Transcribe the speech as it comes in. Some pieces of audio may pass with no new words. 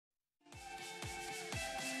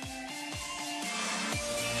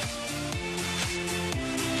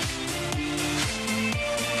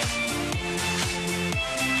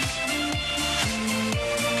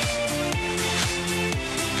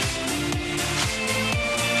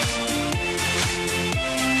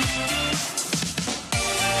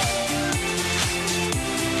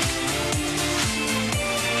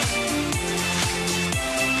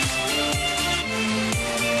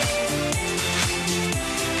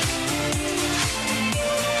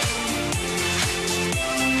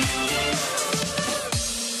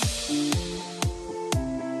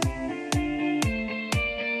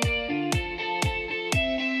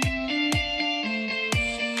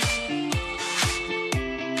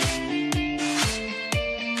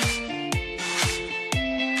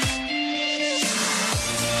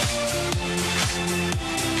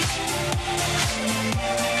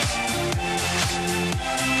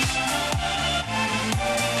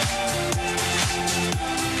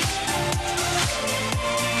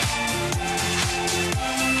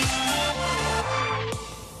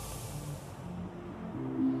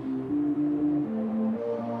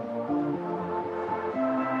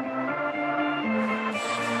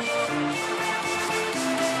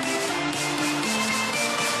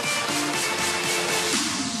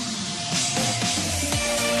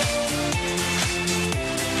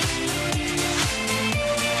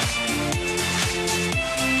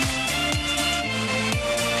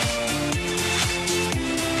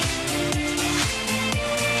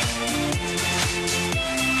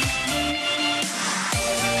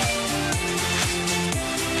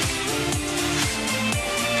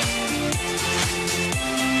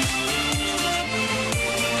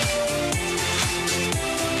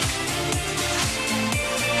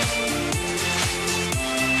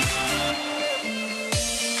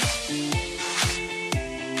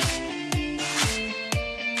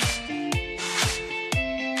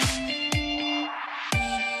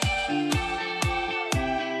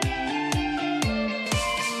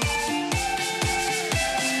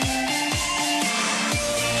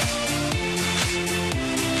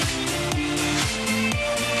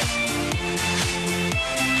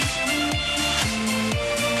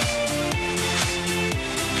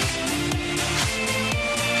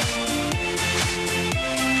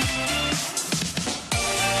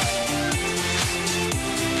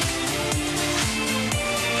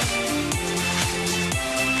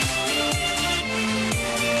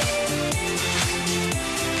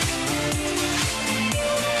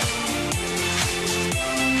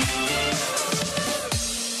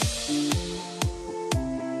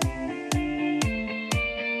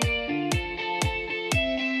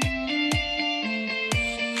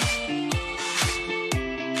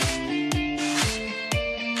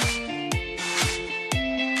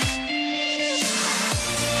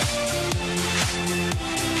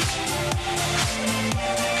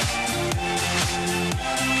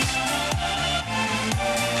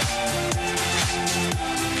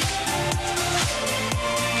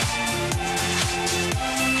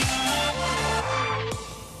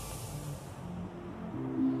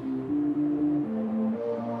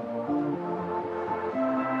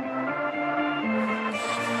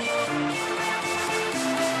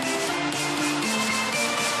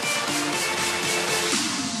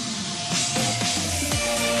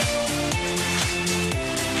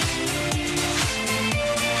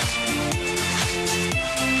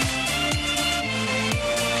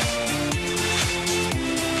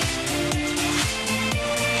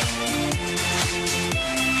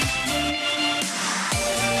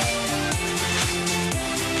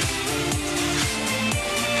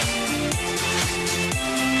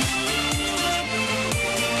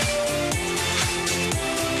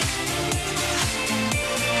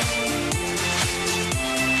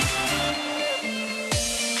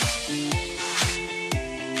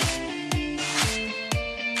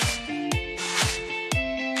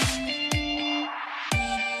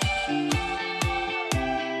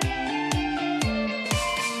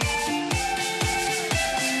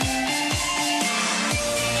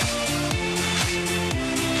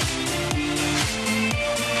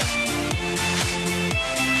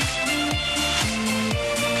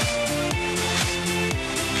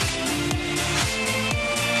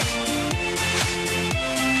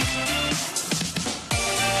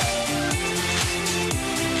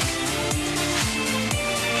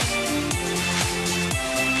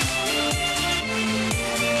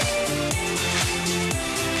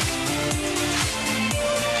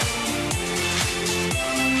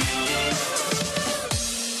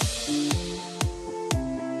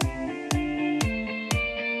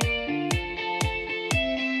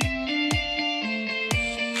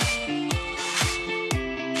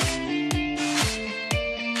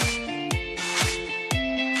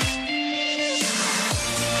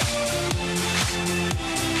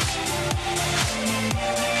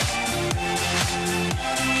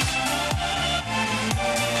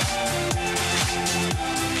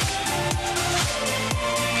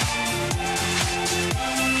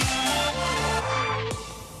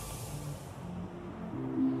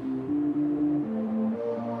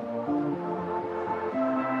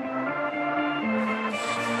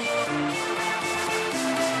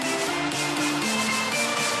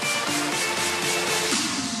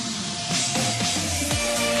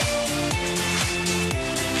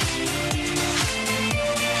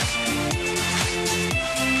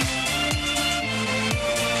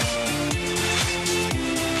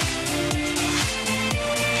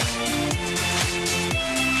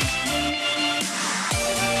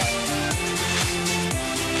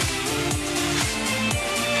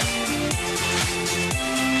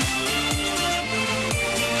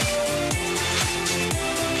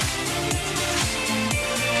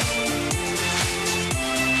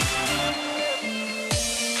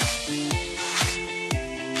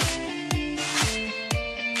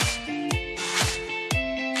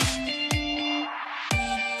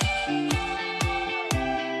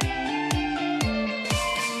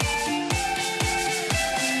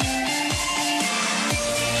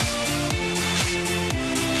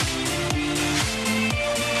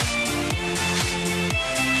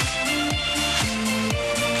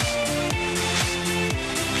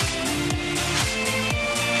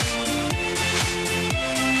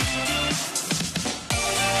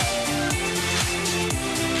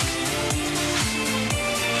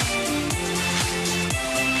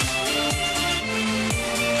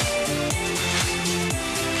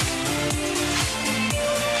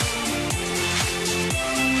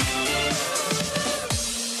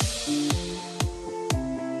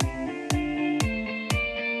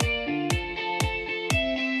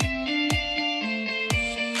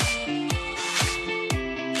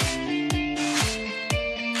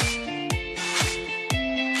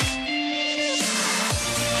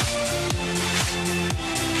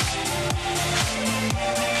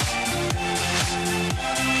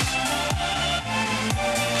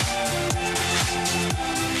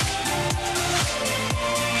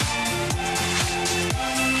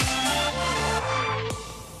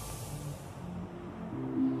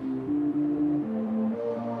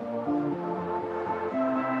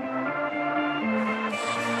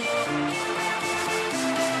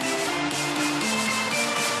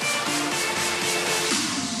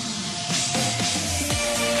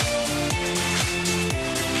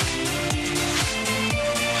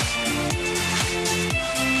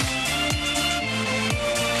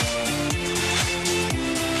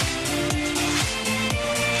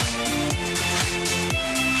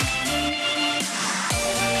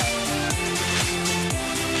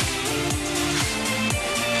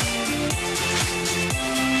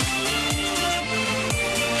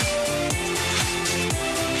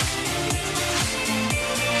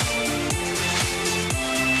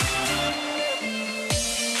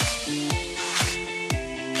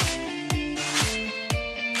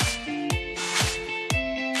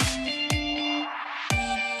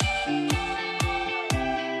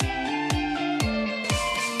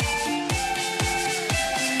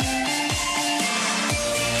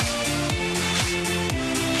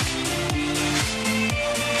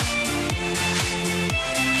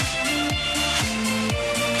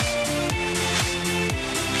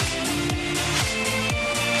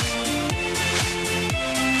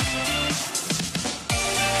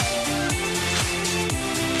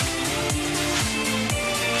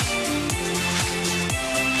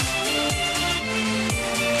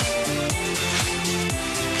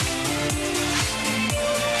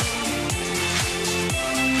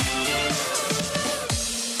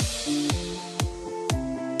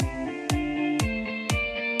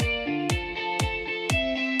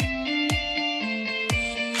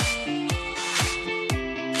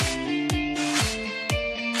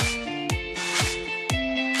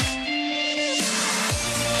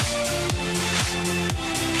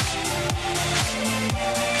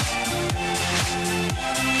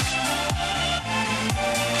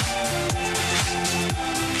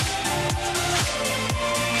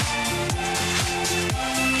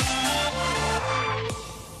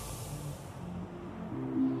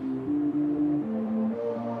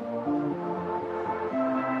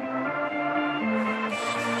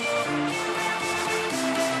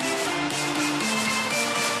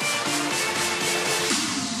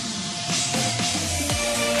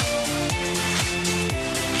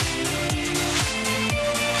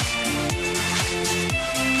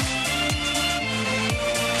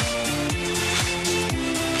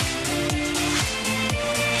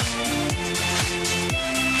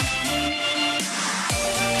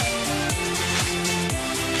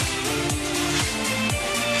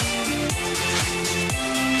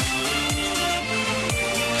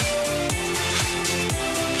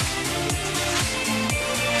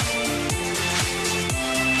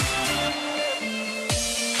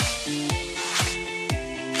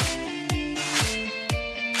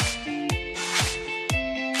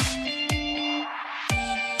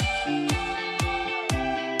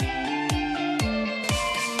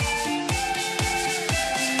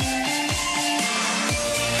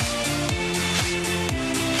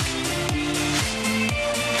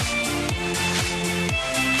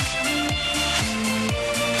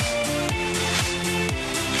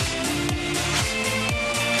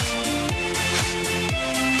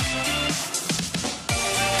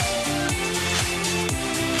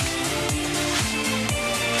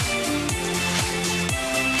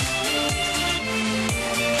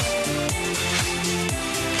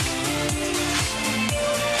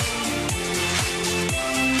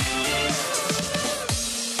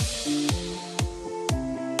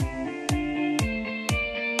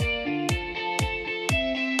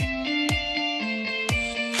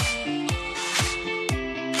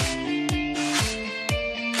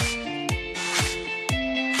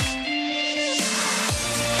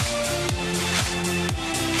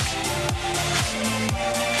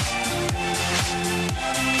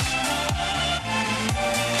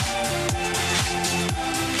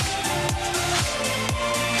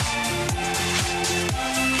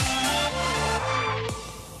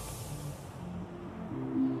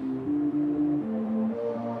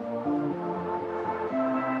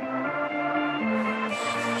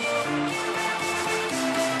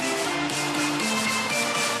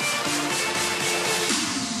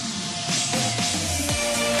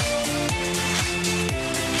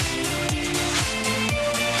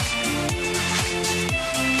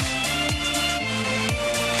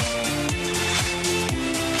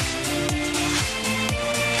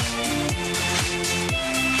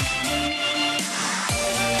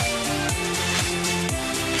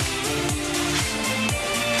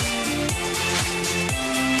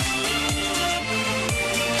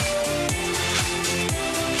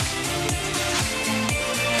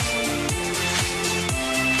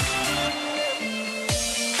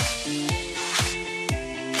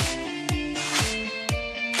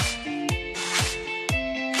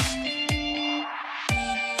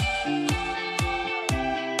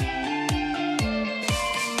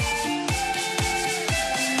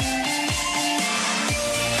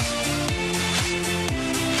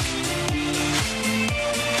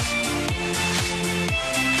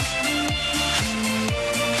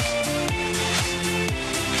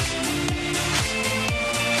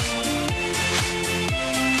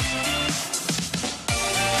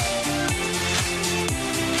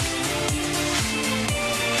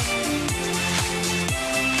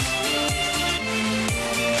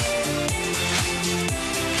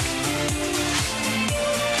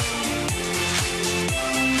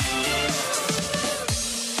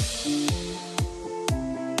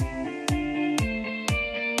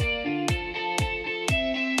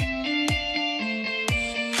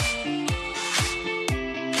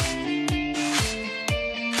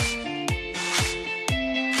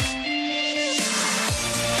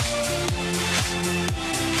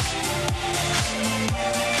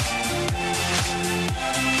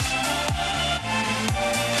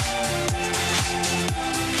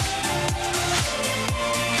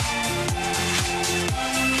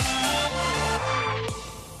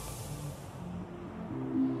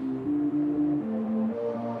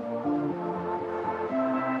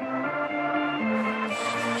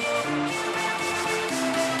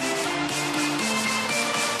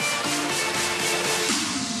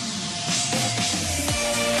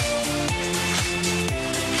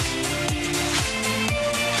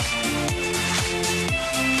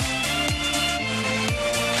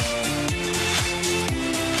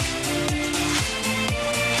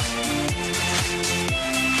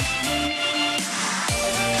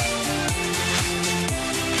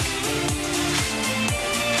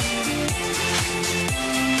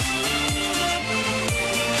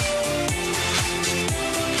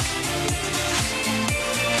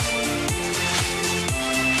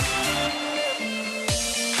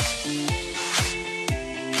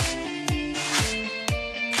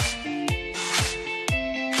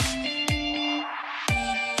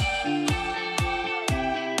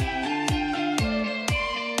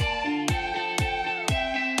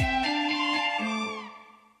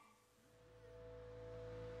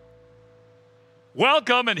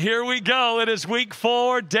Welcome, and here we go. It is week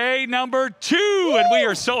 4, day number 2, and we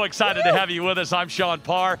are so excited to have you with us. I'm Sean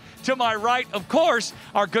Parr. To my right, of course,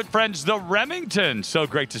 our good friends, the Remingtons. So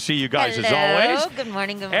great to see you guys as always. Good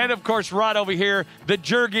morning, good morning. And of course, right over here, the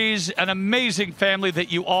Jergies, an amazing family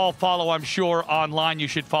that you all follow, I'm sure, online. You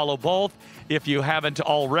should follow both if you haven't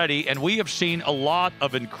already. And we have seen a lot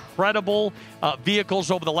of incredible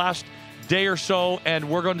vehicles over the last day or so, and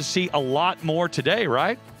we're going to see a lot more today,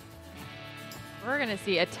 right? We're going to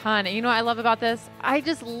see a ton. And you know what I love about this? I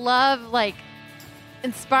just love,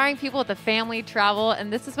 inspiring people with the family travel,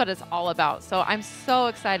 and this is what it's all about. So I'm so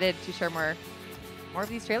excited to share more of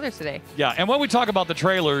these trailers today. Yeah, and when we talk about the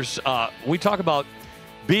trailers, we talk about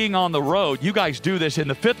being on the road. You guys do this in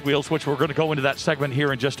the fifth wheels, which we're going to go into that segment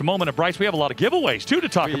here in just a moment. And Bryce, we have a lot of giveaways, too, to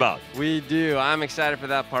talk about. We do. I'm excited for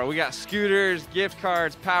that part. We got scooters, gift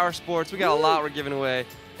cards, power sports. We got a lot we're giving away.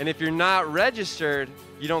 And if you're not registered,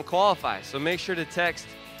 you don't qualify. So make sure to text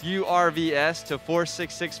URVS to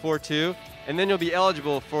 46642, and then you'll be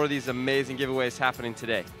eligible for these amazing giveaways happening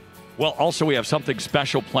today. Well, also we have something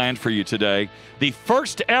special planned for you today. The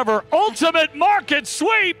first ever Ultimate Market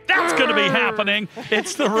Sweep. That's going to be happening.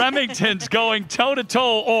 It's the Remingtons going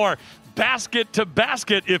toe-to-toe, or basket to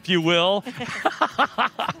basket, if you will,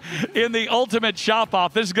 in the Ultimate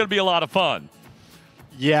Shop-Off. This is going to be a lot of fun.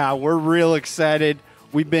 Yeah, we're real excited.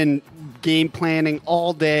 We've been game planning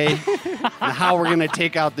all day on how we're going to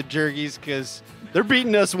take out the Jergies because they're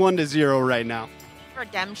beating us 1-0 right now.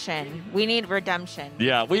 Redemption. We need redemption.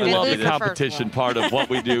 Yeah, we love the competition part of what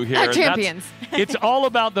we do here. Our champions. It's all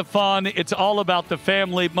about the fun. It's all about the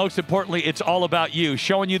family. Most importantly, it's all about you,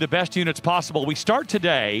 showing you the best units possible. We start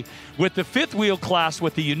today with the fifth wheel class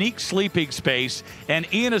with the unique sleeping space,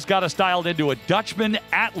 and Ian has got us dialed into a Dutchman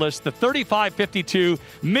Atlas, the 3552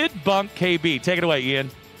 mid-bunk KB. Take it away, Ian.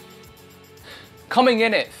 Coming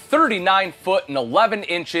in at 39 foot and 11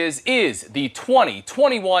 inches is the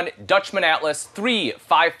 2021 Dutchman Atlas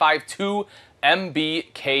 3552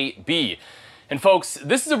 MBKB. And folks,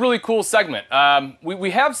 this is a really cool segment.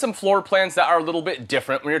 We have some floor plans that are a little bit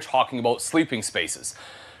different when you're talking about sleeping spaces.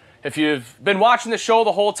 If you've been watching the show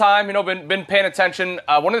the whole time, been paying attention,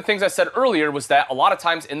 one of the things I said earlier was that a lot of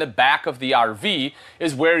times in the back of the RV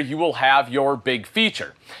is where you will have your big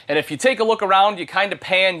feature. And if you take a look around, you kind of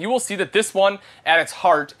pan, you will see that this one at its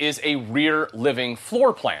heart is a rear living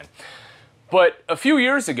floor plan. But a few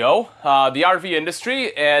years ago, the RV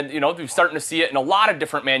industry, and we're starting to see it in a lot of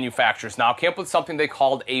different manufacturers now, came up with something they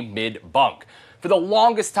called a mid-bunk. For the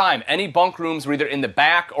longest time, any bunk rooms were either in the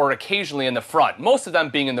back or occasionally in the front, most of them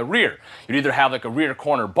being in the rear. You'd either have like a rear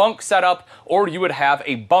corner bunk setup, or you would have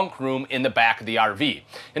a bunk room in the back of the RV.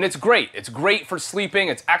 And it's great. It's great for sleeping.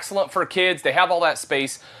 It's excellent for kids. They have all that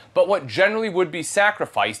space. But what generally would be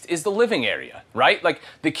sacrificed is the living area, right? Like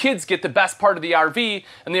the kids get the best part of the RV,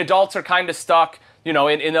 and the adults are kind of stuck in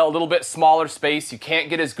a little bit smaller space. You can't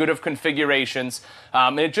get as good of configurations,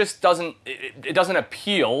 and it just doesn't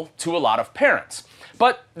appeal to a lot of parents.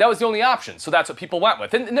 But that was the only option, so that's what people went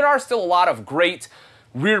with. And there are still a lot of great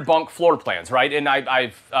rear bunk floor plans, right? And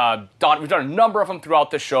we've done a number of them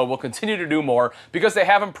throughout this show. We'll continue to do more because they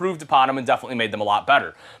have improved upon them and definitely made them a lot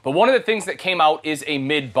better. But one of the things that came out is a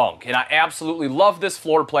mid-bunk, and I absolutely love this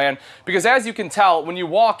floor plan because, as you can tell, when you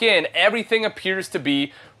walk in, everything appears to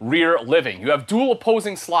be rear living. You have dual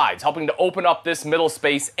opposing slides helping to open up this middle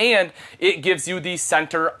space, and it gives you the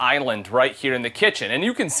center island right here in the kitchen. And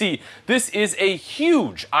you can see this is a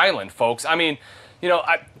huge island, folks. I mean,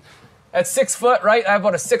 at 6 foot, right? I have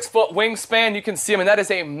about a 6 foot wingspan. You can see, that is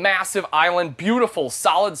a massive island. Beautiful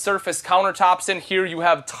solid surface countertops in here. You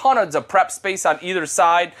have tons of prep space on either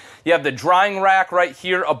side. You have the drying rack right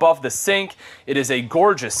here above the sink. It is a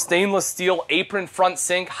gorgeous stainless steel apron front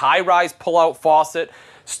sink, high-rise pull-out faucet,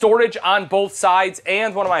 storage on both sides,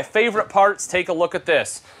 and one of my favorite parts, take a look at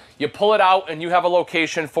this. You pull it out and you have a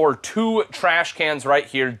location for 2 trash cans right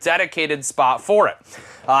here, dedicated spot for it.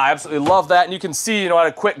 I absolutely love that, and you can see, at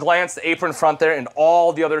a quick glance, the apron front there and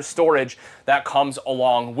all the other storage that comes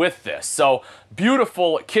along with this. So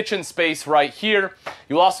beautiful kitchen space right here.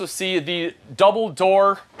 You'll also see the double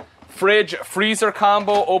door fridge freezer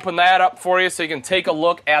combo. Open that up for you so you can take a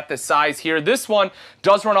look at the size here. This one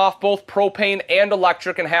does run off both propane and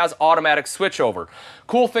electric and has automatic switchover.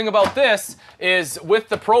 Cool thing about this is with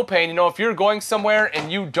the propane, if you're going somewhere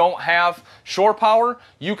and you don't have shore power,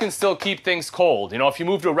 you can still keep things cold. If you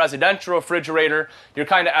move to a residential refrigerator, you're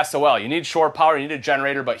kind of SOL. You need shore power, you need a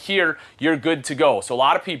generator, but here you're good to go. So a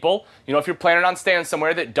lot of people, if you're planning on staying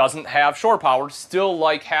somewhere that doesn't have shore power, still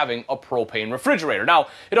like having a propane refrigerator. Now,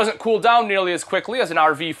 it doesn't cool down nearly as quickly as an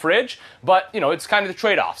RV fridge, but you know, it's kind of the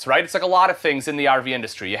trade-offs, right? It's like a lot of things in the RV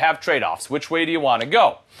industry. You have trade-offs. Which way do you want to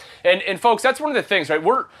go? And folks, that's one of the things, right?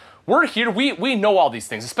 We're here, we know all these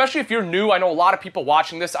things, especially if you're new. I know a lot of people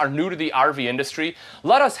watching this are new to the RV industry.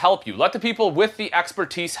 Let us help you. Let the people with the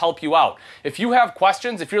expertise help you out. If you have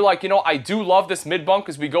questions, if you're like, you know, I do love this mid-bunk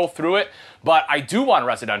as we go through it, but I do want a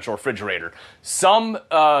residential refrigerator. Some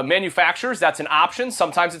manufacturers, that's an option.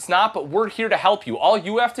 Sometimes it's not, but we're here to help you. All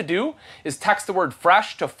you have to do is text the word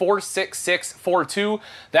FRESH to 46642.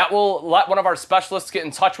 That will let one of our specialists get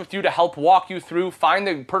in touch with you to help walk you through, find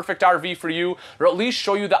the perfect RV for you, or at least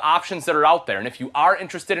show you the options that are out there. And if you are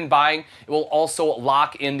interested in buying, it will also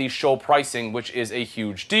lock in the show pricing, which is a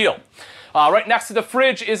huge deal. Right next to the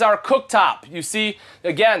fridge is our cooktop. You see,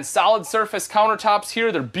 again, solid surface countertops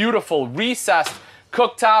here. They're beautiful, recessed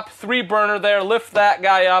cooktop, 3-burner there. Lift that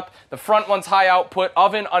guy up. The front one's high output,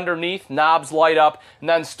 oven underneath, knobs light up, and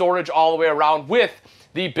then storage all the way around with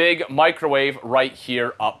the big microwave right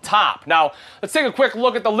here up top. Now, let's take a quick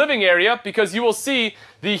look at the living area because you will see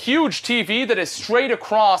the huge TV that is straight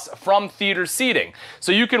across from theater seating.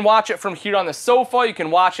 So you can watch it from here on the sofa, you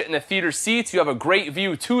can watch it in the theater seats, you have a great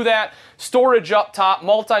view to that. Storage up top,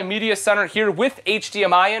 multimedia center here with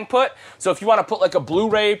HDMI input. So if you want to put like a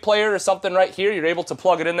Blu-ray player or something right here, you're able to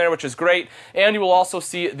plug it in there, which is great. And you will also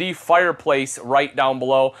see the fireplace right down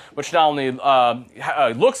below, which not only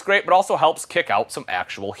looks great, but also helps kick out some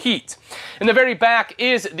actual heat. In the very back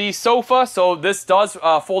is the sofa. So this does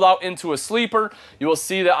fold out into a sleeper. You will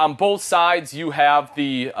see that on both sides you have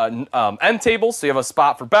the end tables, so you have a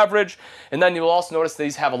spot for beverage, and then you will also notice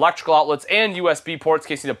these have electrical outlets and USB ports in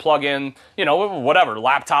case you need to plug in, you know, whatever,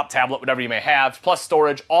 laptop, tablet, whatever you may have, plus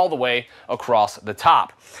storage all the way across the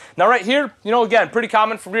top. Now right here, you know, again, pretty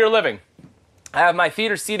common for rear living. I have my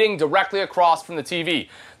theater seating directly across from the TV.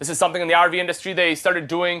 This is something in the RV industry they started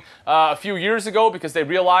doing a few years ago because they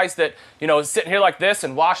realized that, you know, sitting here like this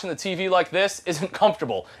and watching the TV like this isn't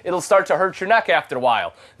comfortable. It'll start to hurt your neck after a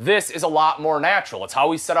while. This is a lot more natural. It's how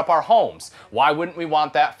we set up our homes. Why wouldn't we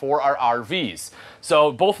want that for our RVs?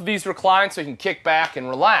 So both of these recline so you can kick back and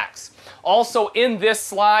relax. Also in this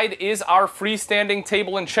slide is our freestanding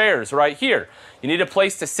table and chairs right here. You need a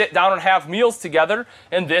place to sit down and have meals together,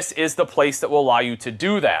 and this is the place that will allow you to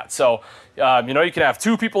do that. So, you know, you can have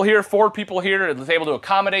 2 people here, 4 people here. It's able to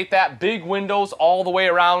accommodate that. Big windows all the way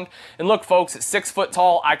around. And look, folks, at 6 foot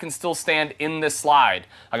tall, I can still stand in this slide.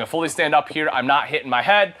 I can fully stand up here. I'm not hitting my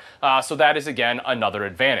head. So that is, again, another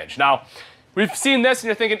advantage. Now, we've seen this, and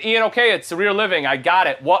you're thinking, Ian, okay, it's a rear living. I got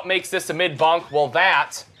it. What makes this a mid-bunk? Well,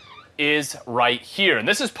 that is right here, and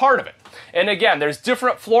this is part of it. And again, there's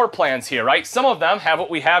different floor plans here, right? Some of them have what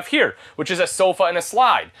we have here, which is a sofa and a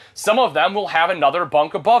slide. Some of them will have another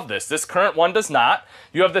bunk above this. This current one does not.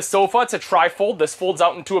 You have the sofa, it's a trifold. This folds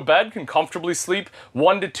out into a bed, can comfortably sleep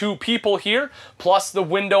 1 to 2 people here, plus the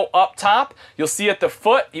window up top. You'll see at the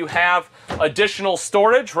foot, you have additional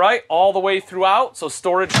storage, right? All the way throughout. So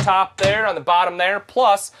storage top there, on the bottom there,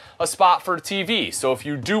 plus a spot for TV. So if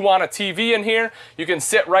you do want a TV in here, you can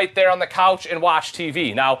sit right there on the couch and watch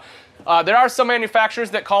TV. Now, there are some manufacturers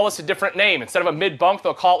that call this a different name. Instead of a mid-bunk,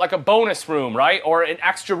 they'll call it like a bonus room, right? Or an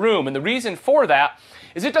extra room. And the reason for that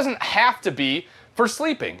is it doesn't have to be for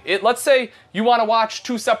sleeping. Let's say you want to watch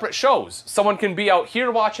 2 separate shows. Someone can be out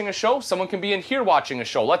here watching a show, someone can be in here watching a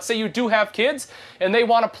show. Let's say you do have kids and they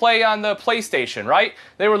want to play on the PlayStation, right?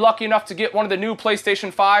 They were lucky enough to get one of the new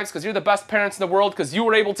PlayStation 5s because you're the best parents in the world because you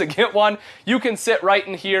were able to get one. You can sit right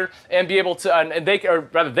in here and be able to, and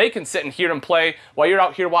they can sit in here and play while you're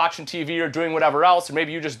out here watching TV or doing whatever else, or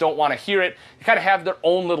maybe you just don't want to hear it. You kind of have their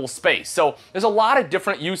own little space. So there's a lot of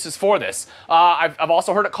different uses for this. I've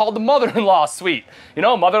also heard it called the mother-in-law suite. You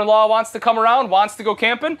know, mother-in-law wants to come around, wants to go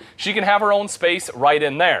camping, she can have her own space right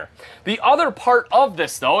in there. The other part of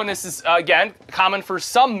this though, and this is again common for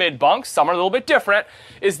some mid-bunks, some are a little bit different,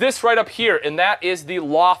 is this right up here, and that is the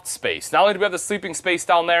loft space. Not only do we have the sleeping space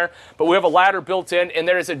down there, but we have a ladder built in, and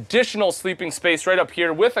there is additional sleeping space right up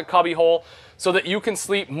here with a cubby hole so that you can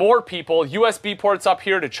sleep more people. USB ports up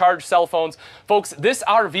here to charge cell phones. Folks, this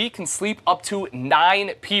RV can sleep up to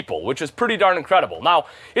 9 people, which is pretty darn incredible. Now,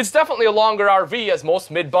 it's definitely a longer RV as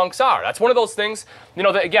most mid-bunks are. That's one of those things, you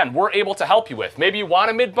know, that again, we're able to help you with. Maybe you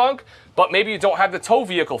want a mid-bunk, but maybe you don't have the tow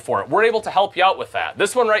vehicle for it. We're able to help you out with that.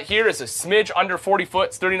 This one right here is a smidge under 40 foot.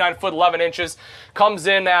 It's 39 foot, 11 inches. Comes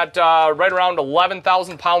in at right around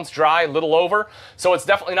 11,000 pounds dry, a little over. So it's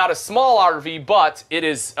definitely not a small RV, but it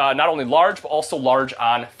is not only large, but also large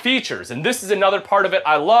on features. And this is another part of it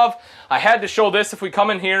I love. I had to show this if we come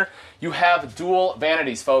in here. you have dual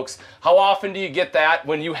vanities, folks. How often do you get that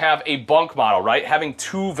when you have a bunk model, right? Having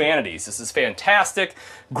 2 vanities. This is fantastic.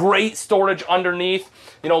 Great storage underneath.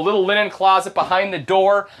 You know, little linen closet behind the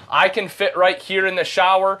door. I can fit right here in the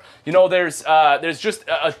shower. You know, there's just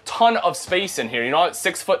a ton of space in here. You know, it's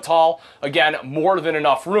 6 foot tall. Again, more than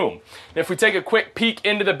enough room. And if we take a quick peek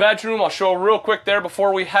into the bedroom, I'll show real quick there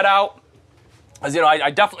before we head out. As you know, I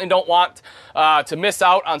definitely don't want to miss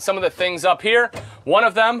out on some of the things up here. One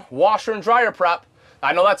of them, washer and dryer prep.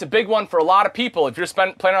 I know that's a big one for a lot of people. If you're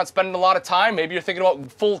planning on spending a lot of time, maybe you're thinking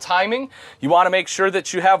about full timing, you want to make sure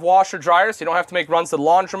that you have washer dryers so you don't have to make runs to the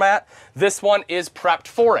laundromat. This one is prepped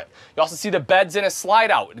for it. You also see the bed's in a slide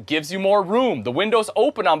out. It gives you more room. The windows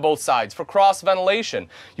open on both sides for cross ventilation.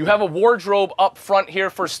 You have a wardrobe up front here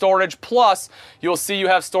for storage, plus you'll see you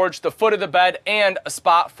have storage at the foot of the bed and a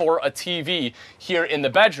spot for a TV here in the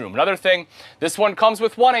bedroom. Another thing, this one comes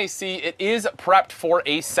with 1 AC. It is prepped for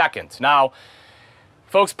a second. Now,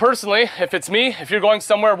 folks, personally, if it's me, if you're going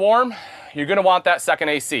somewhere warm, you're going to want that second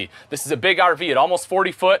AC. This is a big RV at almost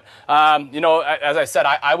 40 foot. You know, as I said,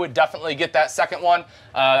 I would definitely get that second one.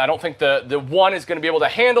 I don't think the one is going to be able to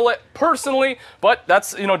handle it personally, but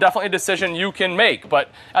that's, you know, definitely a decision you can make. But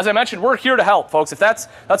as I mentioned, we're here to help, folks. If that's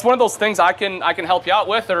one of those things I can help you out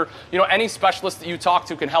with, or, you know, any specialist that you talk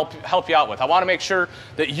to can help you out with. I want to make sure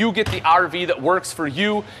that you get the RV that works for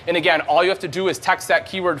you. And again, all you have to do is text that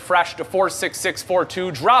keyword fresh to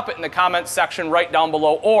 46642, drop it in the comments section right down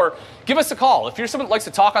below, or give us a call. If you're someone that likes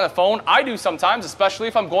to talk on the phone, I do sometimes, especially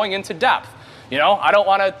if I'm going into depth. You know, I don't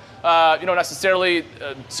want to, you know, necessarily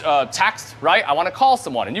text, right? I want to call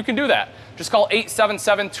someone, and you can do that. Just call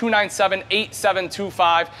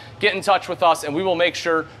 877-297-8725. Get in touch with us, and we will make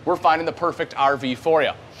sure we're finding the perfect RV for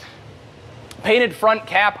you. Painted front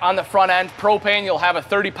cap on the front end. Propane, you'll have a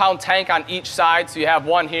 30-pound tank on each side, so you have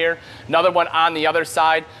one here, another one on the other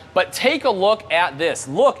side. But take a look at this.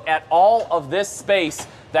 Look at all of this space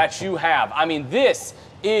that you have. I mean, this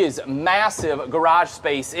is massive garage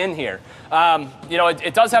space in here. You know,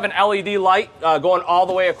 it does have an LED light going all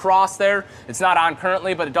the way across there. It's not on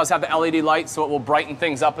currently, but it does have the LED light, so it will brighten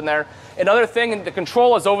things up in there. Another thing, and the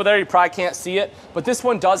control is over there, you probably can't see it, but this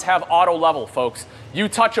one does have auto level, folks. You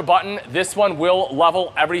touch a button, this one will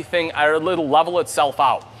level everything, or it'll level itself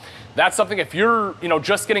out. That's something, if you're, you know,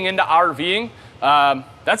 just getting into RVing,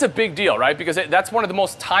 that's a big deal, right? Because that's one of the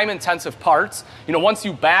most time-intensive parts. You know, once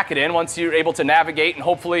you back it in, once you're able to navigate and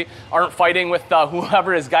hopefully aren't fighting with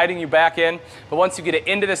whoever is guiding you back in, but once you get it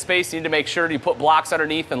into the space, you need to make sure you put blocks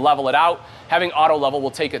underneath and level it out. Having auto level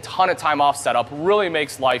will take a ton of time off setup, really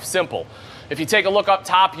makes life simple. If you take a look up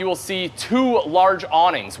top, you will see 2 large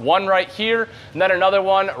awnings, one right here, and then another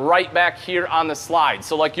one right back here on the slide.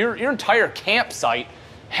 So like your entire campsite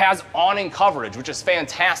has awning coverage, which is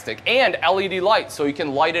fantastic, and LED lights, so you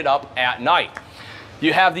can light it up at night.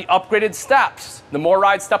 You have the upgraded steps. The More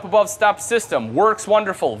Ride Step Above Step system works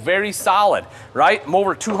wonderful, very solid, right? I'm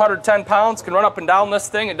over 210 pounds, can run up and down this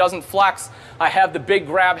thing. It doesn't flex. I have the big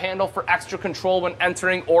grab handle for extra control when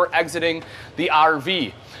entering or exiting the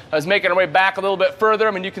RV. I was making our way back a little bit further.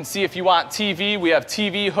 I mean, you can see if you want TV, we have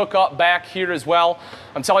TV hookup back here as well.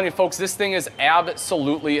 I'm telling you, folks, this thing is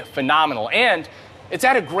absolutely phenomenal. And it's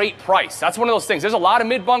at a great price. That's one of those things. There's a lot of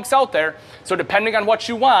mid-bunks out there, so depending on what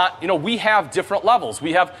you want, you know, we have different levels.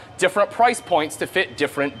 We have different price points to fit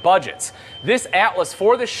different budgets. This Atlas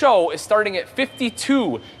for the show is starting at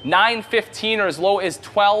 $52,915 or as low as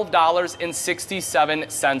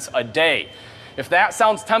 $12.67 a day. If that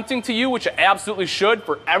sounds tempting to you, which it absolutely should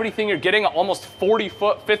for everything you're getting, an almost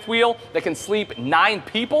 40-foot fifth wheel that can sleep 9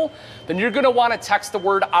 people, then you're going to want to text the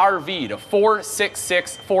word RV to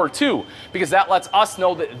 46642 because that lets us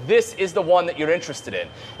know that this is the one that you're interested in.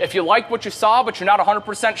 If you like what you saw but you're not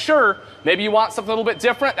 100% sure, maybe you want something a little bit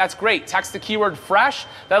different, that's great. Text the keyword fresh.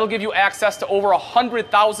 That'll give you access to over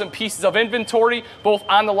 100,000 pieces of inventory, both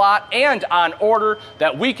on the lot and on order,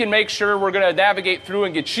 that we can make sure we're going to navigate through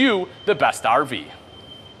and get you the best RV.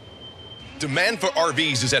 Demand for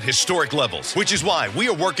RVs is at historic levels, which is why we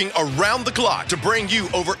are working around the clock to bring you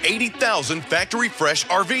over 80,000 Factory Fresh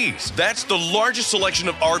RVs. That's the largest selection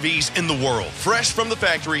of RVs in the world. Fresh from the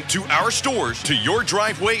factory to our stores to your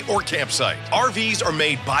driveway or campsite. RVs are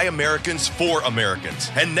made by Americans for Americans.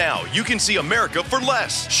 And now you can see America for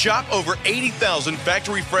less. Shop over 80,000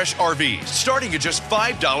 Factory Fresh RVs, starting at just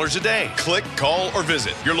 $5 a day. Click, call, or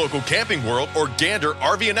visit your local Camping World or Gander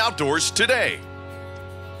RV and Outdoors today.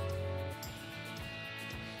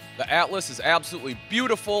 The Atlas is absolutely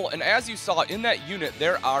beautiful, and as you saw in that unit,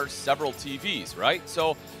 there are several TVs, right?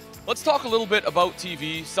 So let's talk a little bit about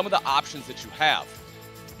TV, some of the options that you have.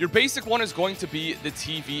 Your basic one is going to be the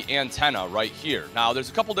TV antenna right here. Now, there's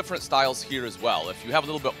a couple different styles here as well. If you have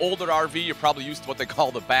a little bit older RV, you're probably used to what they call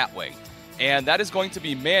the Batwing. And that is going to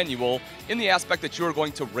be manual in the aspect that you're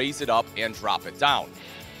going to raise it up and drop it down.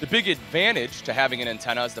 The big advantage to having an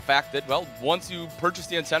antenna is the fact that, well, once you purchase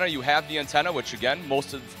the antenna, you have the antenna, which again,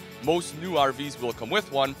 most new RVs will come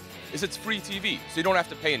with one, is it's free TV, so you don't have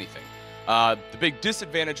to pay anything. The big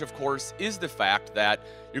disadvantage, of course, is the fact that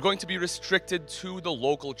you're going to be restricted to the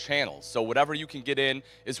local channels. So whatever you can get in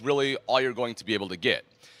is really all you're going to be able to get.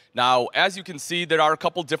 Now, as you can see, there are a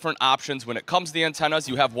couple different options when it comes to the antennas.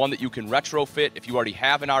 You have one that you can retrofit if you already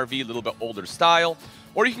have an RV, a little bit older style,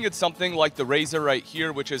 or you can get something like the Razor right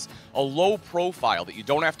here, which is a low profile that you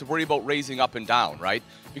don't have to worry about raising up and down, right?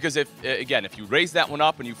 Because if you raise that one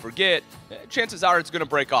up and you forget, chances are it's going to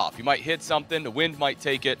break off. You might hit something, the wind might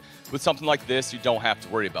take it. With something like this, you don't have to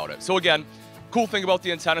worry about it. So again, cool thing about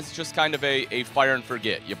the antennas, it's just kind of a fire and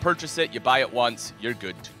forget. You purchase it, you buy it once, you're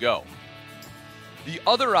good to go. The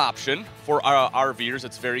other option for our RVers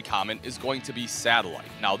that's very common is going to be satellite.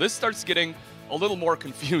 Now, this starts getting a little more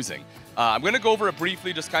confusing. I'm going to go over it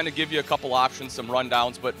briefly, just kind of give you a couple options, some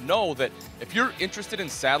rundowns, but know that if you're interested in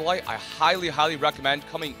satellite, I highly, highly recommend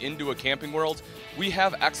coming into a Camping World. We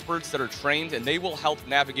have experts that are trained, and they will help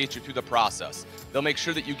navigate you through the process. They'll make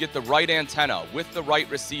sure that you get the right antenna with the right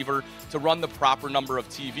receiver to run the proper number of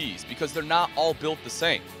TVs, because they're not all built the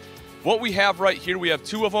same. What we have right here, we have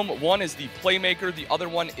two of them. One is the Playmaker, the other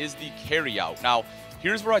one is the Carryout. Now,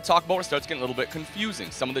 here's where I talk about it starts getting a little bit confusing,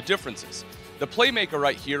 some of the differences. The Playmaker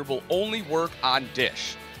right here will only work on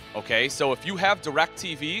dish, okay? So if you have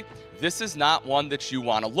DirecTV, this is not one that you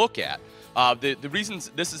want to look at. The reasons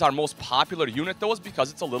this is our most popular unit, though, is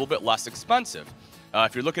because it's a little bit less expensive.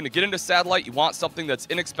 If you're looking to get into satellite, you want something that's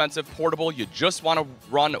inexpensive, portable, you just want to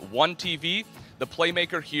run one TV, the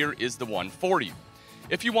Playmaker here is the one for you.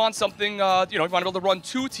 If you want something, you want to be able to run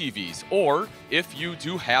two TVs, or if you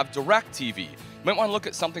do have DirecTV, you might want to look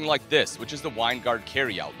at something like this, which is the WineGuard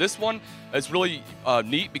Carryout. This one is really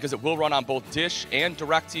neat because it will run on both Dish and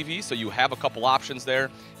DirecTV, so you have a couple options there.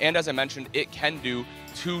 And as I mentioned, it can do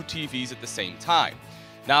two TVs at the same time.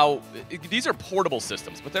 Now, these are portable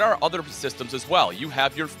systems, but there are other systems as well. You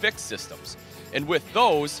have your fixed systems. And with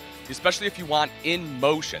those, especially if you want in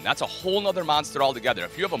motion, that's a whole nother monster altogether.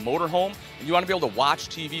 If you have a motorhome and you want to be able to watch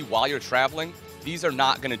TV while you're traveling, these are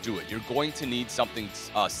not going to do it. You're going to need something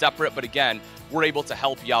separate, but again, we're able to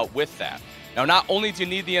help you out with that. Now, not only do you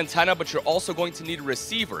need the antenna, but you're also going to need a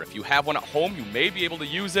receiver. If you have one at home, you may be able to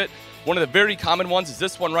use it. One of the very common ones is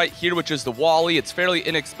this one right here, which is the Wally. It's fairly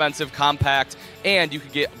inexpensive, compact, and you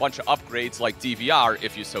can get a bunch of upgrades like DVR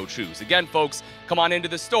if you so choose. Again, folks, come on into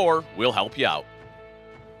the store. We'll help you out.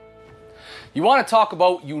 You want to talk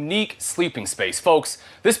about unique sleeping space, folks.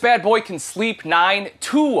 This bad boy can sleep 9,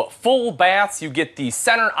 2 full baths. You get the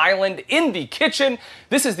center island in the kitchen.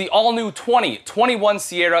 This is the all-new 2021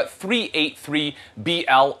 Sierra 383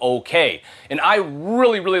 BLOK. And I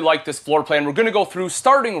really, really like this floor plan. We're going to go through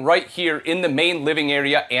starting right here in the main living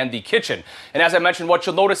area and the kitchen. And as I mentioned, what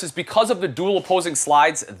you'll notice is because of the dual opposing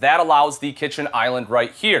slides, that allows the kitchen island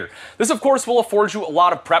right here. This, of course, will afford you a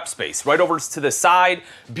lot of prep space. Right over to the side,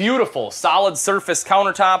 beautiful, solid surface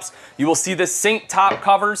countertops. You will see the sink top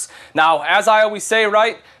covers. Now, as I always say,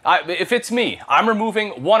 right, if it's me, I'm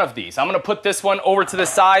removing one of these. I'm going to put this one over to the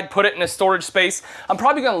side, put it in a storage space. I'm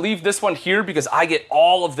probably going to leave this one here because I get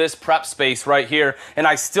all of this prep space right here, and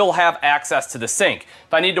I still have access to the sink.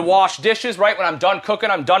 If I need to wash dishes, right, when I'm done cooking,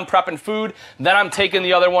 I'm done prepping food, then I'm taking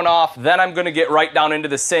the other one off, then I'm going to get right down into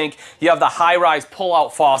the sink. You have the high-rise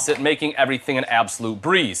pull-out faucet, making everything an absolute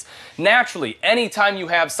breeze. Naturally, anytime you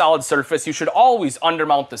have solid surface, you should always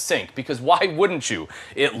undermount the sink, because why wouldn't you?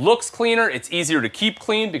 It looks cleaner, it's easier to keep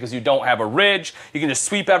clean because you don't have a ridge. You can just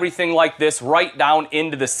sweep everything like this right down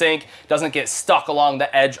into the sink. It doesn't get stuck along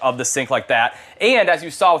the edge of the sink like that. And as you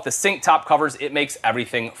saw with the sink top covers, it makes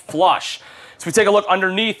everything flush. So if we take a look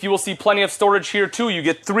underneath, you will see plenty of storage here too. You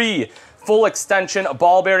get 3 full extension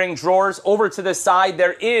ball bearing drawers. Over to the side,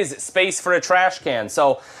 there is space for a trash can.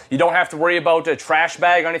 So you don't have to worry about a trash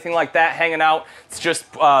bag or anything like that hanging out. It's just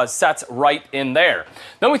sets right in there.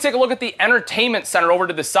 Then we take a look at the entertainment center over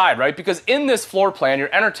to the side, right? Because in this floor plan,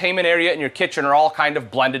 your entertainment area and your kitchen are all kind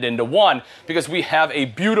of blended into one, because we have a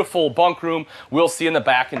beautiful bunk room we'll see in the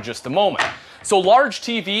back in just a moment. So large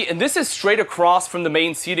TV, and this is straight across from the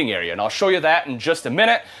main seating area, and I'll show you that in just a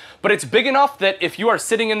minute. But it's big enough that if you are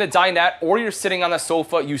sitting in the dinette or you're sitting on the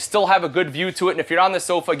sofa, you still have a good view to it. And if you're on the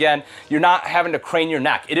sofa again, you're not having to crane your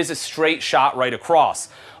neck. It is a straight shot right across.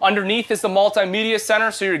 Underneath is the multimedia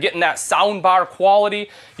center, so you're getting that sound bar quality.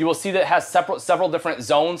 You will see that it has several different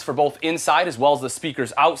zones for both inside as well as the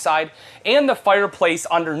speakers outside, and the fireplace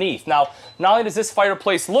underneath. Now, not only does this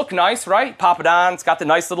fireplace look nice, right? Pop it on, it's got the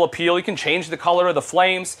nice little appeal. You can change the color of the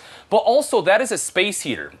flames, but also that is a space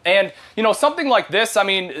heater. And, you know, something like this, I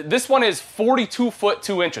mean, this one is 42 foot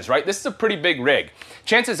 2 inches, right? This is a pretty big rig.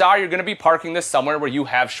 Chances are you're going to be parking this somewhere where you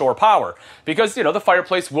have shore power because, you know, the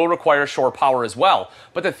fireplace will require shore power as well.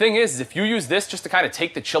 But the thing is if you use this just to kind of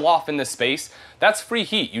take the chill off in this space, that's free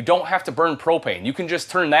heat. You don't have to burn propane. You can just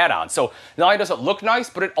turn that on. So not only does it look nice,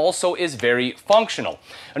 but it also is very functional.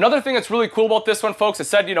 Another thing that's really cool about this one, folks, I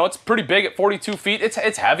said, you know, it's pretty big at 42 feet.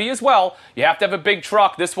 It's heavy as well. You have to have a big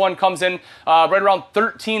truck. This one comes in right around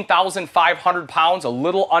 13,500 pounds, a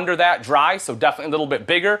little under that dry, so definitely a little bit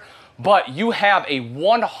bigger. But you have a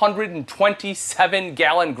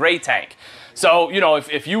 127-gallon gray tank. So, you know,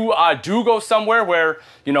 if you do go somewhere where,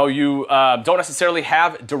 you know, you don't necessarily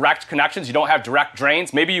have direct connections, you don't have direct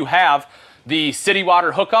drains, maybe you have the city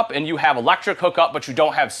water hookup and you have electric hookup, but you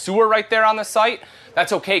don't have sewer right there on the site,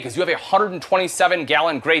 that's okay because you have a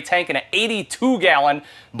 127-gallon gray tank and an 82-gallon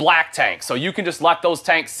black tank. So you can just let those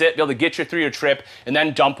tanks sit, be able to get you through your trip, and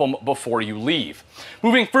then dump them before you leave.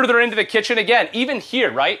 Moving further into the kitchen, again, even here,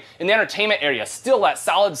 right, in the entertainment area, still that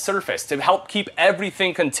solid surface to help keep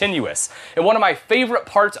everything continuous. And one of my favorite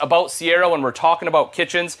parts about Sierra when we're talking about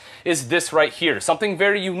kitchens is this right here, something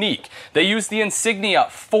very unique. They use the Insignia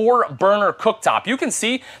 4-burner cooktop. You can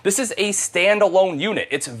see this is a standalone unit.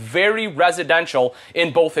 It's very residential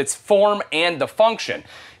in both its form and the function.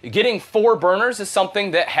 Getting 4 burners is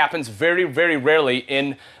something that happens very, very rarely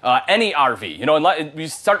in any RV. You know, unless you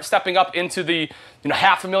start stepping up into the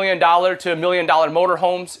 $500,000 to $1 million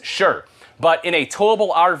motorhomes, sure. But in a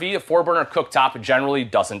towable RV, a 4-burner cooktop generally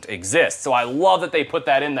doesn't exist. So I love that they put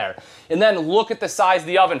that in there. And then look at the size of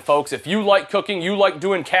the oven, folks. If you like cooking, you like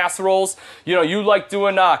doing casseroles, you know, you like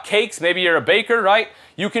doing cakes, maybe you're a baker, right?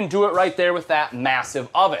 You can do it right there with that massive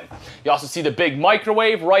oven. You also see the big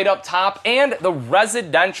microwave right up top and the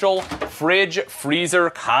residential fridge freezer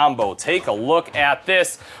combo. Take a look at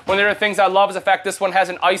this. One of the other things I love is the fact this one has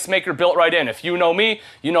an ice maker built right in. If you know me,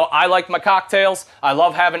 you know I like my cocktails. I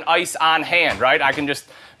love having ice on hand, right? I can just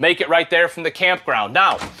make it right there from the campground.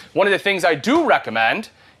 Now, one of the things I do recommend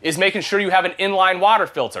is making sure you have an inline water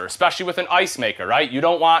filter, especially with an ice maker, right? You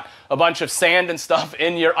don't want a bunch of sand and stuff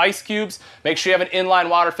in your ice cubes. Make sure you have an inline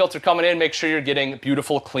water filter coming in. Make sure you're getting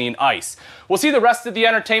beautiful, clean ice. We'll see the rest of the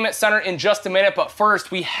entertainment center in just a minute, but first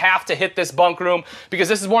we have to hit this bunk room because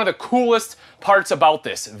this is one of the coolest parts about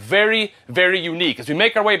this. Very, very unique. As we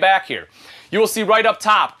make our way back here, you will see right up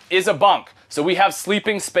top is a bunk. So we have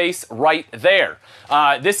sleeping space right there.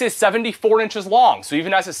 This is 74 inches long, so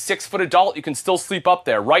even as a 6-foot adult, you can still sleep up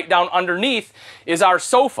there. Right down underneath is our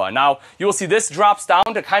sofa. Now, you will see this drops down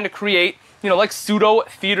to kind of create, you know, like pseudo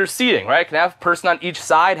theater seating, right? You can have a person on each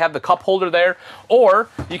side, have the cup holder there, or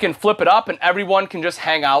you can flip it up and everyone can just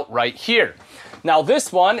hang out right here. Now,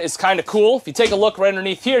 this one is kind of cool. If you take a look right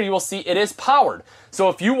underneath here, you will see it is powered. So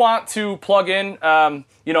if you want to plug in,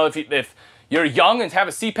 you know, if you're young and have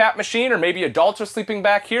a CPAP machine, or maybe adults are sleeping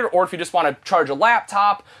back here, or if you just want to charge a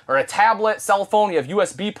laptop or a tablet, cell phone, you have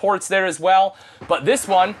USB ports there as well. But this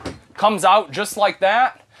one comes out just like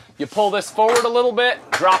that. You pull this forward a little bit,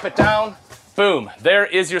 drop it down, boom, there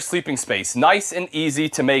is your sleeping space. Nice and easy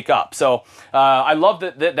to make up. So I love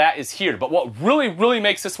that is here. But what really, really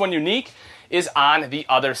makes this one unique is on the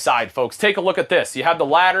other side, folks. Take a look at this. You have the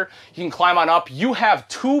ladder, you can climb on up. You have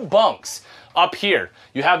 2 bunks up here.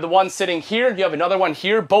 You have the one sitting here, you have another one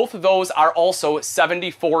here. Both of those are also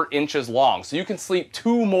 74 inches long. So you can sleep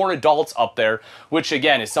 2 more adults up there, which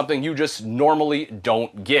again is something you just normally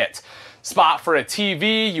don't get. Spot for a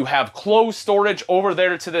TV, you have clothes storage over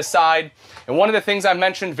there to the side. And one of the things I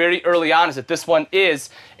mentioned very early on is that this one is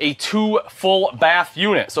a 2 full bath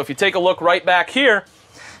unit. So if you take a look right back here,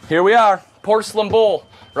 here we are, porcelain bowl.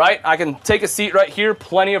 Right? I can take a seat right here,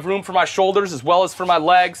 plenty of room for my shoulders as well as for my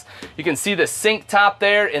legs. You can see the sink top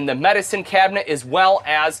there and the medicine cabinet as well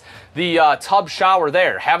as the tub shower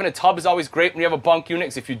there. Having a tub is always great when you have a bunk unit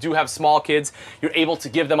because if you do have small kids, you're able to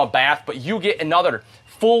give them a bath, but you get another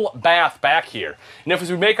full bath back here. And if as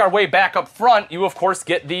we make our way back up front, you of course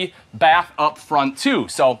get the bath up front too.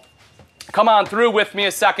 So come on through with me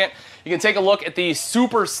a second. You can take a look at the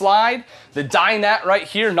Super Slide, the dinette right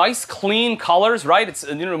here. Nice clean colors, right? It's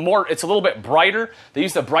it's a little bit brighter. They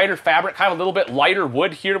use the brighter fabric, kind of a little bit lighter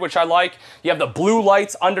wood here, which I like. You have the blue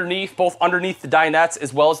lights underneath, both underneath the dinettes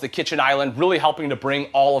as well as the kitchen island, really helping to bring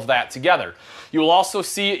all of that together. You will also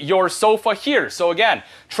see your sofa here. So again,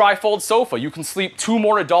 tri-fold sofa. You can sleep 2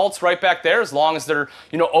 more adults right back there as long as they're,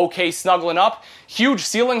 okay snuggling up. Huge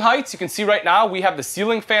ceiling heights. You can see right now we have the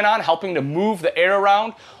ceiling fan on, helping to move the air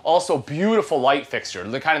around. Also beautiful light fixture.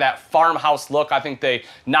 The kind of that farmhouse look. I think they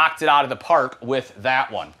knocked it out of the park with that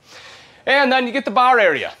one. And then you get the bar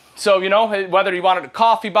area. So, whether you wanted a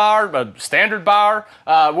coffee bar, a standard bar,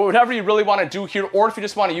 whatever you really want to do here, or if you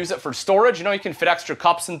just want to use it for storage, you can fit extra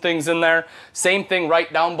cups and things in there. Same thing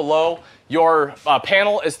right down below. Your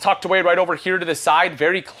panel is tucked away right over here to the side.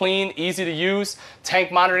 Very clean, easy to use.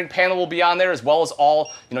 Tank monitoring panel will be on there, as well as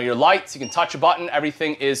all, your lights. You can touch a button.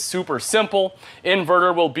 Everything is super simple.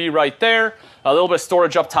 Inverter will be right there. A little bit of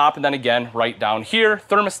storage up top, and then again, right down here.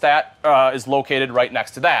 Thermostat is located right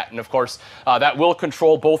next to that. And of course, that will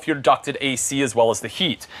control both your ducted AC as well as the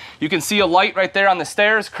heat. You can see a light right there on the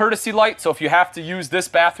stairs, courtesy light. So if you have to use this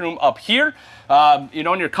bathroom up here, and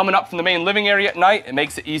you're coming up from the main living area at night, it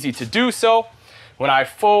makes it easy to do so. When I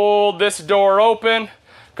fold this door open,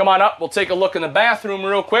 come on up, we'll take a look in the bathroom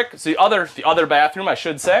real quick. It's the other bathroom, I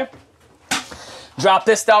should say. Drop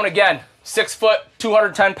this down again. 6 foot,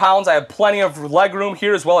 210 pounds. I have plenty of leg room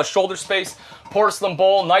here as well as shoulder space. Porcelain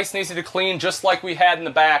bowl, nice and easy to clean, just like we had in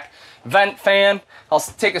the back. Vent fan. I'll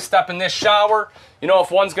take a step in this shower.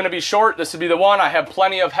 If one's going to be short, this would be the one. I have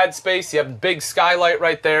plenty of head space. You have a big skylight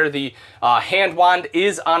right there. The hand wand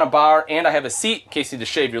is on a bar, and I have a seat in case you need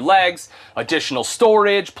to shave your legs. Additional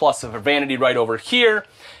storage, plus a vanity right over here.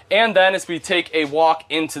 And then as we take a walk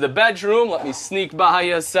into the bedroom, let me sneak by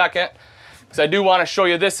you a second, because I do want to show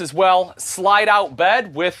you this as well. Slide out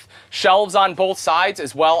bed with shelves on both sides,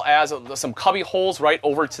 as well as some cubby holes right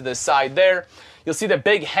over to the side there. You'll see the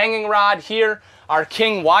big hanging rod here, our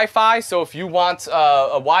King Wi-Fi. So if you want a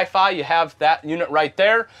Wi-Fi, you have that unit right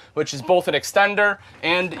there, which is both an extender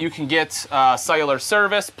and you can get cellular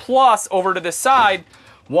service. Plus over to the side,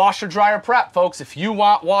 washer dryer prep, folks. If you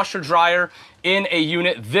want washer dryer in a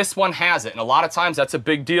unit, this one has it. And a lot of times that's a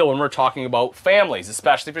big deal when we're talking about families,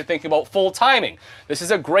 especially if you're thinking about full timing. This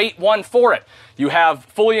is a great one for it. You have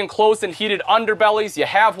fully enclosed and heated underbellies. You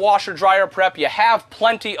have washer dryer prep. You have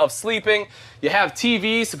plenty of sleeping. You have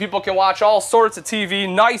TVs so people can watch all sorts of TV.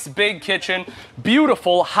 Nice big kitchen,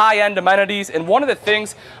 beautiful high-end amenities. And one of the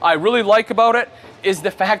things I really like about it is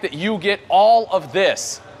the fact that you get all of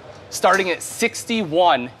this starting at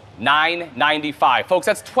 $61,995. Folks,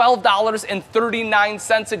 that's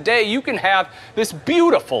 $12.39 a day. You can have this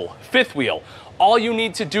beautiful fifth wheel. All you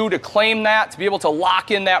need to do to claim that, to be able to lock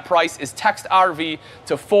in that price, is text RV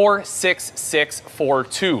to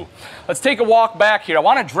 46642. Let's take a walk back here. I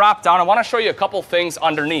want to drop down. I want to show you a couple things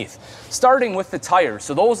underneath, starting with the tires.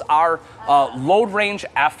 So those are load range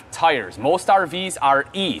F tires. Most RVs are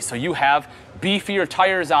E, so you have beefier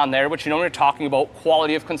tires on there, which when you're talking about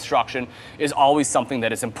quality of construction is always something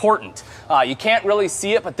that is important. You can't really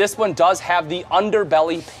see it, but this one does have the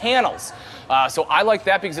underbelly panels. So I like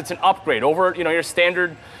that because it's an upgrade over your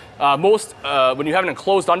standard. When you have an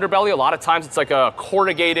enclosed underbelly, a lot of times it's like a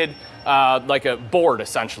corrugated, like a board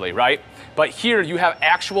essentially, right? But here you have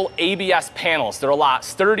actual ABS panels. They're a lot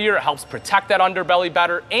sturdier. It helps protect that underbelly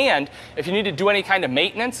better. And if you need to do any kind of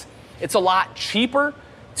maintenance, it's a lot cheaper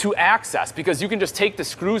to access because you can just take the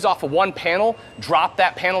screws off of one panel, drop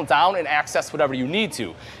that panel down, and access whatever you need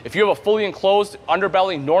to. If you have a fully enclosed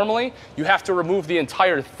underbelly normally, you have to remove the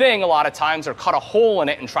entire thing a lot of times or cut a hole in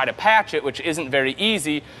it and try to patch it, which isn't very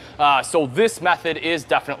easy. So this method is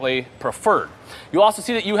definitely preferred. You also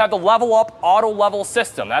see that you have the level up auto level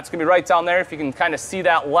system. That's gonna be right down there. If you can kind of see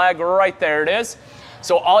that leg right there, it is.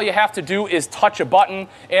 So all you have to do is touch a button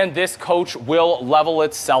and this coach will level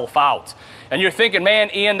itself out. And you're thinking, man,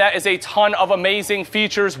 Ian, that is a ton of amazing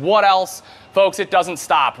features. What else? Folks, it doesn't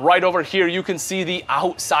stop. Right over here, you can see the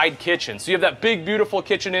outside kitchen. So you have that big, beautiful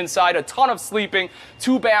kitchen inside, a ton of sleeping,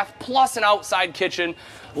 2-bath plus an outside kitchen.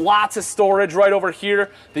 Lots of storage right over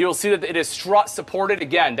here. You'll see that it is strut supported.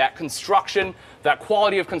 Again, that construction, that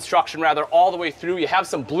quality of construction rather, all the way through. You have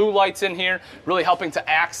some blue lights in here, really helping to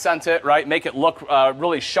accent it, right? Make it look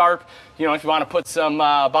really sharp. If you want to put some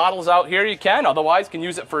bottles out here, you can. Otherwise, you can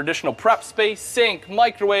use it for additional prep space, sink,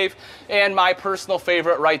 microwave, and my personal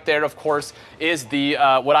favorite right there, of course, is the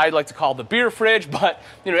what I like to call the beer fridge. But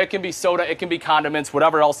it can be soda, it can be condiments,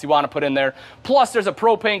 whatever else you want to put in there. Plus, there's a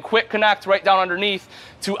propane quick connect right down underneath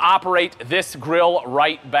to operate this grill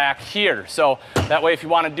right back here. So that way, if you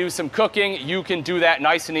want to do some cooking, you can do that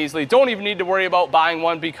nice and easily. Don't even need to worry about buying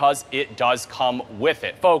one because it does come with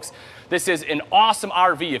it. Folks, this is an awesome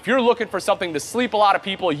RV. If you're looking for something to sleep a lot of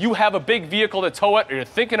people, you have a big vehicle to tow it, or you're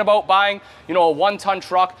thinking about buying, a 1-ton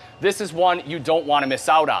truck, this is one you don't want to miss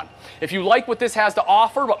out on. If you like what this has to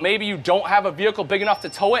offer, but maybe you don't have a vehicle big enough to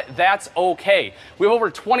tow it, that's okay. We have over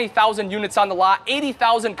 20,000 units on the lot,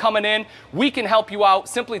 80,000 coming in. We can help you out.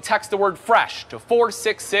 Simply text the word FRESH to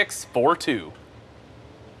 46642.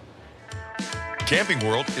 Camping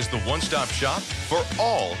World is the one-stop shop for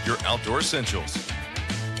all your outdoor essentials.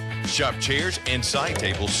 Shop chairs and side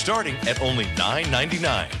tables starting at only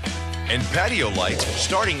 $9.99 and patio lights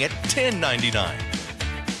starting at $10.99.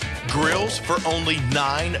 Grills for only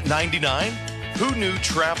 $9.99? Who knew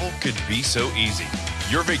travel could be so easy?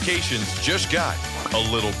 Your vacations just got a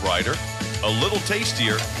little brighter, a little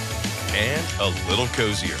tastier, and a little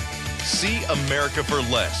cozier. See America for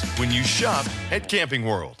less when you shop at Camping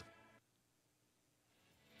World.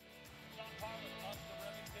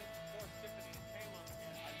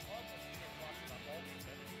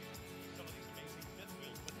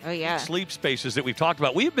 Oh, yeah. Sleep spaces that we've talked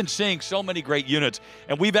about. We've been seeing so many great units,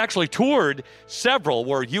 and we've actually toured several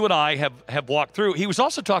where you and I have walked through. He was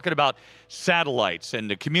also talking about satellites and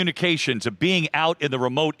the communications of being out in the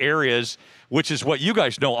remote areas, which is what you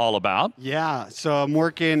guys know all about. Yeah, so I'm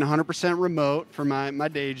working 100% remote for my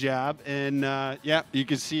day job, and yeah, you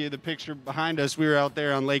can see the picture behind us. We were out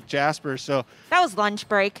there on Lake Jasper, so That was lunch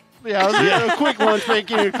break. yeah, it was a quick lunch break,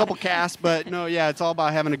 getting a couple casts, but no, yeah, it's all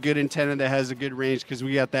about having a good antenna that has a good range because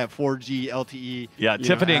we got that 4G LTE. Yeah,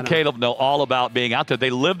 Tiffany and Caleb know all about being out there.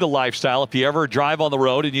 They live the lifestyle. If you ever drive on the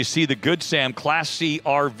road and you see the Good Sam Class C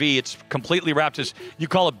RV, it's completely wrapped as, you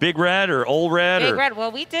call it Big Red or Old Red? Big Red.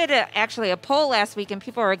 Well, we did actually a poll last week, and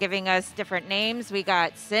people were giving us different names. We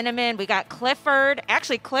got Cinnamon. We got Clifford.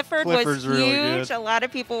 Actually, Clifford's was really huge. good. A lot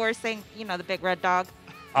of people were saying, the Big Red Dog.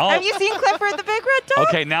 Oh. Have you seen Clifford the Big Red Dog?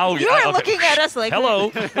 Okay, now you were looking at us like,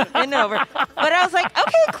 hello. and over. But I was like,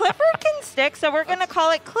 okay, Clifford can stick, so we're going to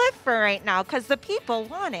call it Clifford right now because the people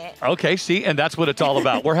want it. Okay, see, and that's what it's all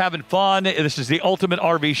about. We're having fun. This is the Ultimate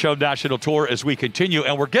RV Show National Tour as we continue,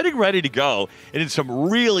 and we're getting ready to go. And it's some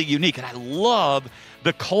really unique, and I love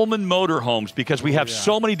the Coleman motorhomes because we have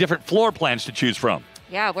so many different floor plans to choose from.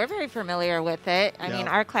 Yeah, we're very familiar with it. I mean,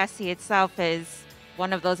 our Class C itself is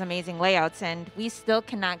one of those amazing layouts, and we still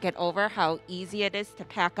cannot get over how easy it is to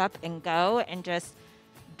pack up and go and just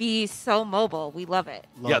be so mobile. We love it.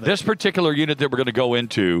 This particular unit that we're going to go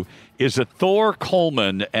into is a Thor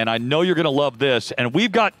Coleman, and I know you're going to love this. And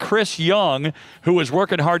we've got Chris Young, who is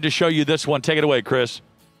working hard to show you this one. Take it away, Chris.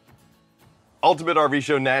 Ultimate RV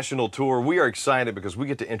Show National Tour. We are excited because we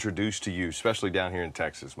get to introduce to you, especially down here in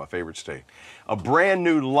Texas, my favorite state, a brand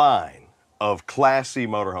new line of Class C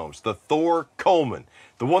motorhomes, the Thor Coleman.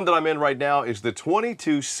 The one that I'm in right now is the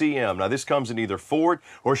 22CM. Now this comes in either Ford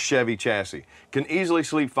or Chevy chassis. Can easily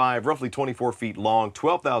sleep 5, roughly 24 feet long,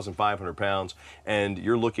 12,500 pounds, and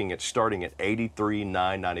you're looking at starting at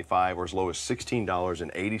 $83,995 or as low as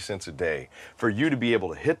 $16.80 a day for you to be able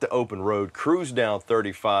to hit the open road, cruise down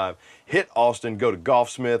 35, hit Austin, go to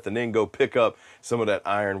Golfsmith, and then go pick up some of that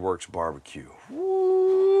Ironworks barbecue.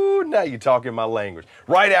 Woo, now you're talking my language.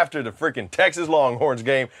 Right after the freaking Texas Longhorns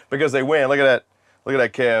game because they win. Look at that. Look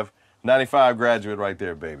at that, Kev. 95 graduate right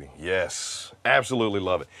there, baby. Yes, absolutely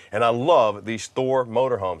love it. And I love these Thor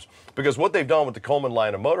motorhomes because what they've done with the Coleman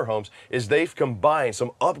line of motorhomes is they've combined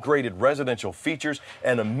some upgraded residential features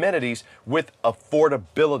and amenities with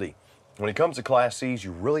affordability. When it comes to Class C's,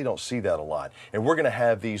 you really don't see that a lot. And we're going to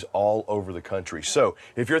have these all over the country. So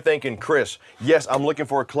if you're thinking, Chris, yes, I'm looking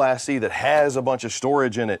for a Class C that has a bunch of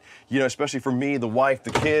storage in it, especially for me, the wife,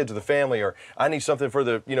 the kids, or the family, or I need something for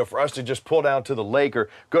for us to just pull down to the lake or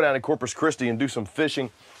go down to Corpus Christi and do some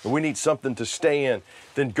fishing, and we need something to stay in,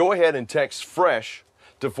 then go ahead and text FRESH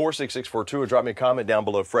to 46642 or drop me a comment down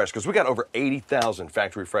below FRESH because we got over 80,000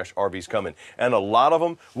 Factory Fresh RVs coming, and a lot of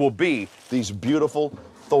them will be these beautiful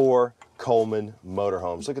Thor Coleman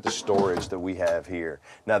motorhomes. Look at the storage that we have here.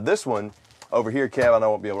 Now this one over here, Kev, I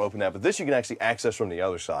won't be able to open that, but this you can actually access from the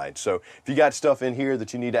other side. So if you got stuff in here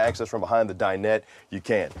that you need to access from behind the dinette, you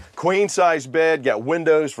can. Queen size bed, got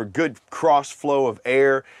windows for good cross flow of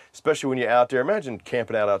air, especially when you're out there. Imagine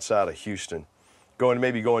camping out outside of Houston,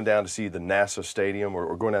 maybe going down to see the NASA stadium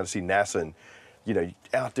or going down to see NASA, and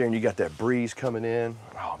out there and you got that breeze coming in.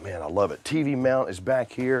 Oh man, I love it. TV mount is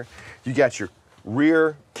back here. You got your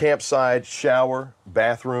rear campsite shower,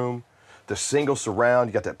 bathroom, the single surround.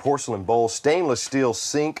 You got that porcelain bowl, stainless steel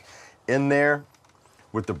sink in there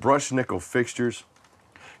with the brushed nickel fixtures.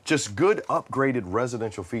 Just good upgraded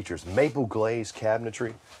residential features. Maple glazed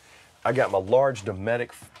cabinetry. I got my large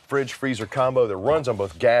Dometic fridge freezer combo that runs on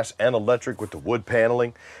both gas and electric with the wood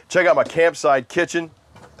paneling. Check out my campsite kitchen.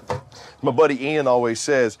 My buddy Ian always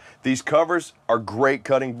says, these covers are great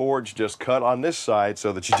cutting boards, just cut on this side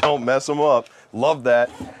so that you don't mess them up. Love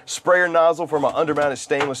that. Sprayer nozzle for my undermounted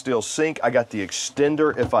stainless steel sink. I got the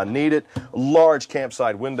extender if I need it. Large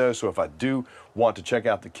campsite window, so if I do want to check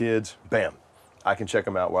out the kids, bam, I can check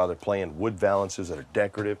them out while they're playing. Wood valances that are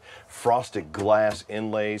decorative. Frosted glass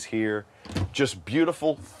inlays here. Just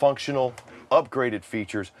beautiful, functional, upgraded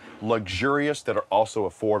features. Luxurious that are also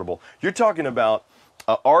affordable. You're talking about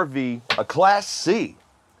a RV, a Class C,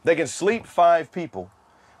 that can sleep 5 people,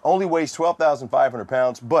 only weighs 12,500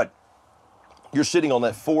 pounds, but you're sitting on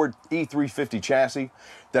that Ford E350 chassis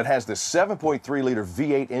that has this 7.3 liter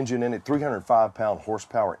V8 engine in it, 305 pound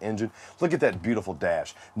horsepower engine. Look at that beautiful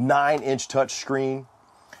dash. 9-inch touch screen.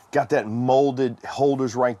 Got that molded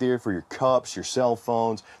holders right there for your cups, your cell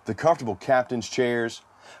phones, the comfortable captain's chairs.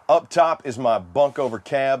 Up top is my bunk over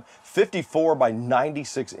cab, 54 by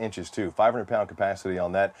 96 inches too, 500 pound capacity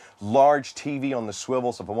on that. Large TV on the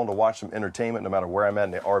swivel, so if I want to watch some entertainment, no matter where I'm at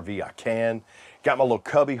in the RV, I can. Got my little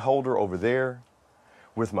cubby holder over there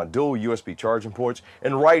with my dual USB charging ports.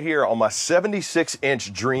 And right here on my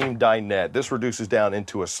 76-inch Dream dinette, this reduces down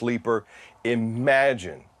into a sleeper.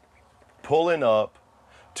 Imagine pulling up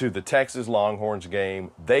to the Texas Longhorns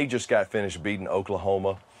game. They just got finished beating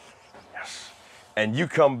Oklahoma. Yes. And you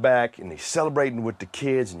come back and you're celebrating with the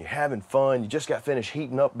kids and you're having fun. You just got finished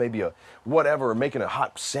heating up maybe a whatever, or making a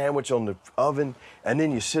hot sandwich on the oven. And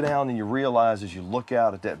then you sit down and you realize as you look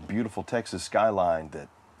out at that beautiful Texas skyline that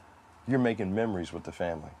you're making memories with the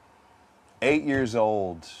family. 8 years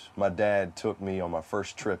old, my dad took me on my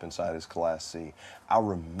first trip inside his Class C. I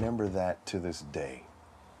remember that to this day.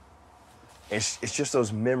 It's just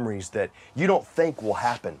those memories that you don't think will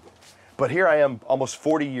happen. But here I am almost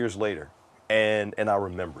 40 years later, and I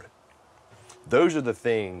remember it. Those are the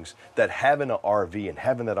things that having an RV and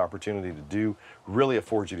having that opportunity to do really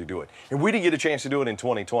affords you to do it. And we didn't get a chance to do it in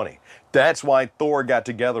 2020. That's why Thor got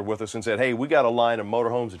together with us and said, hey, we got a line of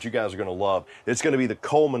motorhomes that you guys are going to love. It's going to be the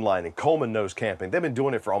Coleman line, and Coleman knows camping. They've been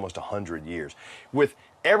doing it for almost 100 years. With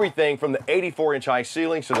everything from the 84-inch high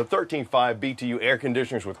ceilings to the 13.5 BTU air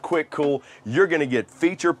conditioners with quick cool, you're going to get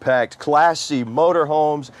feature-packed Class C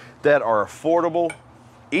motorhomes that are affordable,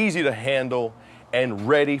 easy to handle, and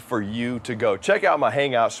ready for you to go. Check out my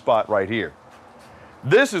hangout spot right here.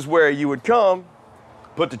 This is where you would come,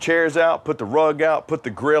 put the chairs out, put the rug out, put the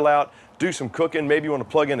grill out, do some cooking. Maybe you want to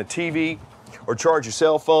plug in a TV or charge your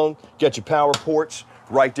cell phone, get your power ports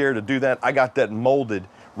right there to do that. I got that molded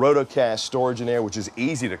Rotocast storage in there, which is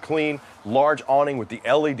easy to clean. Large awning with the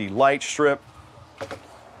LED light strip.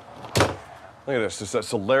 Look at this, it's a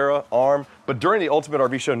Solera arm. But during the Ultimate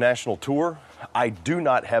RV Show National Tour, I do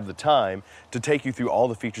not have the time to take you through all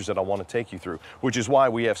the features that I want to take you through, which is why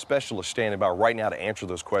we have specialists standing by right now to answer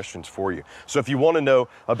those questions for you. So if you want to know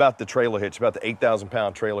about the trailer hitch, about the 8,000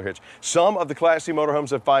 pound trailer hitch, some of the Class C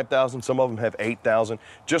motorhomes have 5,000, some of them have 8,000.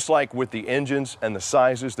 Just like with the engines and the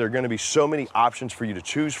sizes, there are going to be so many options for you to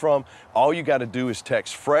choose from. All you got to do is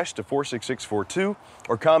text FRESH to 46642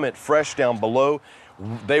 or comment FRESH down below.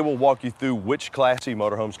 They will walk you through which Class C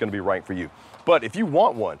motorhome is going to be right for you. But if you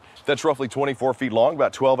want one that's roughly 24 feet long,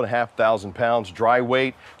 about 12,500 pounds, dry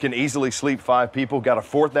weight, can easily sleep 5 people, got a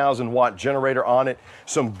 4,000 watt generator on it,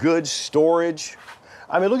 some good storage.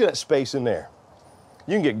 I mean, look at that space in there.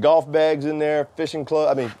 You can get golf bags in there, fishing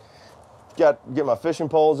club. I mean, get my fishing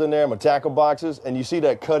poles in there, my tackle boxes, and you see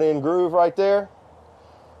that cut-in groove right there?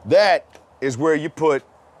 That is where you put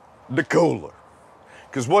the cooler.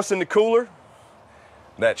 Because what's in the cooler?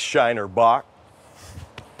 That Shiner box.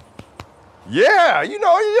 Yeah, you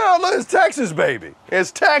know, it's Texas, baby.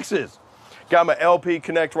 It's Texas. Got my LP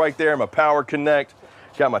Connect right there, my Power Connect.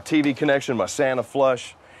 Got my TV connection, my Santa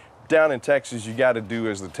Flush. Down in Texas, you got to do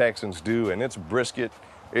as the Texans do, and it's brisket,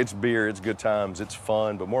 it's beer, it's good times, it's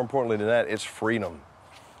fun, but more importantly than that, it's freedom.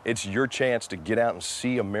 It's your chance to get out and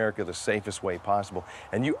see America the safest way possible,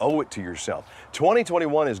 and you owe it to yourself.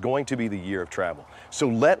 2021 is going to be the year of travel, so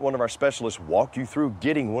let one of our specialists walk you through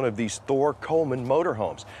getting one of these Thor Coleman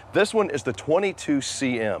motorhomes. This one is the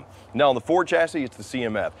 22CM. Now on the Ford chassis, it's the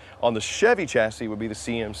CMF. On the Chevy chassis, it would be the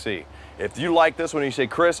CMC. If you like this one and you say,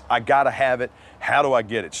 Chris, I gotta have it, how do I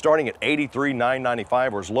get it? Starting at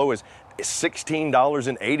 $83,995 or as low as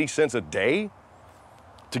 $16.80 a day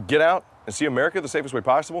to get out and see America the safest way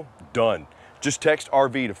possible? Done. Just text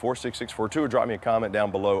RV to 46642 or drop me a comment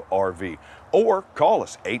down below RV. Or call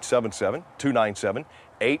us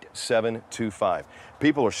 877-297-8725.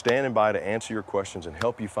 People are standing by to answer your questions and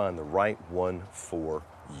help you find the right one for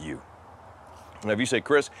you. Now, if you say,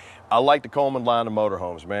 Chris, I like the Coleman line of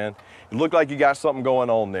motorhomes, man. You look like you got something going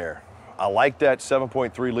on there. I like that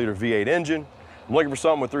 7.3 liter V8 engine. I'm looking for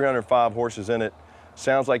something with 305 horses in it.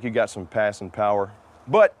 Sounds like you got some passing power,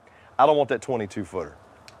 but I don't want that 22 footer.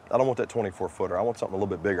 I don't want that 24 footer. I want something a little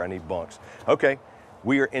bit bigger. I need bunks. Okay,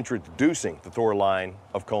 we are introducing the Thor line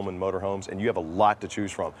of Coleman motorhomes, and you have a lot to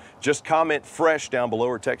choose from. Just comment fresh down below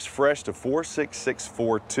or text fresh to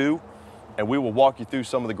 46642. And we will walk you through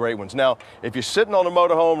some of the great ones. Now, if you're sitting on a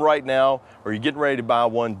motorhome right now or you're getting ready to buy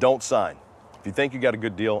one, don't sign. If you think you got a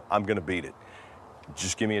good deal, I'm gonna beat it.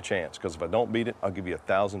 Just give me a chance, because if I don't beat it, I'll give you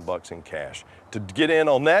 $1,000 in cash. To get in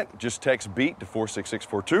on that, just text BEAT to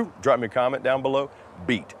 46642. Drop me a comment down below,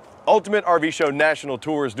 BEAT. Ultimate RV Show National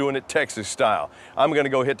Tour is doing it Texas style. I'm gonna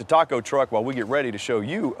go hit the taco truck while we get ready to show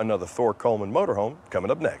you another Thor Coleman motorhome coming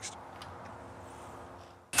up next.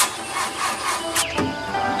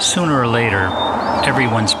 Sooner or later,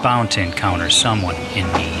 everyone's bound to encounter someone in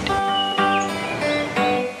need.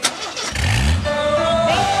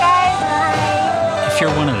 If you're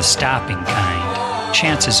one of the stopping kind,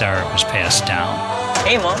 chances are it was passed down.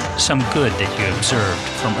 Hey, Mom. Some good that you observed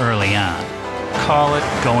from early on. Call it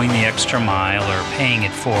going the extra mile or paying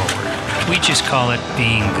it forward. We just call it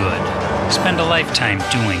being good. Spend a lifetime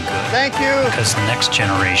doing good. Thank you. Because the next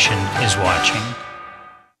generation is watching.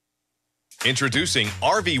 Introducing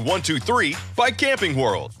RV123 by Camping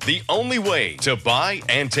World, the only way to buy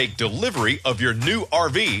and take delivery of your new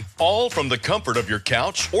RV, all from the comfort of your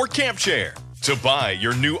couch or camp chair. To buy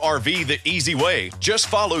your new RV the easy way, just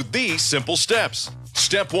follow these simple steps.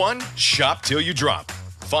 Step 1, shop till you drop.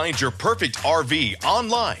 Find your perfect RV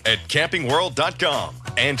online at campingworld.com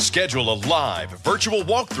and schedule a live virtual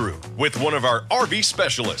walkthrough with one of our RV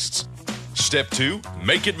specialists. Step 2,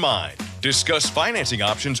 make it mine. Discuss financing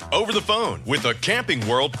options over the phone with a Camping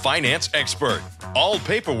World finance expert. All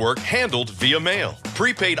paperwork handled via mail.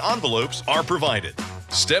 Prepaid envelopes are provided.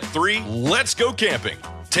 Step 3, let's go camping.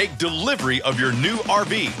 Take delivery of your new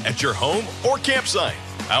RV at your home or campsite.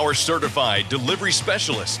 Our certified delivery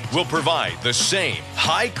specialist will provide the same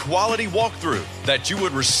high-quality walkthrough that you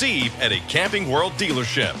would receive at a Camping World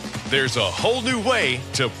dealership. There's a whole new way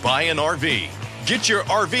to buy an RV. Get your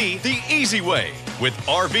RV the easy way with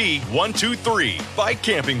RV123 by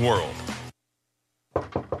Camping World.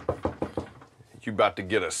 You about to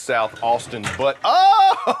get a South Austin butt.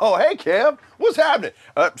 Oh, hey, Kev. What's happening?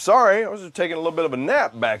 Sorry, I was just taking a little bit of a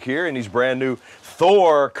nap back here in these brand new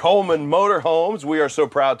Thor Coleman motorhomes. We are so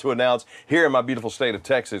proud to announce here in my beautiful state of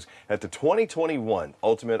Texas at the 2021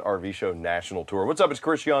 Ultimate RV Show National Tour. What's up? It's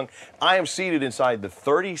Chris Young. I am seated inside the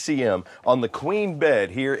 30cm on the queen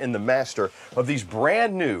bed here in the master of these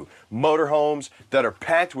brand new motorhomes that are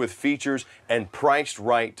packed with features and priced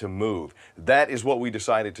right to move. That is what we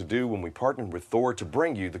decided to do when we partnered with Thor to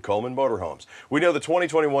bring you the Coleman motorhomes. We know the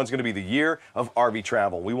 2021 is going to be the year of RV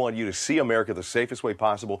travel. We want you to see America the safest way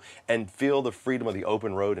possible and feel the freedom of the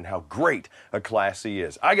open road and how great a Class C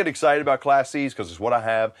is. I get excited about Class Cs because it's what I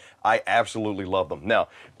have. I absolutely love them. Now,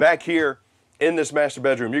 back here in this master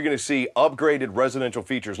bedroom, you're going to see upgraded residential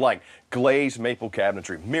features like glazed maple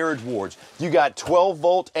cabinetry, mirrored wards. You got 12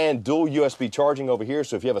 volt and dual USB charging over here,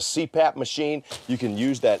 so if you have a CPAP machine, you can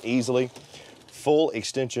use that easily. Full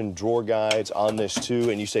extension drawer guides on this too,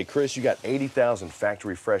 and you say, Chris, you got 80,000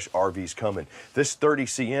 Factory Fresh RVs coming. This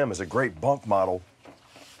 30cm is a great bunk model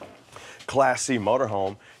Class C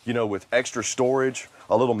motorhome, you know, with extra storage,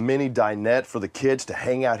 a little mini dinette for the kids to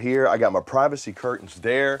hang out here. I got my privacy curtains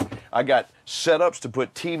there. I got setups to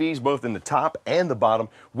put TVs both in the top and the bottom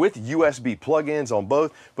with USB plug-ins on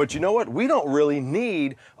both. But you know what? We don't really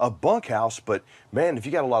need a bunkhouse, but man, if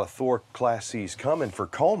you got a lot of Thor Class Cs coming for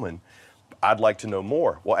Coleman, I'd like to know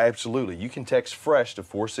more. Well, absolutely. You can text FRESH to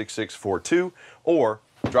 46642 or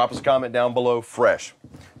drop us a comment down below, FRESH.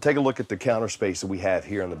 Take a look at the counter space that we have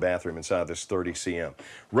here in the bathroom inside this 30cm.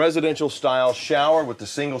 Residential style shower with the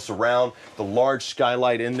single surround, the large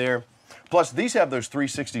skylight in there. Plus, these have those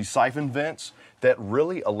 360 siphon vents that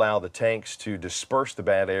really allow the tanks to disperse the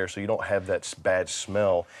bad air so you don't have that bad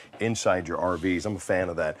smell inside your RVs. I'm a fan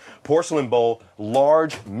of that. Porcelain bowl,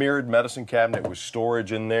 large mirrored medicine cabinet with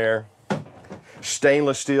storage in there.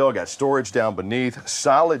 Stainless steel, got storage down beneath.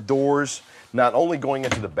 Solid doors, not only going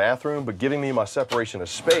into the bathroom, but giving me my separation of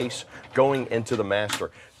space going into the master.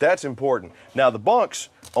 That's important. Now, the bunks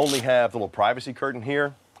only have the little privacy curtain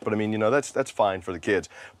here, but I mean, you know, that's fine for the kids.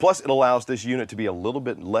 Plus, it allows this unit to be a little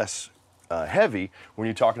bit less heavy when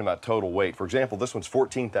you're talking about total weight. For example, this one's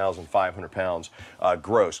 14,500 pounds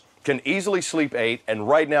gross. Can easily sleep 8, and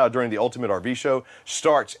right now during the Ultimate RV Show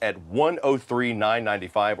starts at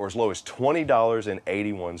 $103,995 or as low as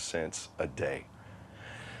 $20.81 a day.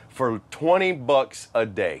 For 20 bucks a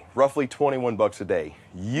day, roughly 21 bucks a day,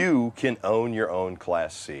 you can own your own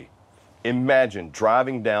Class C. Imagine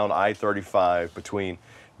driving down I-35 between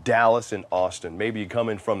Dallas and Austin. Maybe you come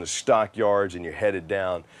in from the stockyards and you're headed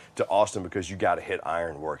down to Austin because you got to hit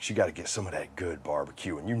Ironworks. You got to get some of that good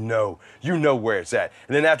barbecue, and you know where it's at.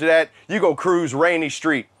 And then after that, you go cruise Rainy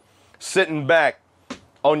Street, sitting back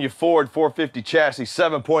on your Ford 450 chassis,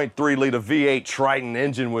 7.3 liter V8 Triton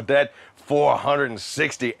engine with that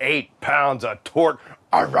 468 pounds of torque.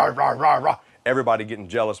 Everybody getting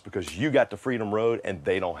jealous because you got the Freedom Road and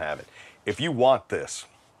they don't have it. If you want this,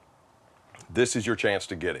 this is your chance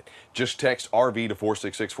to get it. Just text RV to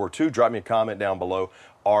 46642. Drop me a comment down below,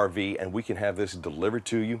 RV, and we can have this delivered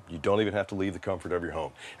to you. You don't even have to leave the comfort of your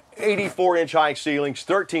home. 84-inch high ceilings,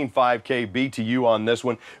 13.5K BTU on this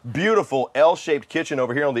one. Beautiful L-shaped kitchen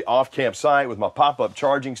over here on the off-camp site with my pop-up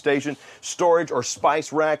charging station, storage or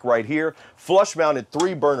spice rack right here, flush-mounted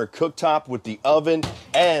 3-burner cooktop with the oven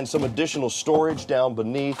and some additional storage down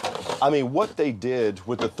beneath. I mean, what they did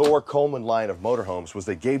with the Thor Coleman line of motorhomes was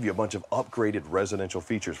they gave you a bunch of upgraded residential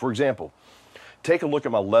features. For example, take a look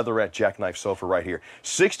at my leatherette jackknife sofa right here.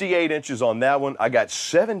 68 inches on that one. I got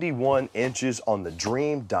 71 inches on the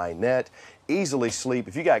Dream dinette. Easily sleep.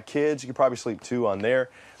 If you got kids, you could probably sleep 2 on there.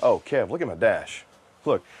 Oh, Kev, look at my dash.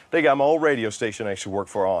 Look, they got my old radio station I used to work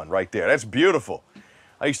for on right there. That's beautiful.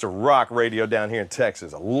 I used to rock radio down here in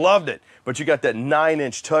Texas. I loved it. But you got that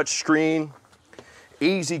 9-inch touch screen,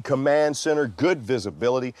 easy command center, good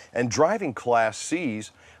visibility, and driving Class C's,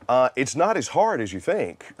 it's not as hard as you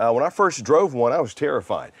think. When I first drove one, I was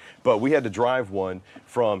terrified. But we had to drive one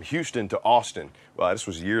from Houston to Austin. This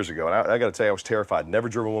was years ago, and I got to tell you, I was terrified. Never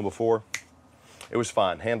driven one before. It was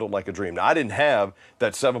fine, handled like a dream. Now, I didn't have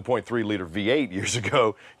that 7.3 liter V8 years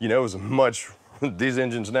ago. You know, it was much, these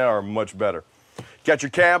engines now are much better. Got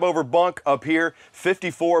your cab over bunk up here,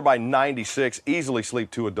 54 by 96, easily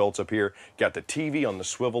sleep 2 adults up here. Got the TV on the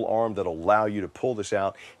swivel arm that'll allow you to pull this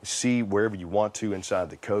out and see wherever you want to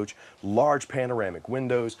inside the coach. Large panoramic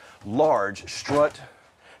windows, large strut,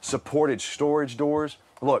 supported storage doors.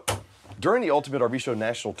 Look, during the Ultimate RV Show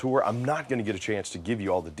National Tour, I'm not going to get a chance to give you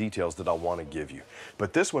all the details that I want to give you.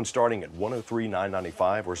 But this one's starting at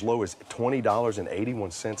 $103,995 or as low as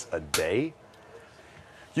 $20.81 a day.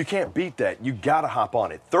 You can't beat that. You gotta hop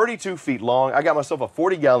on it. 32 feet long. I got myself a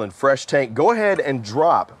 40-gallon fresh tank. Go ahead and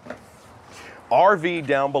drop RV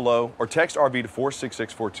down below or text RV to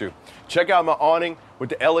 46642. Check out my awning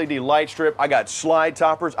with the LED light strip. I got slide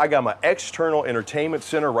toppers. I got my external entertainment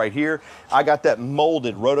center right here. I got that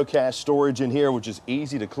molded rotocast storage in here, which is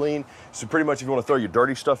easy to clean. So pretty much if you want to throw your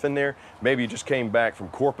dirty stuff in there, maybe you just came back from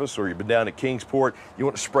Corpus or you've been down at Kingsport, you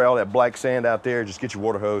want to spray all that black sand out there, just get your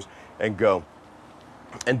water hose and go.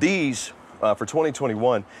 And these, for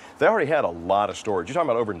 2021, they already had a lot of storage. You're talking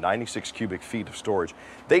about over 96 cubic feet of storage.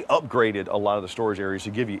 They upgraded a lot of the storage areas to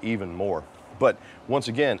give you even more. But once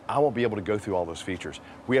again, I won't be able to go through all those features.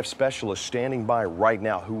 We have specialists standing by right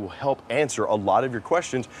now who will help answer a lot of your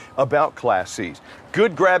questions about Class C's.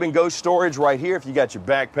 Good grab and go storage right here. If you got your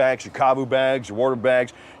backpacks, your Kavu bags, your water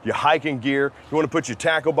bags, your hiking gear, you want to put your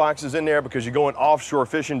tackle boxes in there because you're going offshore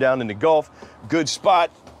fishing down in the Gulf, good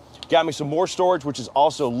spot. Got me some more storage, which is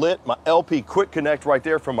also lit. My LP Quick Connect right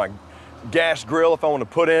there from my gas grill if I want to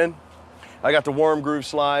put in. I got the worm groove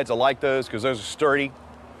slides. I like those because those are sturdy.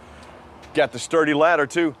 Got the sturdy ladder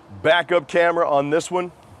too. Backup camera on this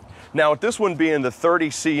one. Now with this one being the 30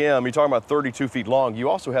 cm, you're talking about 32 feet long, you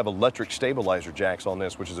also have electric stabilizer jacks on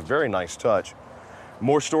this, which is a very nice touch.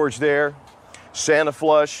 More storage there. Santa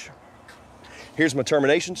flush. Here's my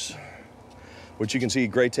terminations, which you can see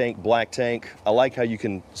gray tank, black tank. I like how you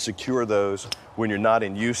can secure those when you're not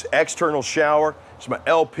in use. External shower, it's my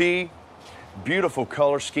LP. Beautiful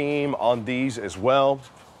color scheme on these as well.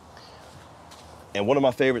 And one of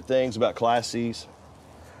my favorite things about Class C's,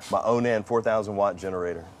 my Onan 4,000 watt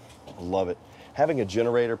generator. Love it. Having a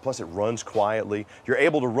generator, plus it runs quietly. You're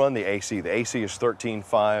able to run the AC. The AC is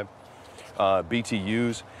 13.5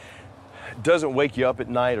 BTUs. Doesn't wake you up at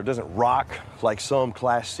night or doesn't rock like some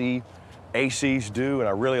Class C ACs do, and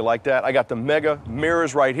I really like that. I got the mega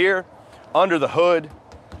mirrors right here. Under the hood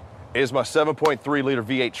is my 7.3 liter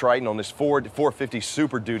V8 Triton on this Ford 450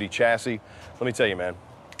 Super Duty chassis. Let me tell you, man,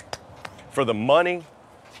 for the money,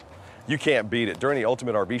 you can't beat it. During the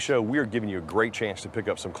Ultimate RV Show, we are giving you a great chance to pick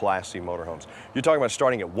up some Class C motorhomes. You're talking about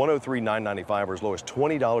starting at $103,995 or as low as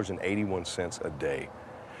 $20.81 a day.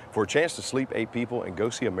 For a chance to sleep 8 people and go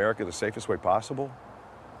see America the safest way possible,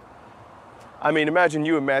 I mean, imagine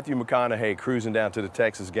you and Matthew McConaughey cruising down to the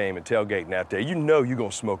Texas game and tailgating out there. You know you're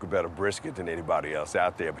going to smoke a better brisket than anybody else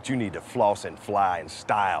out there, but you need to floss and fly in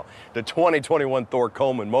style. The 2021 Thor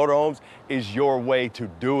Coleman Motorhomes is your way to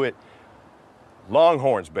do it.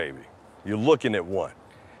 Longhorns, baby. You're looking at one.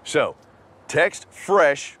 So, text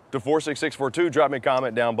FRESH to 46642. Drop me a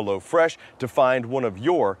comment down below, FRESH, to find one of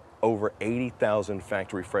your over 80,000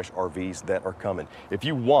 Factory Fresh RVs that are coming. If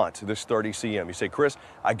you want this 30cm, you say, Chris,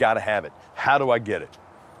 I gotta have it. How do I get it?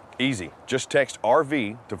 Easy. Just text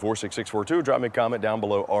RV to 46642. Drop me a comment down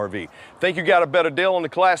below, RV. Think you got a better deal on the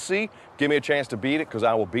Class C? Give me a chance to beat it, because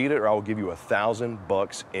I will beat it, or I will give you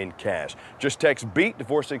 $1,000 in cash. Just text BEAT to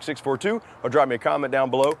 46642 or drop me a comment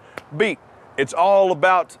down below. BEAT. It's all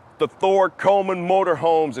about the Thor Coleman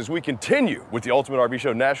Motorhomes as we continue with the Ultimate RV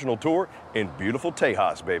Show National Tour in beautiful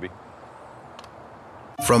Tejas, baby.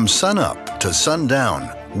 From sunup to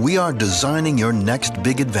sundown, we are designing your next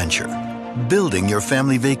big adventure, building your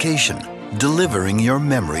family vacation, delivering your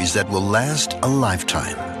memories that will last a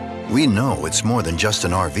lifetime. We know it's more than just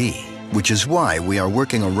an RV, which is why we are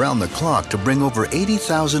working around the clock to bring over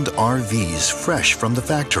 80,000 RVs fresh from the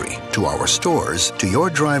factory to our stores, to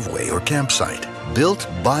your driveway or campsite. Built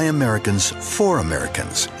by Americans for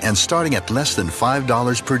Americans and starting at less than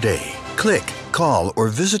 $5 per day. Click, call, or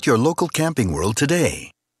visit your local Camping World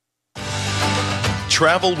today.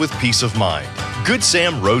 Travel with peace of mind. Good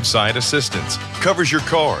Sam Roadside Assistance covers your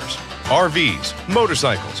cars, RVs,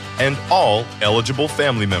 motorcycles, and all eligible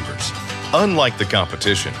family members. Unlike the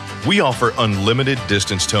competition, we offer unlimited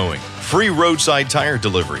distance towing, free roadside tire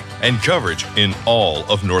delivery, and coverage in all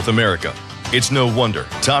of North America. It's no wonder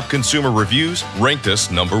top consumer reviews ranked us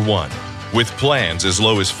 #1. With plans as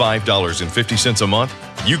low as $5.50 a month,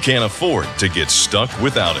 you can't afford to get stuck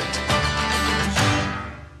without it.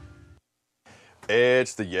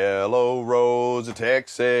 It's the yellow rose of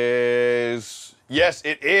Texas. Yes,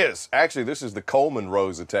 it is. Actually, this is the Coleman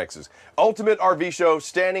Rose of Texas. Ultimate RV Show,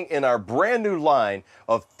 standing in our brand new line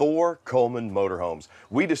of Thor Coleman Motorhomes.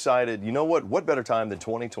 We decided, you know what better time than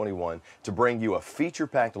 2021 to bring you a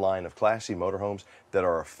feature-packed line of classy motorhomes that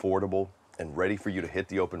are affordable and ready for you to hit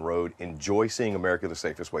the open road. Enjoy seeing America the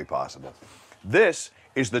safest way possible. This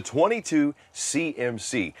is the 22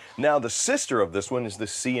 CMC. Now, the sister of this one is the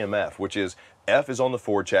CMF, which is F is on the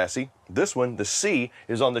Ford chassis. This one, the C,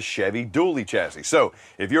 is on the Chevy dually chassis. So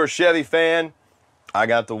if you're a Chevy fan, I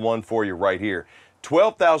got the one for you right here.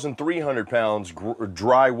 12,300 pounds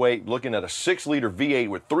dry weight, looking at a 6-liter V8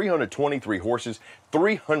 with 323 horses,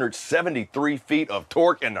 373 feet of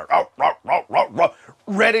torque, and they're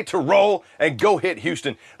ready to roll and go hit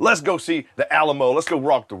Houston. Let's go see the Alamo. Let's go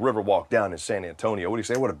rock the Riverwalk down in San Antonio. What do you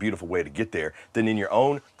say? What a beautiful way to get there than in your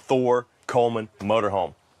own Thor Coleman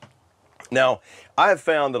motorhome. Now, I have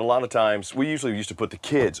found that a lot of times, we usually used to put the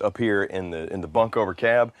kids up here in the bunk over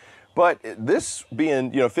cab, but this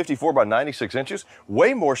being, 54 by 96 inches,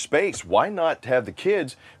 way more space. Why not have the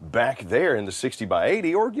kids back there in the 60 by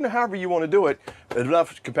 80, or, however you want to do it.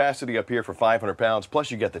 Enough capacity up here for 500 pounds. Plus,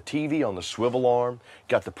 you got the TV on the swivel arm,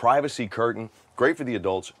 got the privacy curtain. Great for the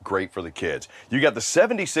adults, great for the kids. You got the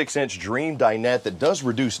 76-inch Dream Dinette that does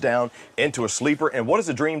reduce down into a sleeper. And what is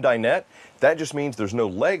a Dream Dinette? That just means there's no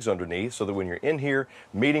legs underneath, so that when you're in here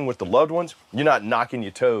meeting with the loved ones, you're not knocking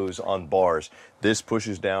your toes on bars. This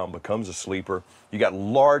pushes down, becomes a sleeper. You got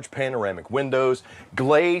large panoramic windows,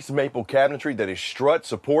 glazed maple cabinetry that is strut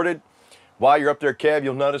supported. While you're up there, Kev,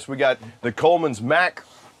 you'll notice we got the Coleman's Mac,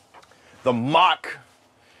 the Mach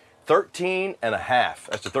 13.5.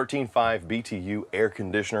 That's the 13.5 BTU air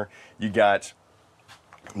conditioner. You got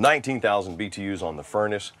 19,000 BTUs on the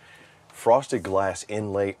furnace. Frosted glass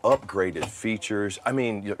inlay, upgraded features. I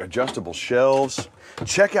mean, adjustable shelves.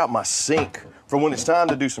 Check out my sink for when it's time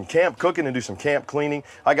to do some camp cooking and do some camp cleaning.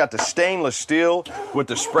 I got the stainless steel with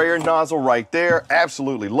the sprayer nozzle right there.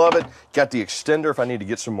 Absolutely love it. Got the extender if I need to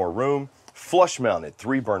get some more room. Flush mounted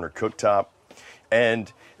 3-burner cooktop.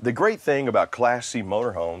 And the great thing about Class C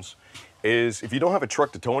motorhomes is if you don't have a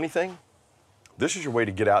truck to tow anything, this is your way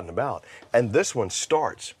to get out and about. And this one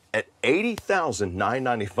starts at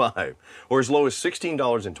 $80,995 or as low as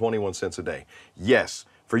 $16.21 a day. Yes,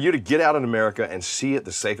 for you to get out in America and see it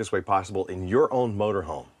the safest way possible in your own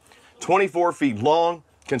motorhome. 24 feet long,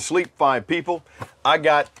 can sleep 5 people. I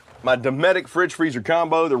got my Dometic fridge freezer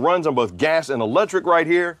combo that runs on both gas and electric right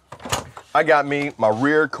here. I got me my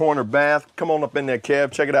rear corner bath. Come on up in there,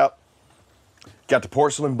 Kev, check it out. Got the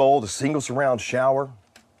porcelain bowl, the single surround shower,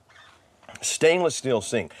 stainless steel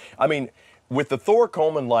sink. I mean, With the Thor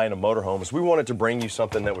Coleman line of motorhomes, we wanted to bring you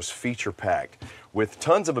something that was feature-packed with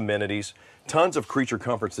tons of amenities, tons of creature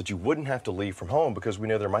comforts that you wouldn't have to leave from home, because we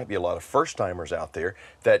know there might be a lot of first-timers out there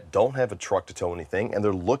that don't have a truck to tow anything, and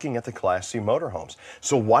they're looking at the Class C motorhomes.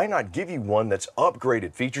 So why not give you one that's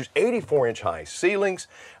upgraded features, 84-inch high ceilings?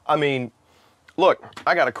 I mean, look,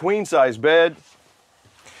 I got a queen-size bed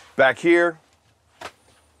back here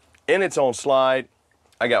in its own slide.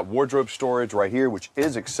 I got wardrobe storage right here, which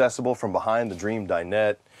is accessible from behind the Dream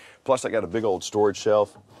dinette. Plus, I got a big old storage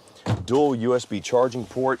shelf, dual USB charging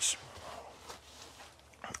ports.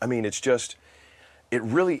 I mean, it's just, it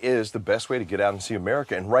really is the best way to get out and see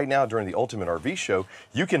America. And right now, during the Ultimate RV Show,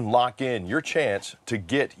 you can lock in your chance to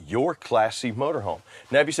get your Class C motorhome.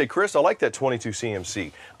 Now, if you say, Chris, I like that 22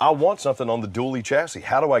 CMC. I want something on the dually chassis.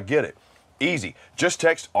 How do I get it? Easy. Just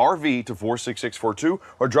text RV to 46642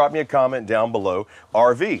 or drop me a comment down below,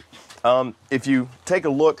 RV. If you take a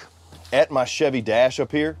look at my Chevy dash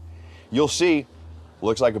up here, you'll see,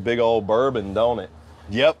 looks like a big old bourbon, don't it?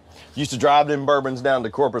 Yep. Used to drive them bourbons down to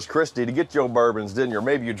Corpus Christi to get your bourbons, didn't you? Or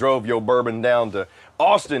maybe you drove your bourbon down to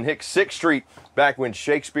Austin, Hicks 6th Street, back when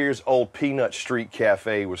Shakespeare's old Peanut Street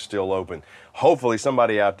Cafe was still open. Hopefully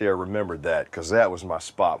somebody out there remembered that, because that was my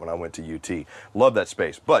spot when I went to UT. Love that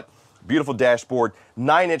space. But beautiful dashboard,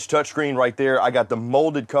 9-inch touchscreen right there. I got the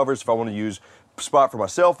molded covers if I want to use spot for my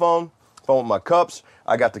cell phone. If I want my cups,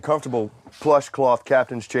 I got the comfortable plush cloth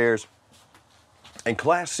captain's chairs. And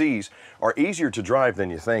Class Cs are easier to drive than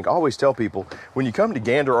you think. I always tell people, when you come to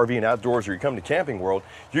Gander RV and Outdoors or you come to Camping World,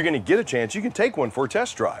 you're going to get a chance. You can take one for a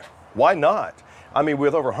test drive. Why not? I mean,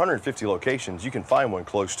 with over 150 locations, you can find one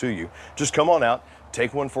close to you. Just come on out,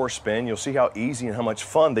 take one for a spin. You'll see how easy and how much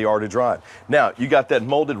fun they are to drive. Now, you got that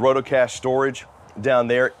molded rotocast storage down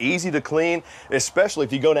there, easy to clean, especially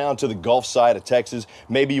if you go down to the Gulf side of Texas.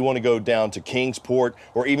 Maybe you want to go down to Kingsport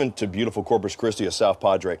or even to beautiful Corpus Christi or South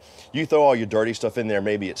Padre. You throw all your dirty stuff in there,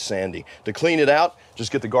 maybe it's sandy. To clean it out,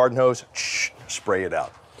 just get the garden hose, spray it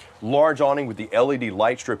out. Large awning with the LED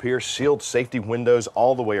light strip here, sealed safety windows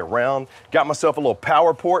all the way around. Got myself a little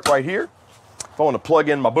power port right here. If I want to plug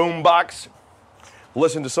in my boom box,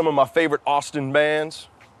 listen to some of my favorite Austin bands,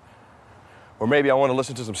 or maybe I want to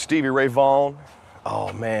listen to some Stevie Ray Vaughan.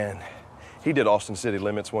 Oh man, he did Austin City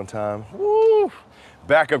Limits one time. Woo!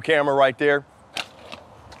 Backup camera right there.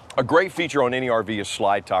 A great feature on any RV is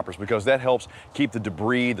slide toppers, because that helps keep the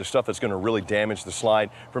debris, the stuff that's going to really damage the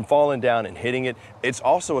slide, from falling down and hitting it. It's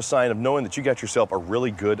also a sign of knowing that you got yourself a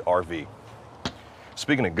really good RV.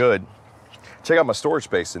 Speaking of good, check out my storage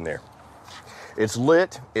space in there. It's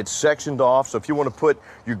lit, it's sectioned off, so if you want to put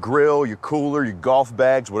your grill, your cooler, your golf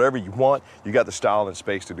bags, whatever you want, you got the style and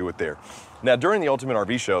space to do it there. Now, during the Ultimate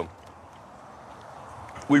RV Show,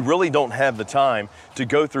 we really don't have the time to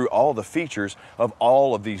go through all the features of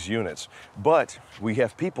all of these units, but we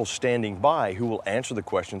have people standing by who will answer the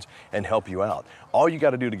questions and help you out. All you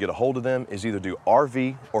got to do to get a hold of them is either do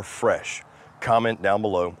RV or Fresh. Comment down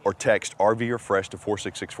below or text RV or Fresh to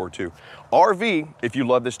 46642. RV if you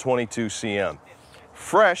love this 22 CM.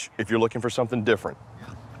 Fresh if you're looking for something different.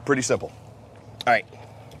 Pretty simple. All right.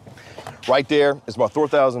 Right there is my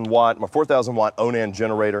 4,000 watt Onan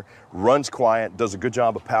generator. Runs quiet, does a good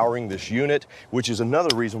job of powering this unit, which is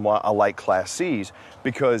another reason why I like Class Cs,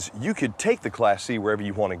 because you could take the Class C wherever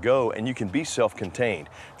you want to go and you can be self-contained.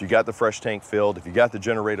 If you got the fresh tank filled, if you got the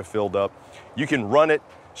generator filled up, you can run it,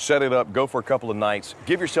 set it up, go for a couple of nights,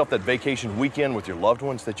 give yourself that vacation weekend with your loved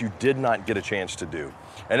ones that you did not get a chance to do.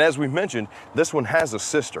 And as we mentioned, this one has a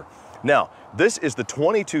sister. Now, this is the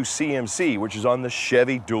 22 CMC, which is on the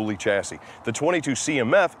Chevy dually chassis. The 22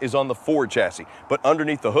 CMF is on the Ford chassis, but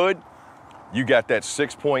underneath the hood, you got that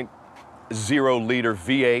 6.0 liter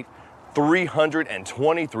V8,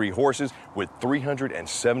 323 horses with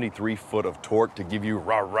 373 foot of torque to give you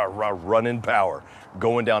running power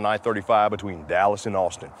going down I-35 between Dallas and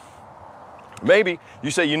Austin. Maybe you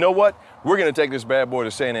say, you know what? We're gonna take this bad boy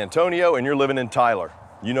to San Antonio and you're living in Tyler.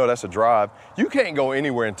 You know that's a drive. You can't go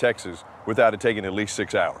anywhere in Texas without it taking at least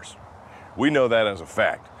 6 hours. We know that as a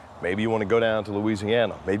fact. Maybe you want to go down to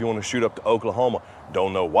Louisiana. Maybe you want to shoot up to Oklahoma.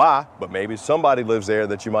 Don't know why, but maybe somebody lives there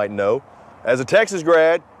that you might know. As a Texas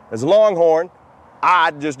grad, as a Longhorn,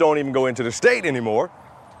 I just don't even go into the state anymore.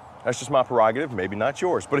 That's just my prerogative, maybe not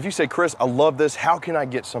yours. But if you say, Chris, I love this, how can I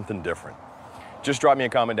get something different? Just drop me a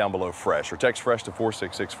comment down below, Fresh, or text Fresh to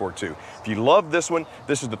 46642. If you love this one,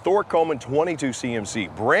 this is the Thor Coleman 22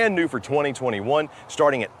 CMC, brand new for 2021,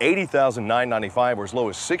 starting at $80,995 or as low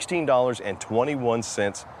as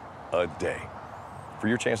 $16.21 a day. for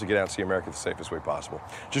your chance to get out and see America the safest way possible.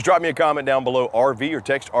 Just drop me a comment down below RV or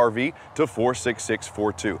text RV to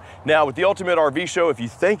 46642. Now, with the Ultimate RV Show, if you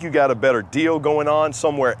think you got a better deal going on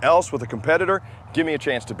somewhere else with a competitor, give me a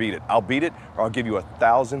chance to beat it. I'll beat it, or I'll give you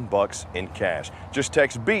 $1,000 in cash. Just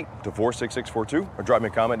text BEAT to 46642 or drop me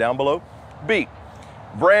a comment down below. BEAT.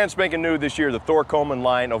 Brand spanking new this year, the Thor Coleman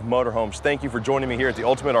line of motorhomes. Thank you for joining me here at the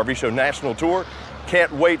Ultimate RV Show National Tour.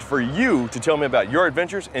 Can't wait for you to tell me about your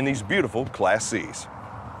adventures in these beautiful Class Cs.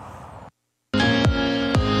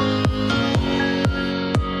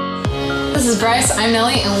 This is Bryce, I'm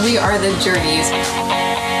Nellie, and we are the Jergies.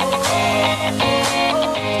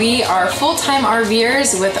 We are full-time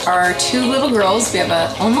RVers with our 2 little girls. We have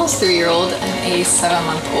an almost 3-year-old and a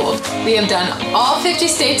 7-month-old. We have done all 50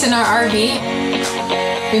 states in our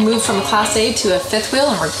RV. We moved from a Class A to a 5th wheel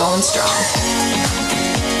and we're going strong.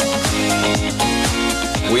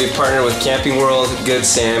 We've partnered with Camping World, Good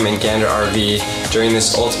Sam, and Gander RV during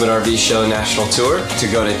this Ultimate RV Show National Tour to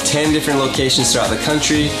go to 10 different locations throughout the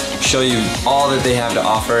country, show you all that they have to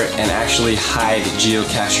offer, and actually hide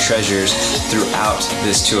geocache treasures throughout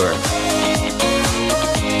this tour.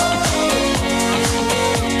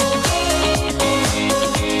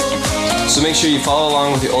 So make sure you follow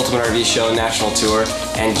along with the Ultimate RV Show National Tour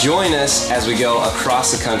and join us as we go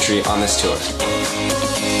across the country on this tour.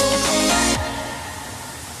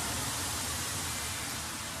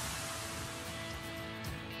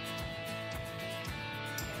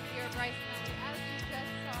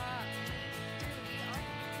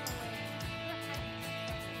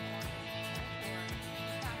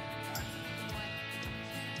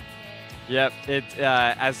 Yep,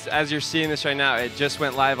 as you're seeing this right now, it just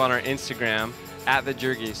went live on our Instagram at the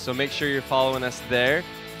Jergies. So make sure you're following us there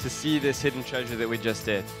to see this hidden treasure that we just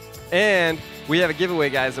did. And we have a giveaway,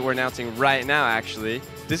 guys, that we're announcing right now, actually.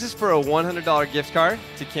 This is for a $100 gift card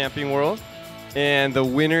to Camping World. And the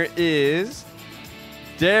winner is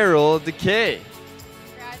Daryl Decay.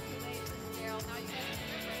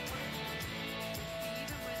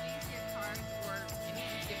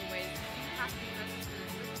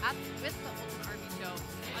 With the Ultimate RV Show,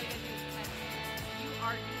 all you gotta do is text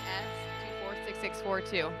URES to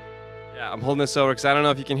 46642. Yeah, I'm holding this over because I don't know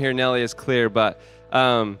if you can hear Nellie as clear, but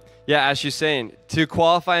yeah, as she's saying, to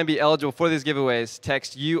qualify and be eligible for these giveaways,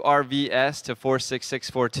 text URVS to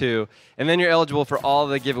 46642, and then you're eligible for all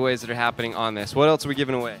the giveaways that are happening on this. What else are we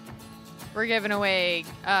giving away? We're giving away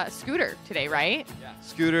a scooter today, right? Yeah,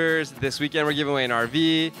 scooters. This weekend we're giving away an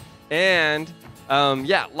RV, and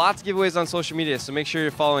yeah, lots of giveaways on social media, so make sure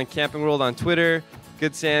you're following Camping World on Twitter,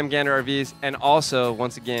 Good Sam, Gander RVs, and also,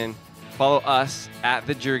 once again, follow us at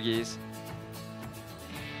the Jergies.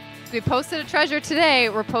 We posted a treasure today.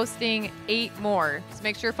 We're posting 8 more. So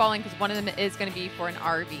make sure you're following because one of them is going to be for an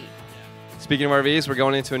RV. Speaking of RVs, we're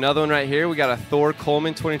going into another one right here. We got a Thor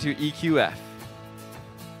Coleman 22 EQF.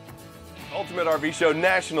 Ultimate RV Show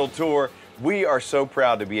National Tour. We are so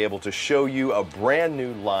proud to be able to show you a brand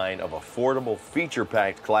new line of affordable,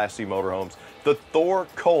 feature-packed Class C motorhomes, the Thor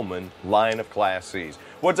Coleman line of Class Cs.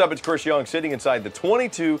 What's up? It's Chris Young sitting inside the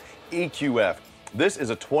 22 EQF. This is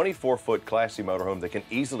a 24-foot Class C motorhome that can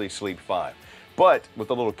easily sleep 5. But with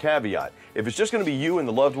a little caveat, if it's just going to be you and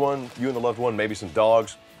the loved one, maybe some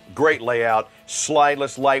dogs, great layout,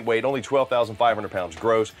 slideless, lightweight, only 12,500 pounds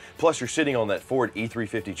gross. Plus, you're sitting on that Ford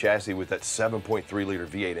E350 chassis with that 7.3-liter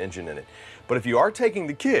V8 engine in it. But if you are taking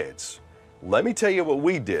the kids, let me tell you what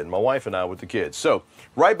we did, my wife and I, with the kids. So,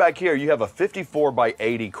 right back here, you have a 54 by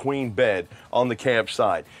 80 queen bed on the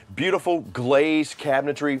campsite. Beautiful glazed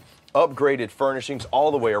cabinetry, upgraded furnishings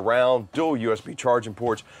all the way around, dual USB charging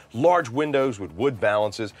ports, large windows with wood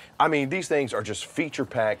balances. I mean, these things are just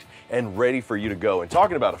feature-packed and ready for you to go. And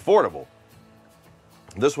talking about affordable,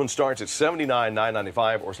 this one starts at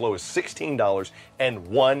 $79,995 or as low as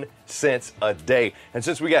 $16.01 a day. And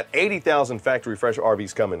since we got 80,000 Factory Fresh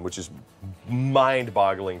RVs coming, which is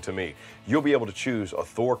mind-boggling to me, you'll be able to choose a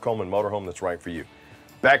Thor Coleman motorhome that's right for you.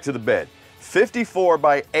 Back to the bed. 54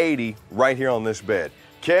 by 80 right here on this bed.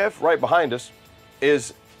 Kev, right behind us,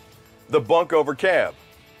 is the bunk over cab.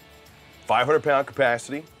 500-pound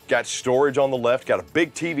capacity, got storage on the left, got a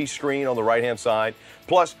big TV screen on the right-hand side.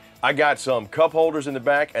 Plus, I got some cup holders in the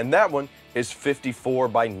back, and that one is 54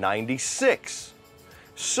 by 96.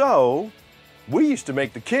 So, we used to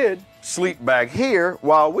make the kid sleep back here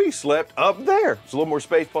while we slept up there. It's a little more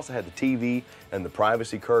space, plus I had the TV and the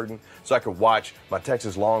privacy curtain, so I could watch my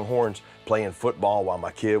Texas Longhorns playing football while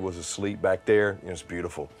my kid was asleep back there. It's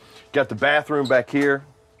beautiful. Got the bathroom back here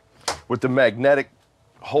with the magnetic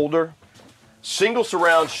holder. Single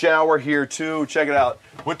surround shower here too. Check it out.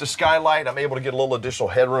 With the skylight, I'm able to get a little additional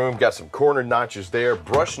headroom. Got some corner notches there.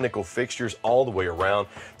 Brushed nickel fixtures all the way around.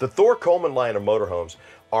 The Thor Coleman line of motorhomes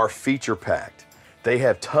are feature packed. They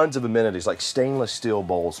have tons of amenities like stainless steel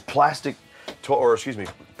bowls, porcelain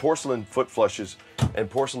foot flushes, and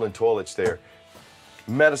porcelain toilets there.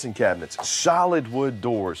 Medicine cabinets, solid wood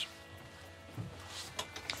doors.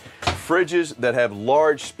 Fridges that have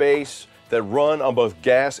large space that run on both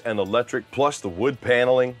gas and electric, plus the wood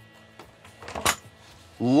paneling.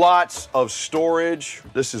 Lots of storage.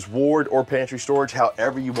 This is ward or pantry storage,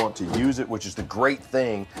 however you want to use it, which is the great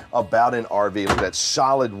thing about an RV. Look at that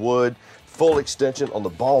solid wood, full extension on the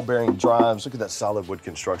ball bearing drives. Look at that solid wood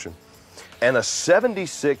construction. And a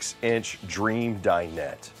 76-inch Dream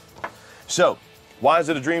dinette. So, why is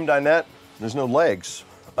it a Dream dinette? There's no legs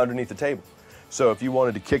underneath the table. So if you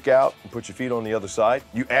wanted to kick out and put your feet on the other side,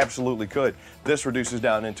 you absolutely could. This reduces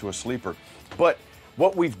down into a sleeper. But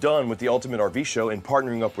what we've done with the Ultimate RV Show and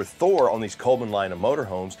partnering up with Thor on these Coleman line of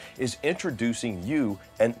motorhomes is introducing you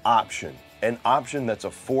an option that's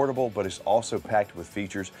affordable, but is also packed with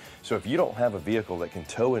features. So if you don't have a vehicle that can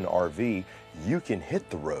tow an RV, you can hit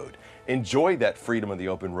the road. Enjoy that freedom of the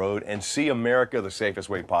open road and see America the safest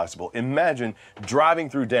way possible. Imagine driving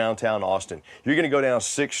through downtown Austin. You're gonna go down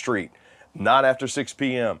 6th Street. Not after 6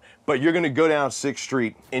 p.m., but you're gonna go down 6th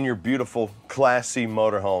Street in your beautiful Class C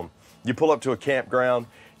motorhome. You pull up to a campground,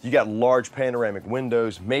 you got large panoramic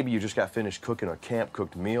windows, maybe you just got finished cooking a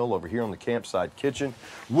camp-cooked meal over here on the campsite kitchen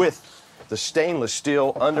with the stainless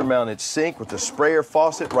steel undermounted sink with the sprayer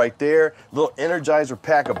faucet right there, little Energizer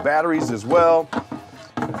pack of batteries as well.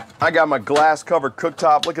 I got my glass covered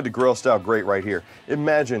cooktop. Look at the grill style grate right here.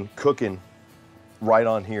 Imagine cooking right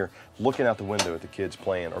on here, looking out the window at the kids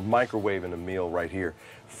playing, or microwaving a meal right here.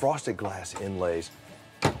 Frosted glass inlays.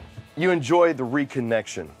 You enjoy the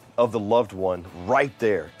reconnection of the loved one right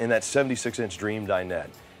there in that 76-inch Dream dinette.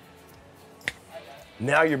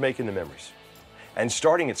 Now you're making the memories. And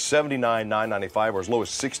starting at $79,995 or as low as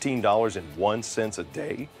 $16.01 a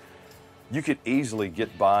day, you could easily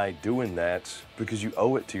get by doing that because you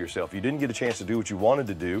owe it to yourself. You didn't get a chance to do what you wanted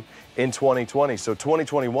to do in 2020. So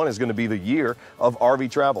 2021 is going to be the year of RV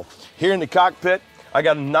travel. Here in the cockpit, I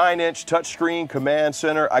got a 9-inch touchscreen command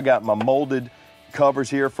center. I got my molded covers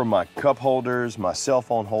here for my cup holders, my cell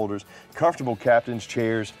phone holders, comfortable captain's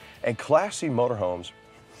chairs, and Class C motorhomes,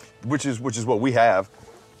 which is what we have.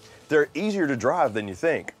 They're easier to drive than you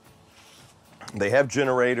think. They have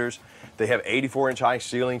generators. They have 84-inch high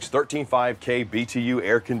ceilings, 13.5K BTU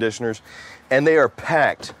air conditioners, and they are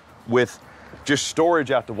packed with just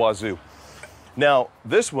storage out the wazoo. Now,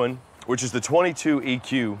 this one, which is the 22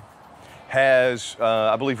 EQ, has,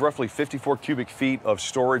 I believe, roughly 54 cubic feet of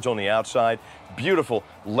storage on the outside. Beautiful,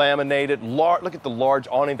 laminated, look at the large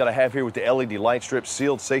awning that I have here with the LED light strip,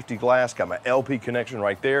 sealed safety glass, got my LP connection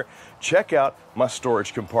right there. Check out my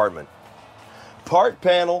storage compartment. Part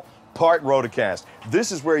panel, part rotocast.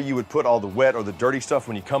 This is where you would put all the wet or the dirty stuff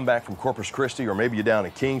when you come back from Corpus Christi, or maybe you're down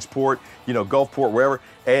in Kingsport, you know, Gulfport, wherever,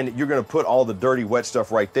 and you're gonna put all the dirty, wet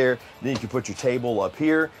stuff right there. Then you can put your table up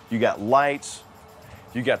here. You got lights.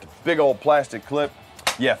 You got the big old plastic clip.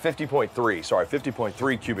 Yeah,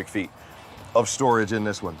 50.3 cubic feet of storage in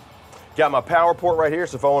this one. Got my power port right here,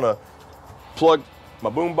 so if I wanna plug my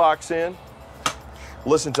boombox in,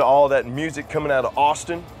 listen to all that music coming out of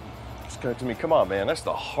Austin, to me, come on, man, that's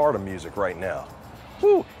the heart of music right now.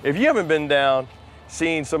 Woo. If you haven't been down,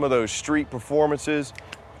 seen some of those street performances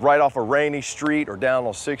right off a rainy street or down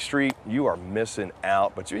on 6th Street, you are missing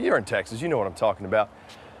out. But you're in Texas, you know what I'm talking about.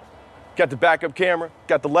 Got the backup camera,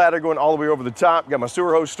 got the ladder going all the way over the top, got my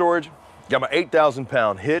sewer hose storage, got my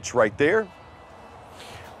 8,000-pound hitch right there.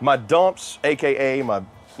 My dumps, AKA my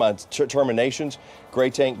terminations, gray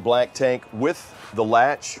tank, black tank with the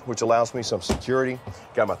latch, which allows me some security.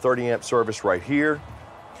 Got my 30-amp service right here,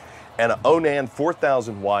 and an Onan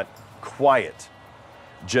 4,000-watt quiet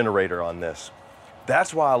generator on this.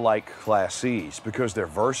 That's why I like Class Cs, because they're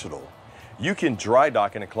versatile. You can dry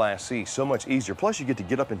dock in a Class C so much easier. Plus, you get to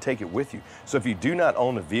get up and take it with you. So if you do not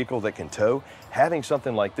own a vehicle that can tow, having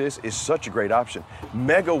something like this is such a great option.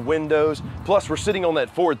 Mega windows. Plus, we're sitting on that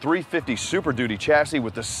Ford 350 Super Duty chassis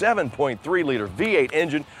with the 7.3-liter V8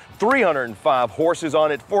 engine, 305 horses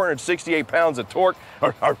on it, 468 pounds of torque.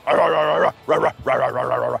 I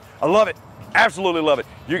love it. Absolutely love it.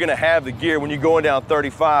 You're gonna have the gear when you're going down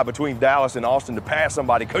 35 between Dallas and Austin to pass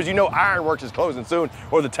somebody, because you know Ironworks is closing soon,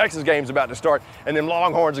 or the Texas game's about to start, and them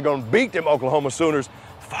Longhorns are gonna beat them Oklahoma Sooners.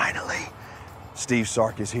 Finally, Steve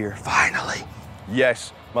Sark is here, finally.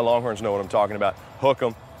 Yes, my Longhorns know what I'm talking about. Hook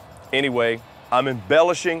 'em. Anyway, I'm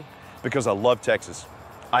embellishing because I love Texas.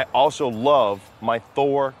 I also love my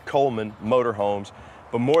Thor Coleman motorhomes,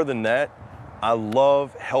 but more than that, I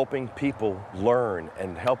love helping people learn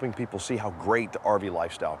and helping people see how great the RV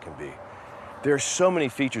lifestyle can be. There's so many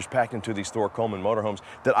features packed into these Thor Coleman motorhomes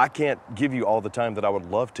that I can't give you all the time that I would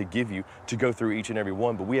love to give you to go through each and every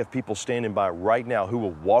one, but we have people standing by right now who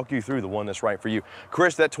will walk you through the one that's right for you.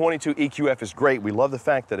 Chris, that 22 EQF is great. We love the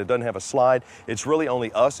fact that it doesn't have a slide. It's really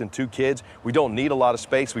only us and 2 kids. We don't need a lot of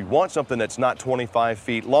space. We want something that's not 25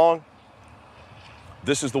 feet long.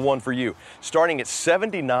 This is the one for you. Starting at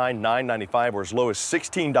 $79,995 or as low as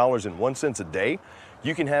 $16.01 a day,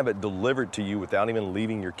 you can have it delivered to you without even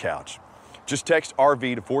leaving your couch. Just text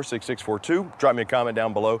RV to 46642. Drop me a comment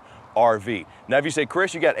down below, RV. Now, if you say,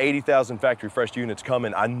 Chris, you got 80,000 Factory Fresh units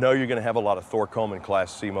coming, I know you're going to have a lot of Thor Coleman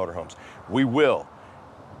Class C motorhomes. We will.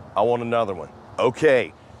 I want another one.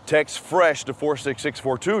 Okay. Text FRESH to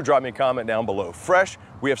 46642. Drop me a comment down below. Fresh,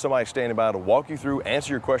 we have somebody standing by to walk you through,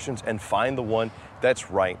 answer your questions, and find the one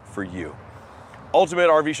that's right for you. Ultimate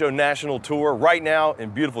RV Show National Tour. Right now in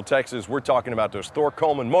beautiful Texas, we're talking about those Thor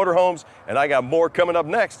Coleman motorhomes, and I got more coming up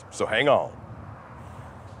next, so hang on.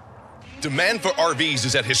 Demand for RVs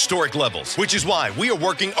is at historic levels, which is why we are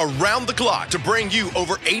working around the clock to bring you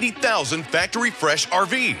over 80,000 Factory Fresh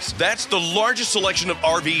RVs. That's the largest selection of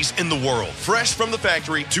RVs in the world. Fresh from the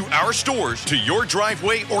factory to our stores to your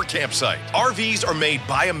driveway or campsite. RVs are made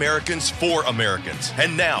by Americans for Americans.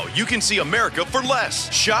 And now you can see America for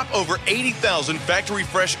less. Shop over 80,000 Factory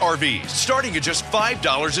Fresh RVs, starting at just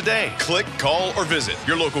 $5 a day. Click, call, or visit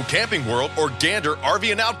your local Camping World or Gander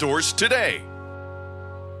RV and Outdoors today.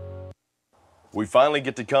 We finally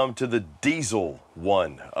get to come to the diesel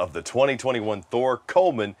one of the 2021 Thor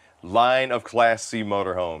Coleman line of Class C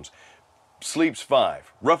motorhomes. Sleeps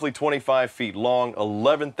 5, roughly 25 feet long,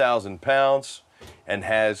 11,000 pounds, and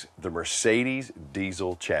has the Mercedes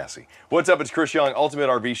diesel chassis. What's up? It's Chris Young, Ultimate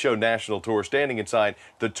RV Show National Tour, standing inside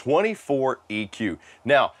the 24 EQ.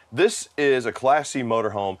 Now, this is a Class C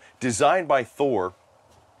motorhome designed by Thor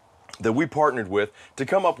that we partnered with to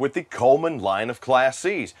come up with the Coleman line of Class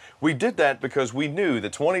Cs. We did that because we knew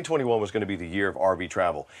that 2021 was going to be the year of RV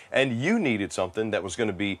travel, and you needed something that was going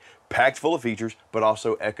to be packed full of features, but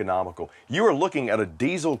also economical. You are looking at a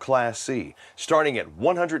diesel Class C starting at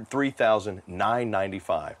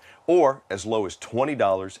 $103,995 or as low as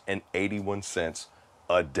 $20.81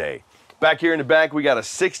 a day. Back here in the back, we got a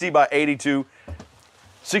 62 by 80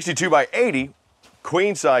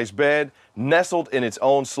 queen size bed, nestled in its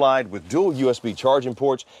own slide with dual USB charging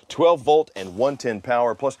ports, 12 volt and 110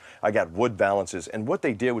 power. Plus, I got wood balances. And what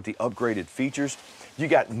they did with the upgraded features, you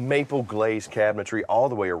got maple glazed cabinetry all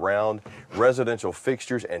the way around, residential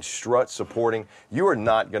fixtures and struts supporting. You are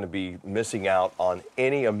not going to be missing out on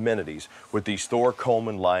any amenities with these Thor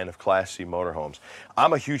Coleman line of Class C motorhomes.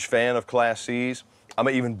 I'm a huge fan of Class Cs. I'm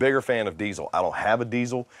an even bigger fan of diesel. I don't have a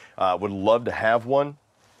diesel. Would love to have one.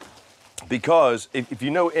 Because if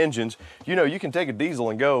you know engines, you know you can take a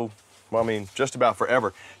diesel and go, well, I mean, just about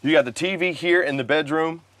forever. You got the TV here in the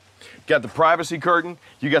bedroom, got the privacy curtain,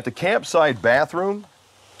 you got the campsite bathroom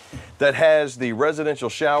that has the residential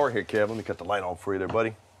shower. Here, Kev, let me cut the light on for you there,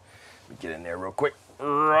 buddy. Let me get in there real quick.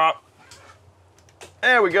 There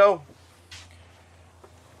we go.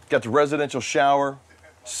 Got the residential shower,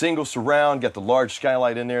 single surround, got the large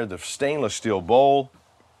skylight in there, the stainless steel bowl.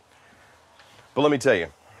 But let me tell you,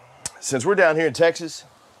 since we're down here in Texas,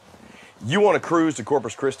 you want to cruise to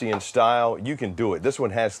Corpus Christi in style, you can do it. This one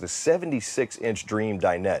has the 76-inch Dream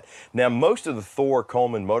dinette. Now, most of the Thor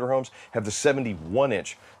Coleman motorhomes have the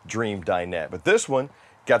 71-inch Dream dinette, but this one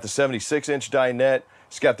got the 76-inch dinette.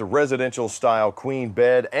 It's got the residential style queen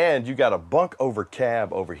bed, and you got a bunk over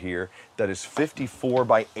cab over here that is 54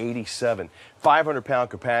 by 87. 500-pound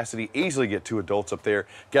capacity, easily get 2 adults up there.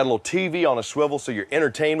 Got a little TV on a swivel so your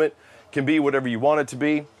entertainment can be whatever you want it to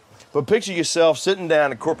be. But picture yourself sitting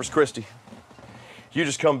down in Corpus Christi. You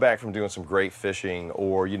just come back from doing some great fishing,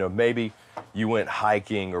 or maybe you went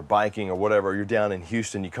hiking or biking or whatever. You're down in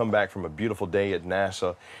Houston, you come back from a beautiful day at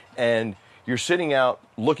NASA, and you're sitting out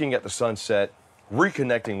looking at the sunset,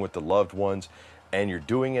 reconnecting with the loved ones, and you're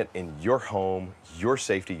doing it in your home, your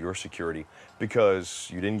safety, your security, because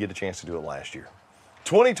you didn't get a chance to do it last year.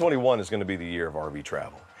 2021 is going to be the year of RV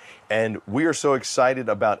travel. And we are so excited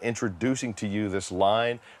about introducing to you this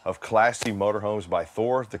line of Class C motorhomes by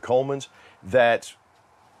Thor, the Colemans, that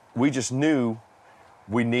we just knew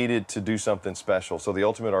we needed to do something special. So the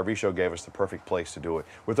Ultimate RV Show gave us the perfect place to do it.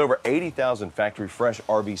 With over 80,000 Factory Fresh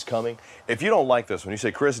RVs coming, if you don't like this one, you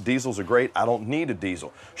say, Chris, diesels are great, I don't need a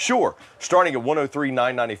diesel. Sure, starting at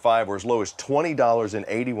 $103,995 or as low as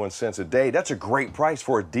 $20.81 a day, that's a great price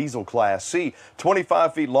for a diesel Class C.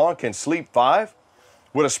 25 feet long, can sleep 5.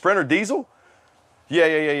 With a Sprinter diesel?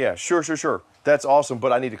 Yeah. Sure. That's awesome,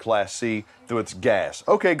 but I need a Class C through its gas.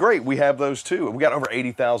 Okay, great. We have those too. We got over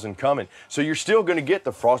 80,000 coming. So you're still going to get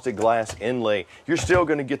the frosted glass inlay. You're still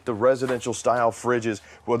going to get the residential style fridges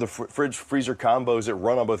with the fridge freezer combos that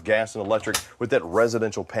run on both gas and electric with that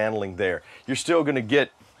residential paneling there. You're still going to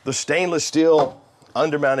get the stainless steel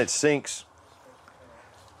undermounted sinks.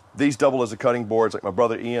 These double as a cutting boards, like my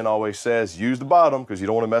brother Ian always says, use the bottom because you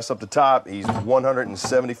don't want to mess up the top. He's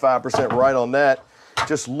 175% right on that.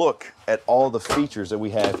 Just look at all the features that we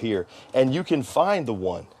have here. And you can find the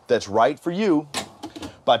one that's right for you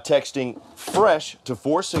by texting FRESH to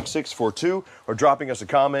 46642 or dropping us a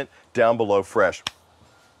comment down below FRESH.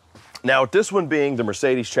 Now, with this one being the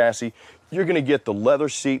Mercedes chassis, you're going to get the leather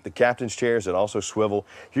seat, the captain's chairs that also swivel.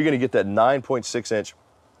 You're going to get that 9.6-inch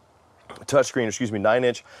touchscreen,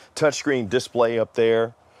 9-inch touchscreen display up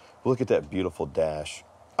there. Look at that beautiful dash.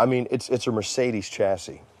 I mean, it's a Mercedes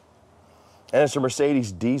chassis. And it's a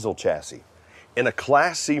Mercedes diesel chassis. In a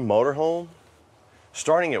Class C motorhome,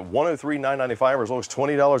 starting at $103,995 or as low as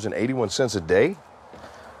 $20.81 a day.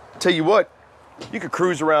 Tell you what, you could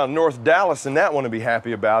cruise around North Dallas and that one and be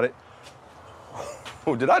happy about it.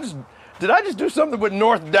 Oh, did I just do something with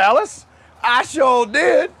North Dallas? I sure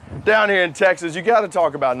did. Down here in Texas, you got to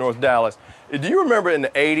talk about North Dallas. Do you remember in the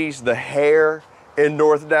 80s, the hair in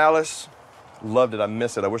North Dallas? Loved it, I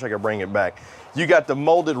miss it. I wish I could bring it back. You got the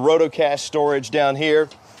molded rotocast storage down here.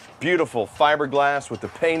 Beautiful fiberglass with the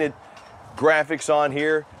painted graphics on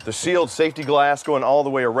here. The sealed safety glass going all the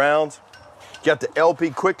way around. Got the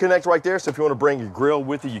LP quick connect right there, so if you want to bring your grill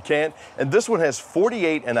with you, you can. And this one has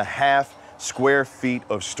 48.5 square feet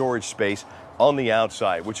of storage space on the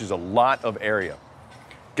outside, which is a lot of area.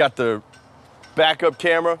 Got the backup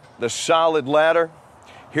camera, the solid ladder.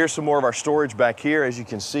 Here's some more of our storage back here. As you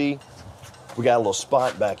can see, we got a little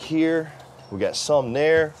spot back here. We got some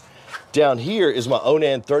there. Down here is my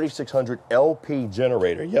Onan 3600 LP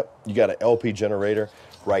generator. Yep, you got an LP generator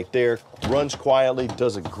right there. Runs quietly,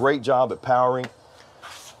 does a great job at powering.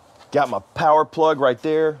 Got my power plug right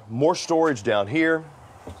there. More storage down here.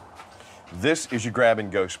 This is your grab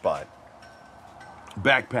and go spot.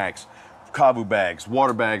 Backpacks, Kabu bags,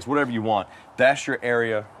 water bags, whatever you want. That's your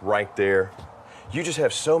area right there. You just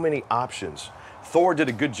have so many options. Thor did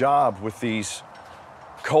a good job with these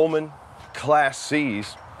Coleman Class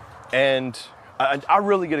Cs, and I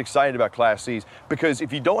really get excited about Class Cs because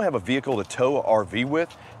if you don't have a vehicle to tow an RV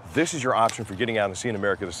with, this is your option for getting out and seeing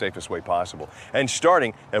America the safest way possible. And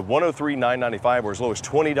starting at $103,995 or as low as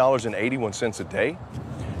 $20.81 a day,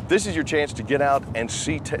 this is your chance to get out and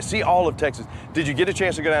see all of Texas. Did you get a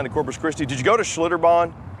chance to go down to Corpus Christi? Did you go to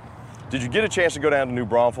Schlitterbahn? Did you get a chance to go down to New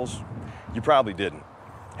Braunfels? You probably didn't.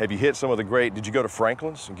 Have you hit some of the great, did you go to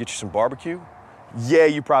Franklin's and get you some barbecue? Yeah,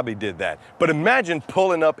 you probably did that. But imagine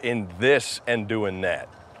pulling up in this and doing that.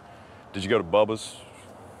 Did you go to Bubba's?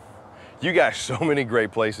 You got so many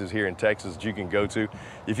great places here in Texas that you can go to.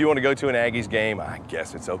 If you want to go to an Aggies game, I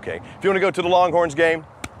guess it's okay. If you want to go to the Longhorns game,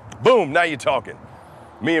 boom, now you're talking.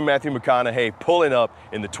 Me and Matthew McConaughey pulling up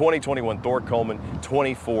in the 2021 Thor Coleman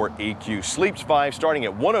 24 EQ. Sleeps 5 starting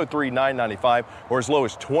at $103,995 or as low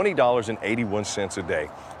as $20.81 a day.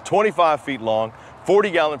 25 feet long,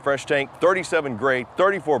 40-gallon fresh tank, 37 gray,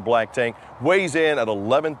 34 black tank, weighs in at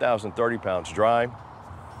 11,030 pounds dry.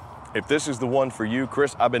 If this is the one for you,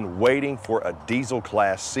 Chris, I've been waiting for a diesel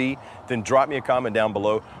Class C, then drop me a comment down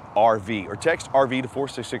below, RV, or text RV to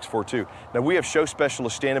 46642. Now, we have show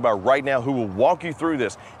specialists standing by right now who will walk you through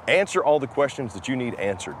this, answer all the questions that you need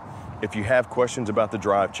answered. If you have questions about the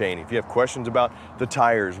drive chain, if you have questions about the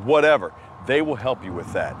tires, whatever, they will help you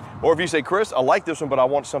with that. Or if you say, Chris, I like this one, but I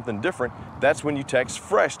want something different, that's when you text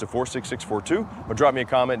FRESH to 46642 or drop me a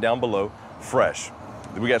comment down below, FRESH.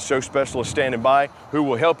 We got show specialists standing by who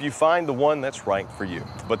will help you find the one that's right for you.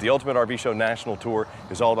 But the Ultimate RV Show National Tour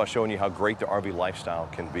is all about showing you how great the RV lifestyle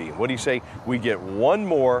can be. What do you say we get one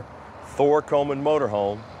more Thor Coleman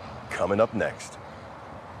motorhome coming up next?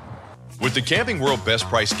 With the Camping World Best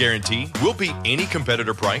Price Guarantee, we'll beat any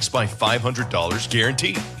competitor price by $500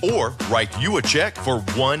 guaranteed, or write you a check for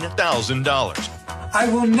 $1,000. I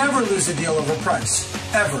will never lose a deal over price,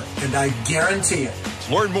 ever, and I guarantee it.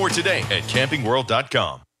 Learn more today at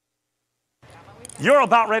campingworld.com. You're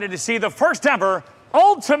about ready to see the first ever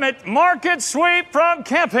Ultimate Market Sweep from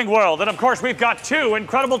Camping World. And of course, we've got two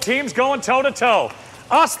incredible teams going toe-to-toe.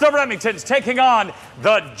 Us, the Remingtons, taking on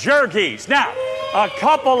the Jergies. Now, a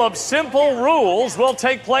couple of simple rules will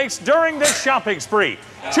take place during this shopping spree.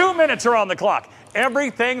 2 minutes are on the clock.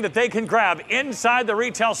 everything that they can grab inside the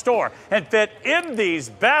retail store and fit in these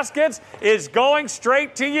baskets is going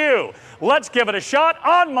straight to you. Let's give it a shot.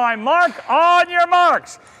 On my mark, on your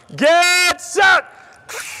marks. Get set.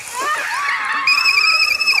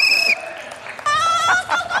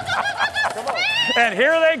 And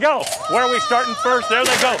here they go. Where are we starting first? There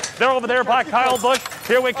they go. They're over there by Kyle Busch.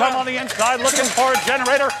 Here we come on the inside looking for a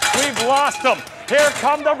generator. We've lost them. Here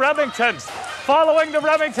come the Remingtons. Following the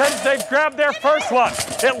Remingtons, they've grabbed their first one.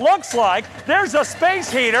 It looks like there's a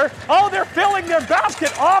space heater. Oh, they're filling their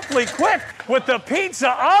basket awfully quick with the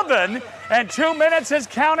pizza oven, and 2 minutes is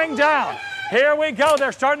counting down. Here we go.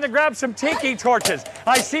 They're starting to grab some tiki torches.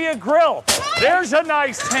 I see a grill. There's a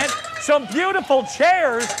nice tent, some beautiful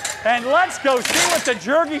chairs, and let's go see what the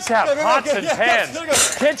Jergies have. Pots and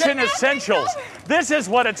pans, kitchen essentials. This is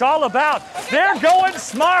what it's all about. They're going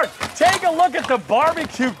smart. Take a look at the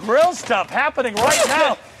barbecue grill stuff happening right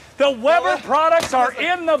now. The Weber products are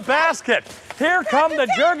in the basket. Here come the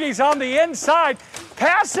Jergies on the inside,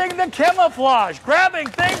 passing the camouflage, grabbing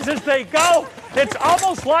things as they go. It's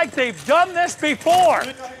almost like they've done this before.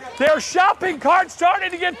 Their shopping cart's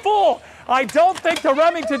starting to get full. I don't think the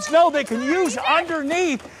Remingtons know they can use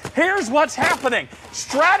underneath. Here's what's happening.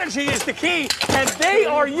 Strategy is the key, and they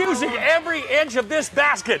are using every inch of this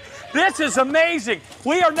basket. This is amazing.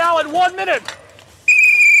 We are now at 1 minute.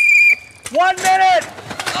 1 minute.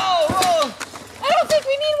 Oh, I don't think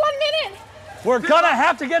we need 1 minute. We're going to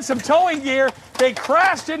have to get some towing gear. They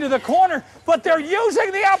crashed into the corner, but they're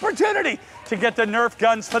using the opportunity to get the Nerf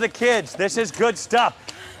guns for the kids. This is good stuff.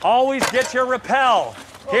 Always get your rappel.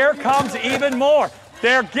 Here comes even more.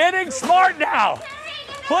 They're getting smart now.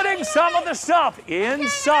 Putting some of the stuff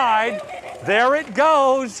inside. There it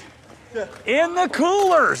goes. In the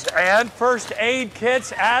coolers and first aid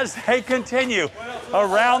kits as they continue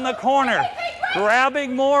around the corner.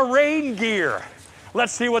 Grabbing more rain gear.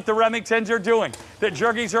 Let's see what the Remingtons are doing. The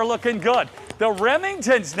Jergies are looking good. The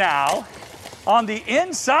Remingtons now, on the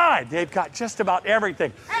inside, they've got just about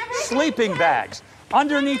everything. Sleeping bags.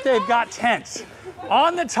 Underneath, they've got tents.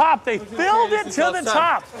 On the top, they filled it to the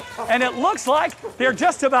top. And it looks like they're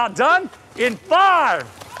just about done in 5,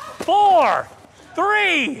 4,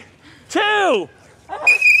 3, 2.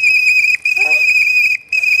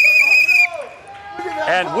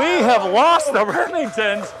 And we have lost the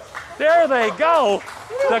Remingtons. There they go.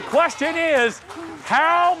 The question is,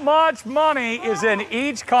 how much money is in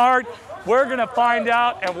each cart? We're going to find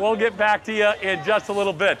out, and we'll get back to you in just a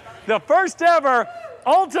little bit. The first ever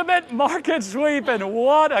Ultimate Market Sweep, and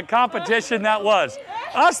what a competition that was.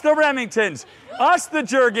 Us, the Remingtons, us, the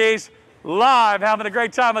Jergies, live having a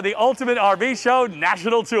great time at the Ultimate RV Show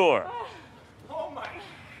National Tour.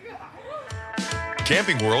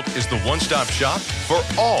 Camping World is the one-stop shop for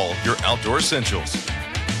all your outdoor essentials.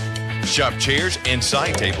 Shop chairs and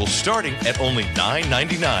side tables starting at only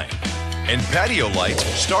 $9.99 and patio lights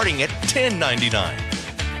starting at $10.99.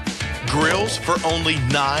 Grills for only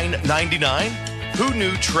 $9.99? Who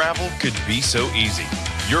knew travel could be so easy?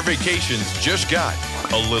 Your vacations just got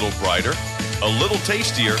a little brighter, a little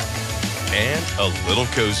tastier, and a little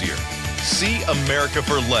cozier. See America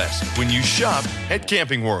for less when you shop at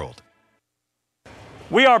Camping World.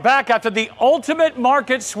 We are back after the Ultimate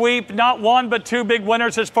Market Sweep. Not one, but two big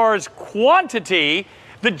winners as far as quantity.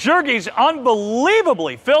 The Jergies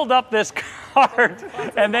unbelievably filled up this cart,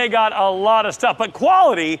 and they got a lot of stuff. But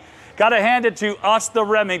quality, got to hand it to us, the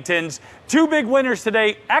Remingtons. Two big winners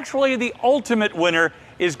today. Actually, the ultimate winner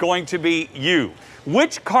is going to be you.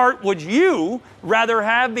 Which cart would you rather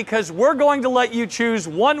have? Because we're going to let you choose.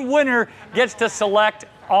 One winner gets to select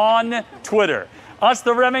on Twitter. Us,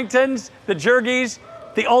 the Remingtons, the Jergies.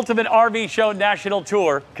 The Ultimate RV Show National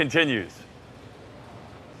Tour continues.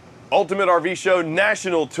 Ultimate RV Show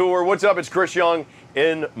National Tour. What's up? It's Chris Young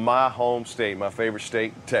in my home state, my favorite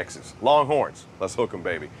state, Texas. Longhorns. Let's hook 'em,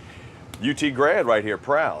 baby. UT grad right here,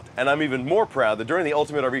 proud. And I'm even more proud that during the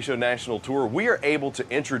Ultimate RV Show National Tour, we are able to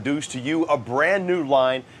introduce to you a brand new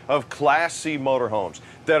line of Class C motorhomes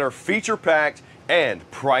that are feature-packed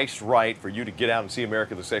and priced right for you to get out and see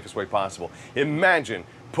America the safest way possible. Imagine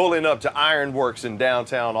pulling up to Ironworks in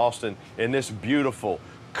downtown Austin in this beautiful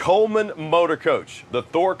Coleman motor coach, the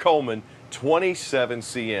Thor Coleman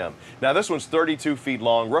 27CM. Now this one's 32 feet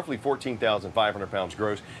long, roughly 14,500 pounds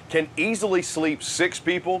gross, can easily sleep 6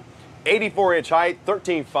 people, 84-inch height,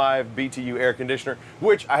 13.5 BTU air conditioner,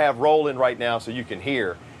 which I have rolling right now so you can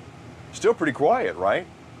hear. Still pretty quiet, right?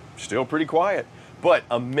 Still pretty quiet. But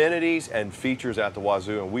amenities and features at the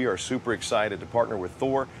wazoo, and we are super excited to partner with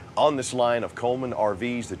Thor on this line of Coleman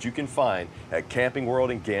RVs that you can find at Camping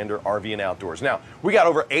World and Gander RV and Outdoors. Now, we got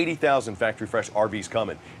over 80,000 Factory Fresh RVs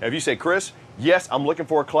coming. And if you say, Chris, Yes, I'm looking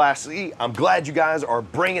for a Class C. I'm glad you guys are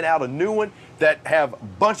bringing out a new one that have a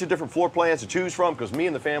bunch of different floor plans to choose from, because me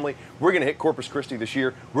and the family, we're going to hit Corpus Christi this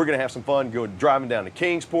year. We're going to have some fun going driving down to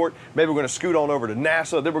Kingsport. Maybe we're going to scoot on over to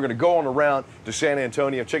NASA. Then we're going to go on around to San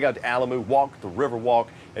Antonio, check out the Alamo, walk the River Walk,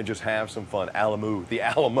 and just have some fun. The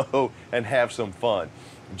Alamo, and have some fun.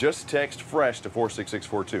 Just text FRESH to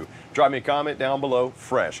 46642. Drop me a comment down below,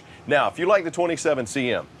 FRESH. Now, if you like the 27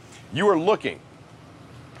 CM, you are looking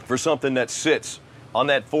for something that sits on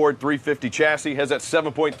that Ford 350 chassis, has that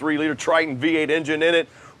 7.3 liter Triton V8 engine in it.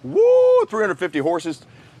 Woo, 350 horses,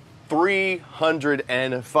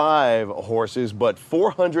 305 horses, but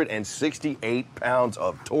 468 pounds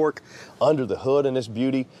of torque under the hood in this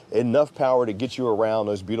beauty. Enough power to get you around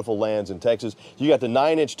those beautiful lands in Texas. You got the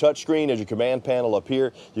 9-inch touchscreen as your command panel up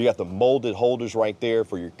here. You got the molded holders right there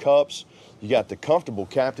for your cups. You got the comfortable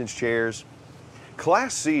captain's chairs.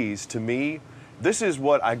 Class C's, to me, this is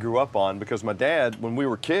what I grew up on, because my dad, when we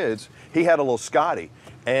were kids, he had a little Scotty,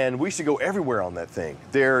 and we used to go everywhere on that thing.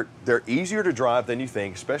 They're easier to drive than you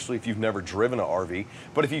think, especially if you've never driven an RV.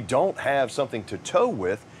 But if you don't have something to tow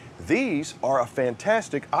with, these are a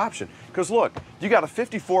fantastic option. Because look, you got a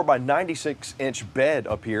 54 by 96 inch bed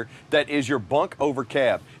up here that is your bunk over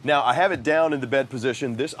cab. Now, I have it down in the bed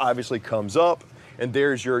position. This obviously comes up, and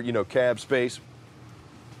there's your, cab space.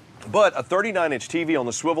 But a 39-inch TV on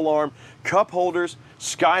the swivel arm, cup holders,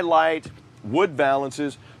 skylight, wood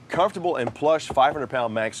valances, comfortable and plush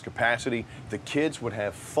 500-pound max capacity. The kids would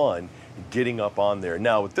have fun getting up on there.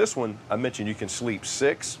 Now with this one, I mentioned you can sleep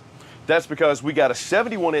 6. That's because we got a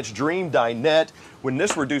 71-inch Dream dinette. When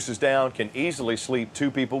this reduces down, can easily sleep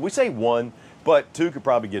 2 people. We say 1, but 2 could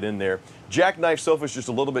probably get in there. Jackknife sofa is just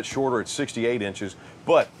a little bit shorter at 68 inches,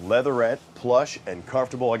 but leatherette, plush, and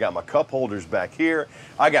comfortable. I got my cup holders back here.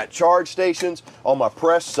 I got charge stations on my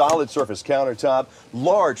pressed solid surface countertop,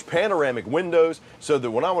 large panoramic windows, so that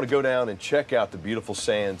when I want to go down and check out the beautiful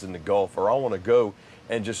sands in the Gulf, or I want to go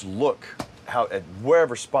and just look at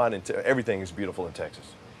wherever spot everything is beautiful in Texas.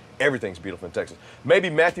 Everything's beautiful in Texas. Maybe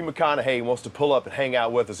Matthew McConaughey wants to pull up and hang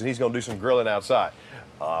out with us, and he's going to do some grilling outside.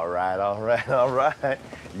 All right, all right, all right.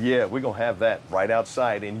 Yeah, we're going to have that right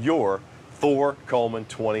outside in your Thor Coleman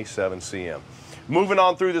 27 CM. Moving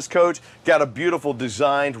on through this coach, got a beautiful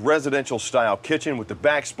designed residential style kitchen with the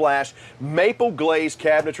backsplash, maple glazed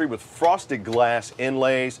cabinetry with frosted glass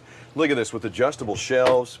inlays. Look at this with adjustable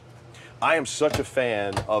shelves. I am such a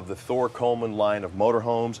fan of the Thor Coleman line of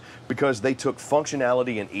motorhomes because they took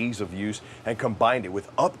functionality and ease of use and combined it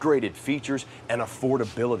with upgraded features and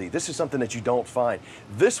affordability. This is something that you don't find.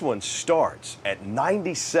 This one starts at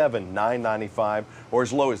 $97,995 or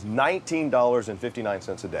as low as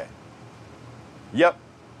 $19.59 a day. Yep,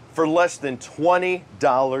 for less than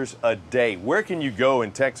 $20 a day. Where can you go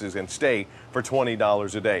in Texas and stay for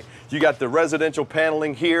 $20 a day? You got the residential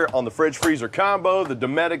paneling here on the fridge freezer combo, the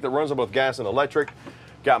Dometic that runs on both gas and electric.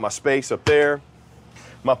 Got my space up there,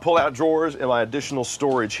 my pull-out drawers and my additional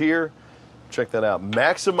storage here. Check that out.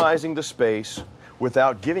 Maximizing the space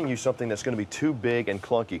without giving you something that's going to be too big and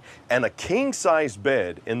clunky. And a king-size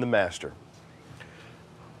bed in the master.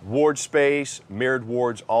 Ward space, mirrored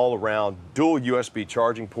wards all around, dual USB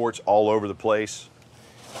charging ports all over the place.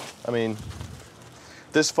 I mean,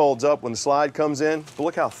 this folds up when the slide comes in, but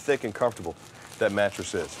look how thick and comfortable that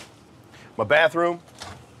mattress is. My bathroom,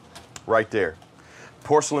 right there.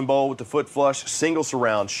 Porcelain bowl with the foot flush, single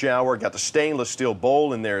surround shower, got the stainless steel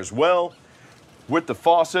bowl in there as well, with the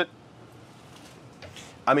faucet.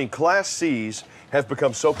 I mean, Class C's have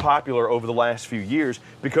become so popular over the last few years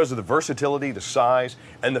because of the versatility, the size,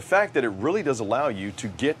 and the fact that it really does allow you to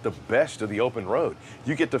get the best of the open road.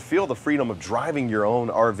 You get to feel the freedom of driving your own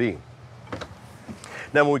RV.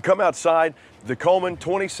 Now, when we come outside, the Coleman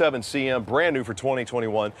 27 CM, brand new for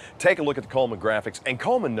 2021, take a look at the Coleman graphics, and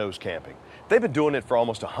Coleman knows camping. They've been doing it for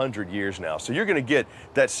almost 100 years now, so you're gonna get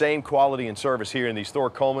that same quality and service here in these Thor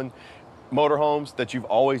Coleman motorhomes that you've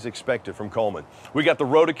always expected from Coleman. We got the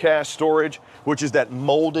Rotocast storage, which is that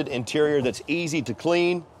molded interior that's easy to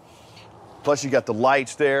clean. Plus you got the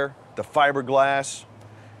lights there, the fiberglass.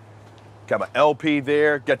 Got my LP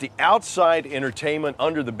there. Got the outside entertainment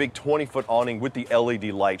under the big 20-foot awning with the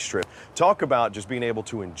LED light strip. Talk about just being able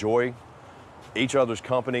to enjoy each other's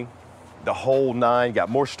company, the whole 9. Got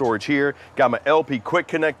more storage here. Got my LP Quick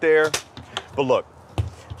Connect there. But look,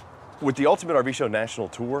 with the Ultimate RV Show National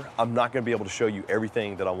Tour, I'm not going to be able to show you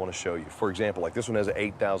everything that I want to show you. For example, like this one has an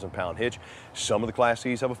 8,000-pound hitch. Some of the Class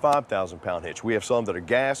C's have a 5,000-pound hitch. We have some that are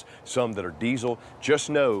gas, some that are diesel. Just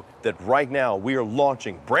know that right now we are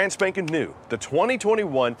launching brand spanking new, the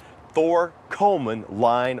 2021 Thor Coleman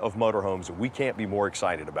line of motorhomes, and we can't be more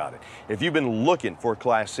excited about it. If you've been looking for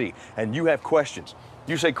Class C and you have questions,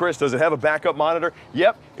 you say, Chris, does it have a backup monitor?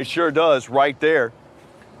 Yep, it sure does right there.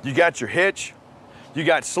 You got your hitch, you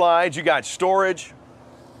got slides, you got storage.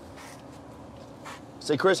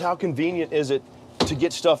 Say, Chris, how convenient is it to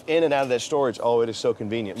get stuff in and out of that storage? Oh, it is so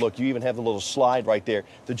convenient. Look, you even have the little slide right there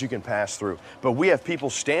that you can pass through. But we have people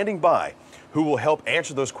standing by who will help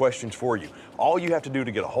answer those questions for you. All you have to do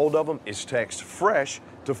to get a hold of them is text FRESH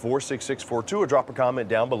to 46642 or drop a comment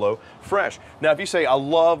down below, FRESH. Now, if you say, I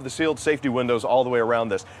love the sealed safety windows all the way around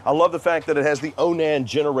this. I love the fact that it has the Onan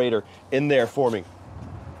generator in there for me.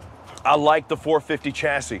 I like the 450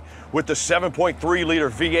 chassis with the 7.3 liter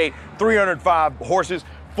V8, 305 horses,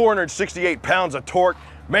 468 pounds of torque.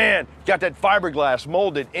 Man, got that fiberglass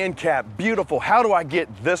molded end cap, beautiful. How do I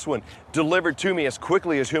get this one delivered to me as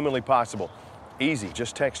quickly as humanly possible? Easy,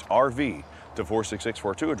 just text RV to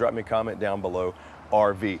 46642 or drop me a comment down below,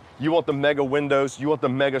 RV. You want the mega windows, you want the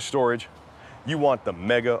mega storage, you want the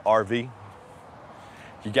mega RV?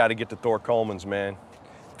 You gotta get to Thor Coleman's, man.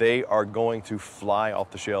 They are going to fly off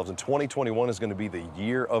the shelves, and 2021 is gonna be the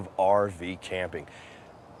year of RV camping.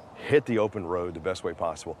 Hit the open road the best way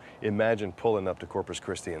possible. Imagine pulling up to Corpus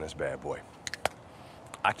Christi in this bad boy.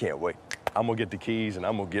 I can't wait. I'm gonna get the keys and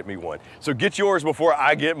I'm gonna get me one. So get yours before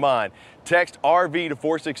I get mine. Text RV to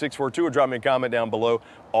 46642 or drop me a comment down below,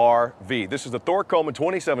 RV. This is the Thor Coleman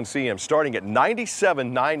 27CM starting at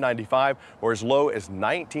 $97,995 or as low as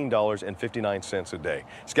 $19.59 a day.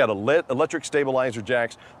 It's got electric stabilizer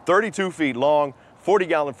jacks, 32 feet long,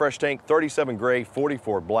 40-gallon fresh tank, 37 gray,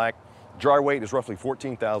 44 black. Dry weight is roughly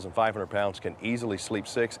 14,500 pounds, can easily sleep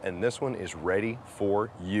 6, and this one is ready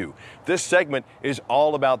for you. This segment is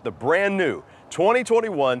all about the brand new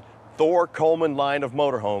 2021 Thor Coleman line of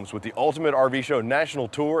motorhomes with the Ultimate RV Show National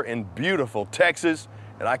Tour in beautiful Texas,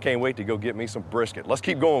 and I can't wait to go get me some brisket. Let's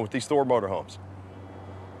keep going with these Thor motorhomes.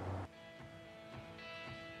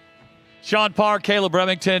 Sean Parr, Caleb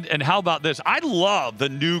Remington, and how about this? I love the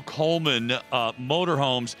new Coleman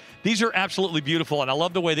motorhomes. These are absolutely beautiful, and I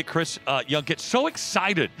love the way that Chris Young gets so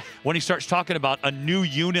excited when he starts talking about a new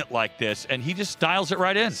unit like this, and he just dials it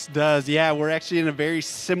right in. It does, yeah. We're actually in a very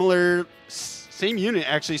similar, same unit,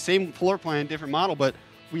 actually, same floor plan, different model, but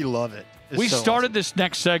we love it. We started this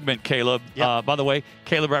next segment, Caleb. Yep. By the way,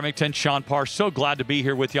 Caleb Remington, Sean Parr, so glad to be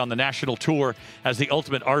here with you on the national tour as the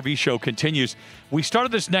Ultimate RV Show continues. We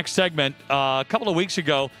started this next segment a couple of weeks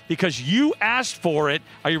ago because you asked for it.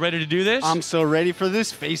 Are you ready to do this? I'm so ready for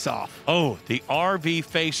this face-off. Oh, the RV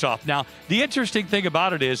face-off. Now, the interesting thing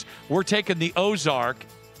about it is we're taking the Ozark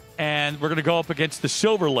and we're going to go up against the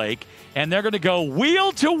Silver Lake, and they're going to go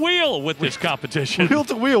wheel to wheel with this competition. Wheel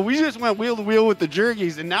to wheel. We just went wheel to wheel with the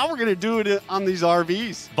jerkies, and now we're going to do it on these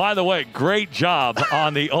RVs. By the way, great job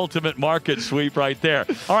on the Ultimate Market Sweep right there.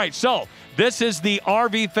 All right, so this is the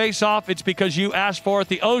RV face-off. It's because you asked for it.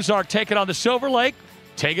 The Ozark take it on the Silver Lake.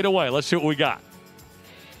 Take it away. Let's see what we got.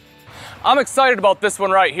 I'm excited about this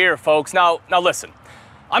one right here, folks. Now listen.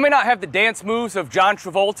 I may not have the dance moves of John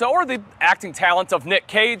Travolta or the acting talent of Nick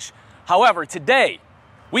Cage. However, today,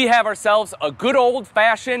 we have ourselves a good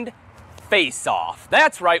old-fashioned face-off.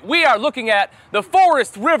 That's right, we are looking at the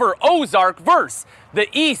Forest River Ozark versus the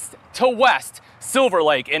East to West Silver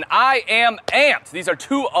Lake, and I am amped. These are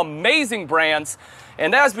two amazing brands,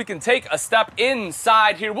 and as we can take a step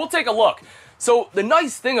inside here, we'll take a look. So the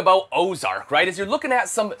nice thing about Ozark, right, is you're looking at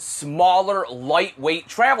some smaller, lightweight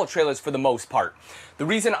travel trailers for the most part. The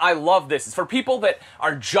reason I love this is for people that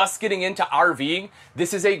are just getting into RVing,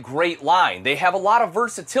 this is a great line. They have a lot of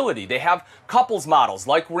versatility. They have couples models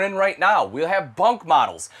like we're in right now. We'll have bunk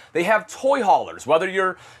models. They have toy haulers, whether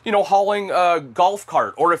you're, hauling a golf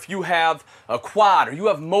cart or if you have a quad or you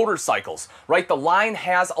have motorcycles, right? The line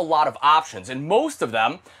has a lot of options and most of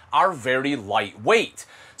them are very lightweight.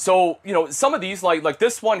 So, some of these, like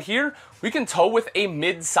this one here, we can tow with a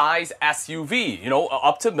mid-size SUV,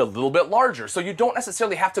 up to a little bit larger. So you don't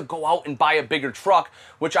necessarily have to go out and buy a bigger truck,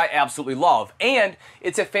 which I absolutely love. And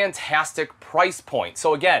it's a fantastic price point.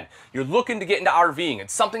 So again, you're looking to get into RVing.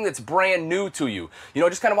 It's something that's brand new to you.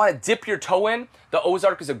 Just kind of want to dip your toe in. The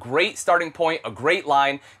Ozark is a great starting point, a great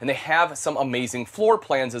line, and they have some amazing floor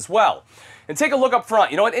plans as well. And take a look up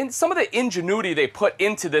front, and some of the ingenuity they put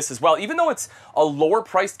into this as well, even though it's a lower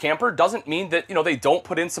priced camper, doesn't mean that, they don't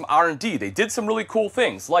put in some R&D. They did some really cool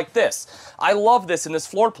things like this. I love this in this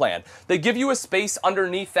floor plan. They give you a space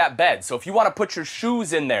underneath that bed. So if you want to put your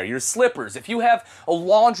shoes in there, your slippers, if you have a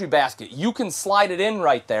laundry basket, you can slide it in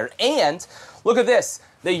right there. And look at this.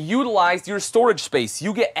 They utilized your storage space.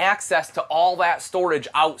 You get access to all that storage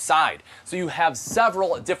outside. So you have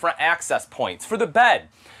several different access points for the bed.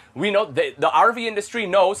 We know the RV industry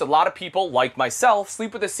knows a lot of people like myself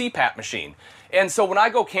sleep with a CPAP machine. And so when I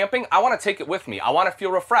go camping, I want to take it with me. I want to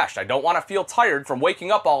feel refreshed. I don't want to feel tired from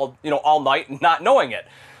waking up all night and not knowing it.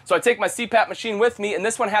 So I take my CPAP machine with me, and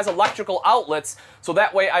this one has electrical outlets, so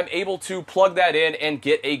that way I'm able to plug that in and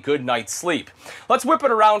get a good night's sleep. Let's whip it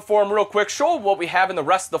around for them real quick, show what we have in the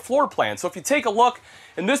rest of the floor plan. So if you take a look,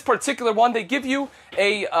 in this particular one, they give you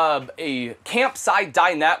a campsite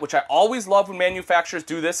dinette, which I always love when manufacturers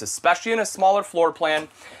do this, especially in a smaller floor plan.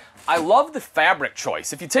 I love the fabric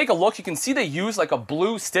choice. If you take a look, you can see they use like a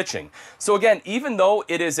blue stitching. So again, even though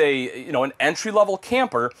it is an entry-level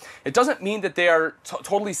camper, it doesn't mean that they are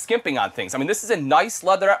totally skimping on things. I mean, this is a nice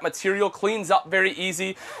leatherette material, cleans up very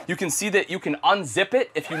easy. You can see that you can unzip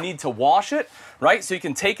it if you need to wash it, right? So you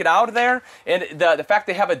can take it out of there. And the fact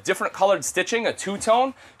they have a different colored stitching, a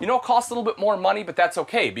two-tone, it costs a little bit more money, but that's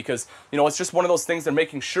okay because, it's just one of those things they're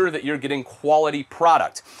making sure that you're getting quality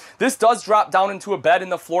product. This does drop down into a bed in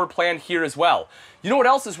the floor plan here as well. You know what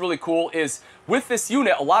else is really cool is with this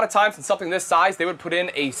unit, a lot of times in something this size, they would put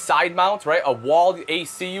in a side mount, right? A walled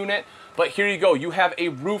AC unit. But here you go, you have a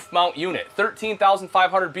roof mount unit,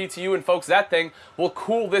 13,500 BTU, and folks, that thing will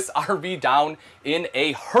cool this RV down in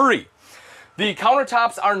a hurry. The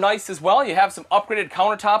countertops are nice as well. You have some upgraded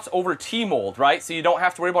countertops over T-mold, right? So you don't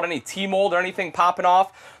have to worry about any T-mold or anything popping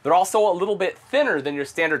off. They're also a little bit thinner than your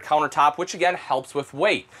standard countertop, which again helps with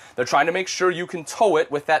weight. They're trying to make sure you can tow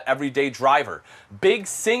it with that everyday driver. Big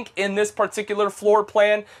sink in this particular floor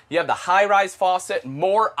plan. You have the high-rise faucet,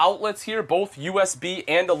 more outlets here, both USB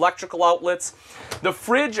and electrical outlets. The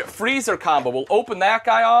fridge freezer combo, we'll open that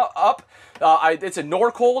guy up. It's a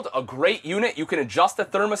Norcold, a great unit. You can adjust the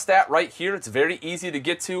thermostat right here. It's very easy to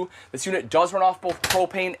get to. This unit does run off both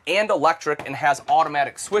propane and electric and has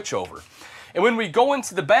automatic switchover. And when we go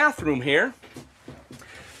into the bathroom here,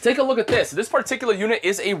 take a look at this. This particular unit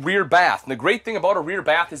is a rear bath. And the great thing about a rear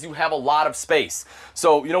bath is you have a lot of space.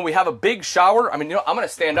 So, we have a big shower. I mean, I'm going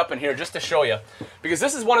to stand up in here just to show you. Because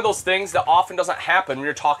this is one of those things that often doesn't happen when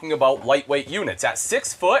you're talking about lightweight units. At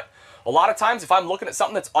 6 foot, a lot of times, if I'm looking at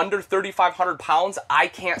something that's under 3,500 pounds, I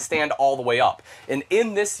can't stand all the way up. And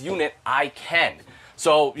in this unit, I can.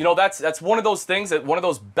 So, that's one of those things, one of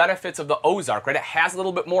those benefits of the Ozark, right? It has a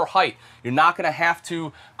little bit more height. You're not going to have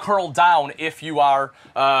to curl down if you are,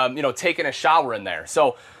 taking a shower in there.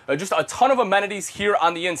 So, just a ton of amenities here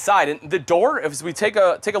on the inside. And the door, as we take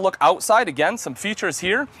a look outside, again, some features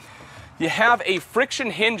here. You have a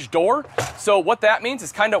friction hinge door. So what that means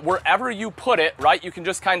is kind of wherever you put it, right, you can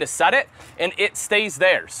just kind of set it and it stays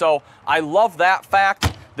there. So I love that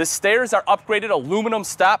fact. The stairs are upgraded aluminum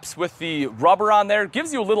steps with the rubber on there.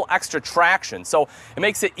 Gives you a little extra traction. So it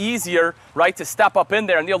makes it easier, right, to step up in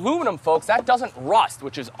there. And the aluminum, folks, that doesn't rust,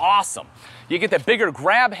 which is awesome. You get the bigger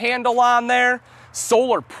grab handle on there.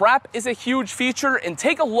 Solar prep is a huge feature. And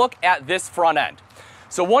take a look at this front end.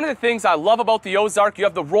 So one of the things I love about the Ozark, you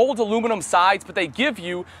have the rolled aluminum sides, but they give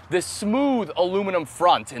you this smooth aluminum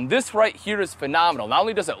front. And this right here is phenomenal. Not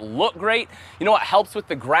only does it look great, it helps with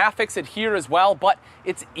the graphics adhere as well, but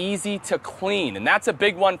it's easy to clean. And that's a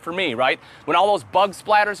big one for me, right? When all those bug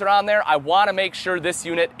splatters are on there, I want to make sure this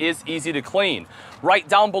unit is easy to clean. Right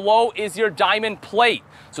down below is your diamond plate.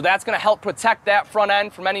 So that's going to help protect that front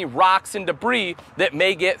end from any rocks and debris that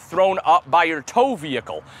may get thrown up by your tow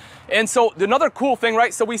vehicle. And so another cool thing,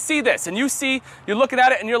 right? So we see this, and you're looking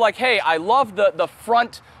at it, and you're like, hey, I love the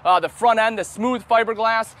front end, the smooth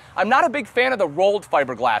fiberglass. I'm not a big fan of the rolled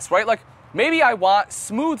fiberglass, right? Like maybe I want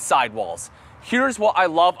smooth sidewalls. Here's what I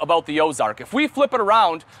love about the Ozark. If we flip it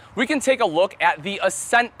around, we can take a look at the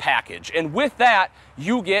Ascent package, and with that,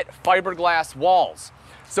 you get fiberglass walls.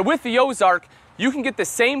 So with the Ozark, you can get the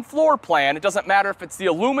same floor plan. It doesn't matter if it's the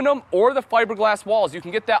aluminum or the fiberglass walls. You can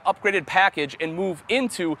get that upgraded package and move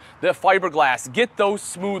into the fiberglass. Get those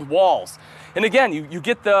smooth walls. And again, you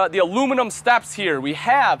get the aluminum steps here. We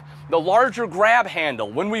have the larger grab handle.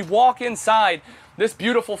 When we walk inside this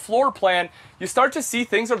beautiful floor plan, you start to see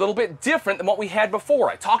things are a little bit different than what we had before.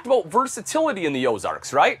 I talked about versatility in the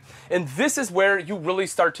Ozarks, right? And this is where you really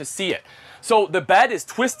start to see it. So the bed is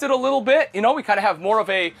twisted a little bit. We kind of have more of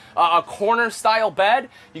a corner style bed.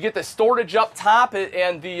 You get the storage up top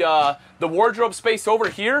and the wardrobe space over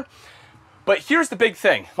here. But here's the big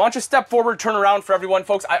thing. Why don't you step forward, turn around for everyone,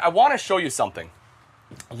 folks. I want to show you something.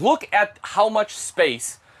 Look at how much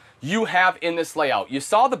space you have in this layout. You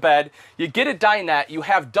saw the bed, you get a dinette, you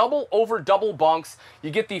have double over double bunks,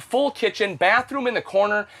 you get the full kitchen, bathroom in the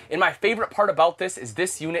corner, and my favorite part about this is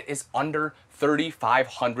this unit is under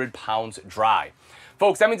 3,500 pounds dry.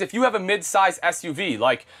 folks, that means if you have a mid-size SUV,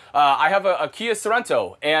 like I have a Kia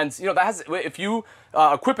Sorento, and you know that has, if you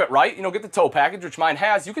equip it right, you know, get the tow package, which mine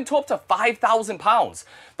has, you can tow up to 5,000 pounds.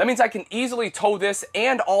 That means I can easily tow this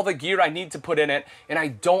and all the gear I need to put in it, and I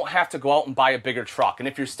don't have to go out and buy a bigger truck. And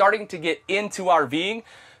if you're starting to get into RVing,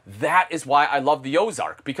 that is why I love the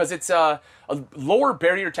Ozark, because it's a lower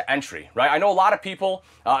barrier to entry, right? I know a lot of people,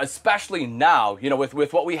 especially now, you know,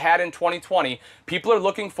 with what we had in 2020, people are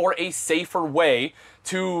looking for a safer way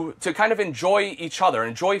to kind of enjoy each other,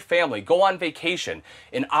 enjoy family, go on vacation.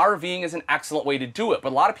 And RVing is an excellent way to do it.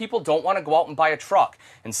 But a lot of people don't want to go out and buy a truck.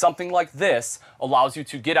 And something like this allows you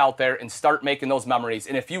to get out there and start making those memories.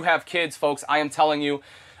 And if you have kids, folks, I am telling you,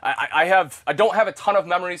 I don't have a ton of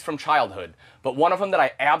memories from childhood, but one of them that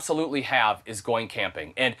I absolutely have is going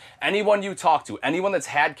camping. And anyone you talk to, anyone that's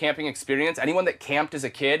had camping experience, anyone that camped as a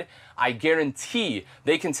kid, I guarantee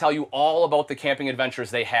they can tell you all about the camping adventures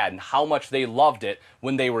they had and how much they loved it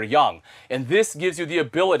when they were young. And this gives you the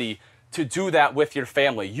ability to do that with your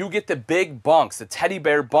family. You get the big bunks, the teddy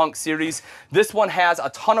bear bunk series. This one has a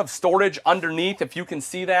ton of storage underneath, if you can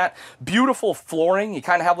see that. Beautiful flooring. You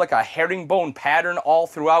kind of have like a herringbone pattern all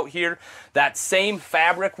throughout here. That same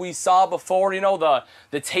fabric we saw before, you know,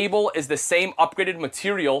 the table is the same upgraded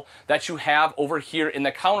material that you have over here in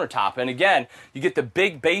the countertop. And again, you get the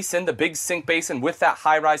big basin, the big sink basin with that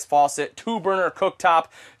high-rise faucet, 2-burner cooktop,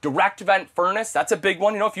 direct vent furnace. That's a big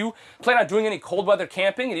one. You know, if you plan on doing any cold weather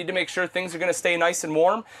camping, you need to make sure things are going to stay nice and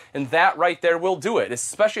warm, and that right there will do it.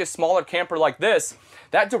 Especially a smaller camper like this,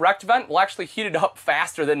 that direct vent will actually heat it up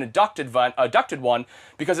faster than a ducted one,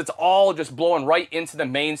 because it's all just blowing right into the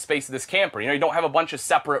main space of this camper. You know, you don't have a bunch of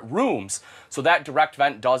separate rooms, so that direct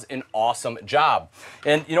vent does an awesome job.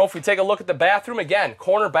 And you know, if we take a look at the bathroom, again,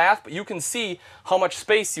 corner bath, but you can see how much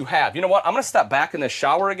space you have. You know what? I'm going to step back in the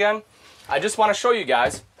shower again. I just want to show you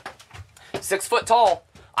guys, 6 foot tall,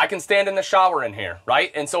 I can stand in the shower in here, right?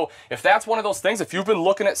 And so if that's one of those things, if you've been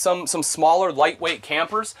looking at some smaller, lightweight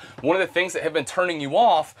campers, one of the things that have been turning you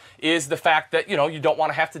off is the fact that, you know, you don't want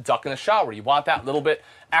to have to duck in the shower. You want that little bit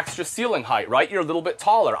extra ceiling height, right? You're a little bit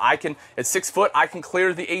taller. at 6 foot, I can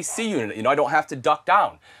clear the AC unit. You know, I don't have to duck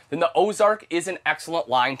down. Then the Ozark is an excellent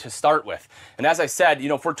line to start with. And as I said, you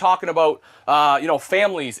know, if we're talking about, you know,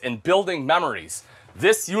 families and building memories,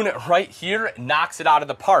 this unit right here knocks it out of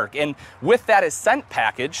the park. And with that Ascent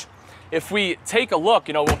package, if we take a look,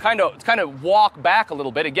 you know, we'll kind of walk back a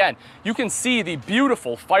little bit. Again, you can see the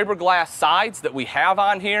beautiful fiberglass sides that we have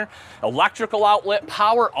on here, electrical outlet,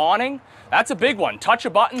 power awning. That's a big one. Touch a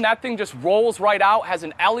button, that thing just rolls right out, has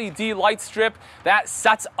an LED light strip that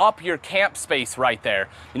sets up your camp space right there.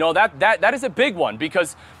 You know, that is a big one,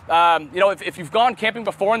 because you know, if you've gone camping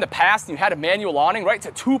before in the past and you had a manual awning, right, it's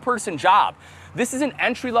a 2-person job. This is an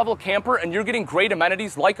entry-level camper, and you're getting great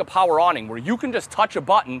amenities like a power awning, where you can just touch a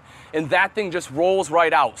button and that thing just rolls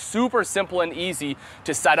right out. Super simple and easy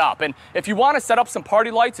to set up. And if you want to set up some party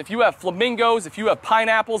lights, if you have flamingos, if you have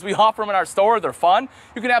pineapples, we offer them in our store. They're fun.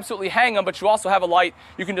 You can absolutely hang them, but you also have a light.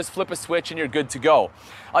 You can just flip a switch and you're good to go.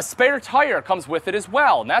 A spare tire comes with it as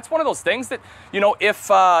well, and that's one of those things that, you know, if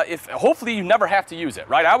hopefully you never have to use it,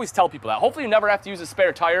 right? I always tell people that. Hopefully you never have to use a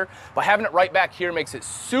spare tire, but having it right back here makes it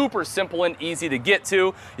super simple and easy to get to.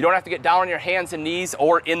 You don't have to get down on your hands and knees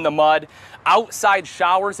or in the mud. Outside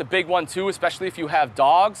showers, a big one too, especially if you have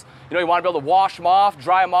dogs. You know, you want to be able to wash them off,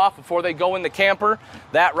 dry them off before they go in the camper.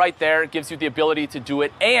 That right there gives you the ability to do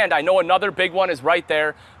it. And I know another big one is right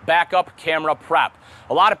there, backup camera prep.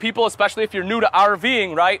 A lot of people, especially if you're new to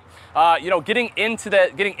RVing, right, you know, getting into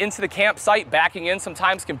the campsite, backing in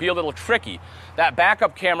sometimes can be a little tricky. That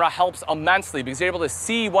backup camera helps immensely because you're able to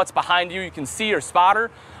see what's behind you. You can see your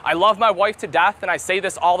spotter. I love my wife to death, and I say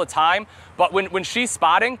this all the time, but when she's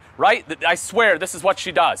spotting, right, I swear this is what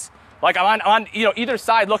she does. Like, I'm on you know, either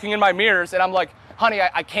side looking in my mirrors, and I'm like, honey,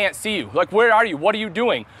 I can't see you. Like, where are you? What are you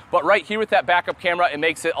doing? But right here with that backup camera, it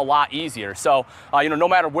makes it a lot easier. So, you know, no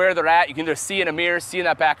matter where they're at, you can either see in a mirror, see in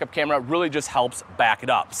that backup camera. It really just helps back it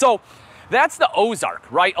up. So that's the Ozark,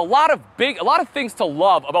 right? A lot of things to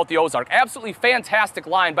love about the Ozark. Absolutely fantastic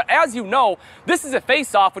line. But as you know, this is a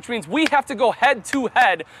face-off, which means we have to go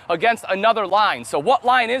head-to-head against another line. So what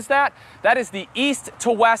line is that? That is the East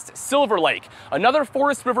to West Silver Lake, another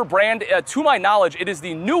Forest River brand. To my knowledge, it is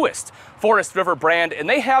the newest Forest River brand, and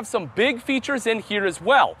they have some big features in here as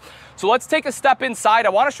well. So let's take a step inside. I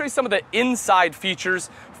want to show you some of the inside features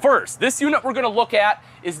first. This unit we're going to look at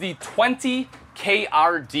is the 20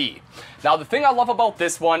 KRD. Now, the thing I love about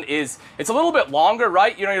this one is it's a little bit longer,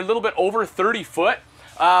 right? You know, you're a little bit over 30 foot.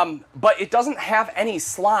 But it doesn't have any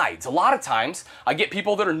slides. A lot of times I get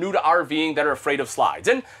people that are new to RVing that are afraid of slides.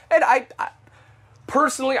 And I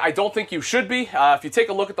Personally, I don't think you should be. If you take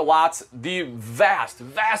a look at the lots, the vast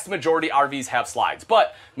majority RVs have slides.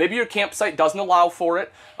 But maybe your campsite doesn't allow for it.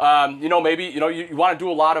 Maybe you want to do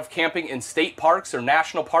a lot of camping in state parks or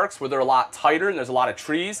national parks where they're a lot tighter and there's a lot of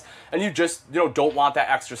trees, and you just don't want that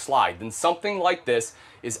extra slide. Then something like this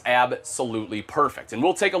is absolutely perfect. And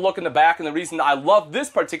we'll take a look in the back, and the reason I love this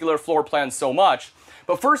particular floor plan so much.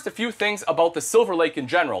 But first, a few things about the Silver Lake in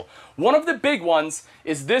general. One of the big ones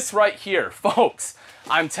is this right here. Folks,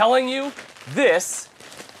 I'm telling you, this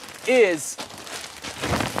is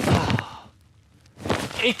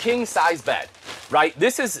a king-size bed, right?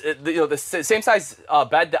 This is the same size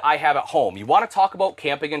bed that I have at home. You want to talk about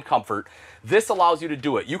camping and comfort. This allows you to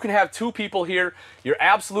do it. You can have 2 people here. You're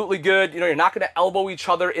absolutely good. You're not going to elbow each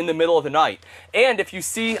other in the middle of the night. And if you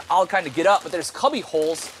see, I'll kind of get up, but there's cubby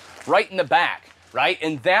holes right in the back. Right?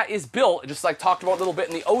 And that is built, just like I talked about a little bit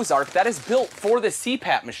in the Ozark, that is built for the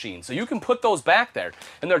CPAP machine. So you can put those back there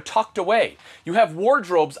and they're tucked away. You have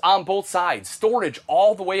wardrobes on both sides, storage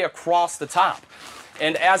all the way across the top.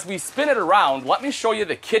 And as we spin it around, let me show you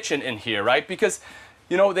the kitchen in here, right? Because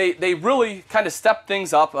they really kind of step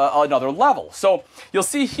things up another level. So you'll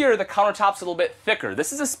see here the countertop's a little bit thicker.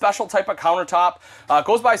 This is a special type of countertop. It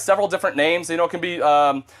goes by several different names. It can be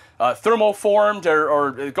thermoformed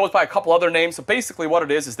or it goes by a couple other names. So basically what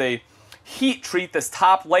it is they heat treat this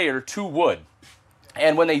top layer to wood.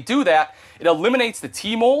 And when they do that, it eliminates the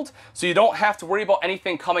T-mold, so you don't have to worry about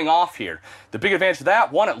anything coming off here. The big advantage of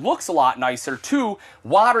that, 1, it looks a lot nicer. 2,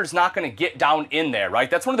 water's not going to get down in there, right?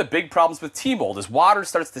 That's one of the big problems with T-mold, is water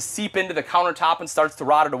starts to seep into the countertop and starts to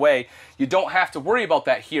rot it away. You don't have to worry about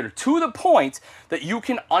that here, to the point that you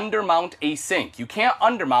can undermount a sink. You can't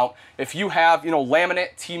undermount if you have,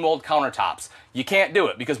 laminate T-mold countertops. You can't do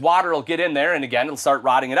it because water will get in there and again, it'll start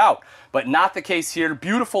rotting it out. But not the case here.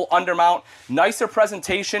 Beautiful undermount, nicer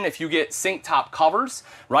presentation if you get sink top covers,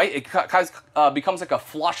 right? It becomes like a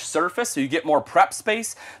flush surface, so you get more prep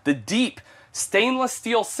space. The deep stainless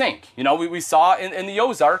steel sink, we saw in the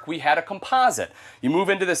Ozark, we had a composite. You move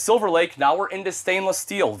into the Silver Lake, now we're into stainless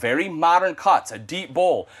steel, very modern cuts, a deep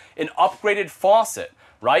bowl, an upgraded faucet,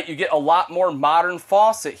 right? You get a lot more modern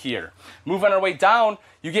faucet here. Move on our way down,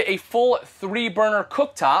 you get a full 3-burner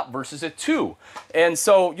cooktop versus a 2. And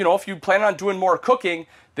so, if you plan on doing more cooking,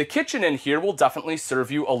 the kitchen in here will definitely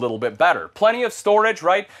serve you a little bit better. Plenty of storage,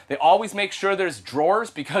 right? They always make sure there's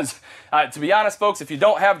drawers because, to be honest, folks, if you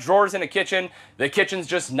don't have drawers in a kitchen, the kitchen's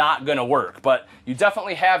just not gonna work. But you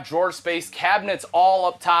definitely have drawer space, cabinets all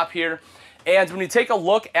up top here. And when you take a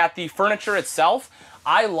look at the furniture itself,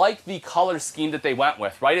 I like the color scheme that they went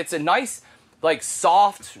with, right? It's a nice,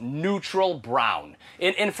 soft, neutral brown.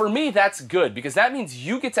 And for me, that's good because that means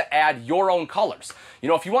you get to add your own colors.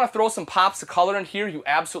 If you want to throw some pops of color in here, you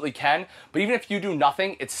absolutely can. But even if you do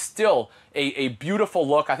nothing, it's still a beautiful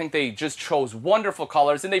look. I think they just chose wonderful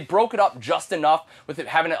colors and they broke it up just enough with it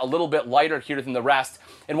having it a little bit lighter here than the rest.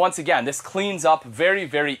 And once again, this cleans up very,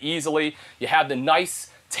 very easily. You have the nice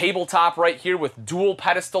tabletop right here with dual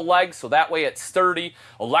pedestal legs, so that way it's sturdy,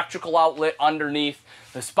 electrical outlet underneath.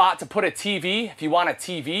 The spot to put a TV, if you want a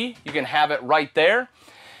TV, you can have it right there.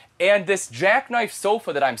 And this jackknife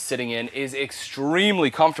sofa that I'm sitting in is extremely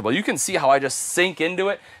comfortable. You can see how I just sink into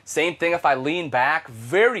it. Same thing if I lean back,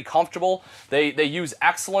 very comfortable. They use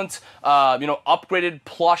excellent, upgraded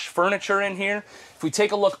plush furniture in here. If we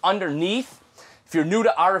take a look underneath, if you're new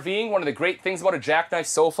to RVing, one of the great things about a jackknife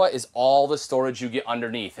sofa is all the storage you get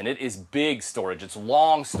underneath. And it is big storage. It's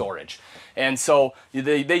long storage. And so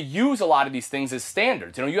they use a lot of these things as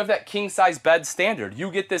standards. You have that king-size bed standard.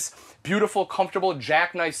 You get this beautiful, comfortable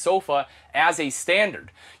jackknife sofa as a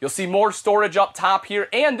standard. You'll see more storage up top here.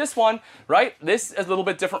 And this one, right, this is a little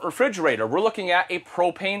bit different refrigerator. We're looking at a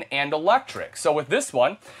propane and electric. So with this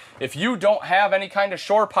one, if you don't have any kind of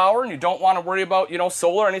shore power and you don't want to worry about,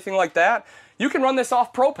 solar or anything like that, you can run this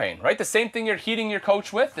off propane, right? The same thing you're heating your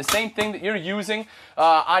coach with, the same thing that you're using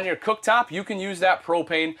on your cooktop, you can use that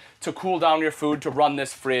propane to cool down your food to run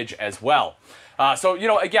this fridge as well. So,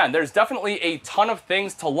 again, there's definitely a ton of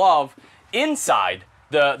things to love inside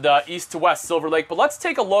the East to West Silver Lake, but let's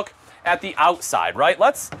take a look at the outside, right?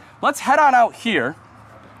 Let's head on out here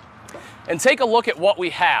and take a look at what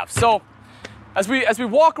we have. So, as we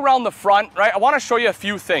walk around the front, right, I want to show you a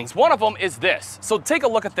few things. One of them is this. So take a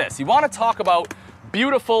look at this. You want to talk about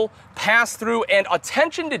beautiful pass-through and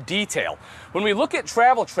attention to detail. When we look at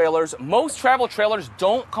travel trailers, most travel trailers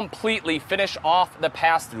don't completely finish off the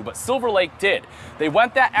pass-through, but Silver Lake did. They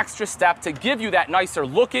went that extra step to give you that nicer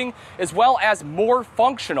looking as well as more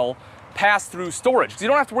functional pass-through storage. You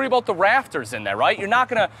don't have to worry about the rafters in there, right? You're not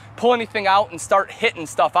gonna pull anything out and start hitting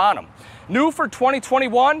stuff on them. New for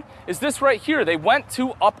 2021 is this right here. They went to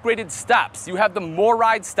upgraded steps. You have the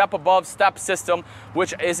MORryde step above step system,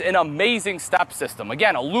 which is an amazing step system.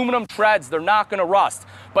 Again, aluminum treads, they're not gonna rust.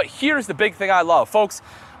 But here's the big thing I love. Folks,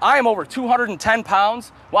 I am over 210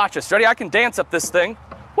 pounds. Watch this, ready? I can dance up this thing.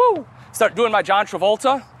 Woo! Start doing my John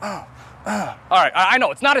Travolta. All right, I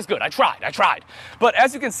know it's not as good. I tried. But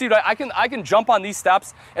as you can see, right, I can jump on these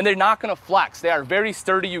steps and they're not gonna flex. They are very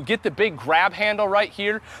sturdy. You get the big grab handle right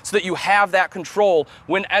here so that you have that control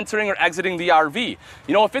when entering or exiting the RV.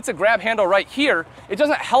 You know, if it's a grab handle right here, it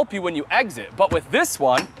doesn't help you when you exit. But with this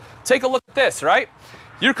one, take a look at this, right?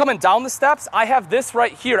 You're coming down the steps. I have this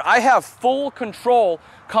right here. I have full control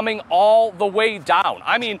coming all the way down.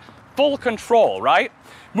 I mean, full control, right?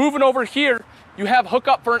 Moving over here, you have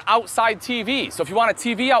hookup for an outside TV. So if you want a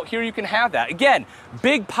TV out here, you can have that. Again,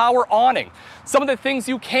 big power awning. Some of the things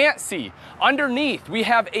you can't see. Underneath, we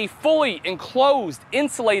have a fully enclosed,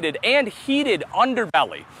 insulated, and heated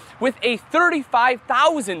underbelly with a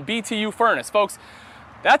 35,000 BTU furnace. Folks,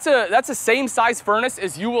 that's a same size furnace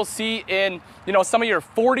as you will see in, you know, some of your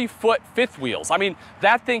 40-foot fifth wheels. I mean,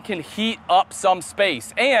 that thing can heat up some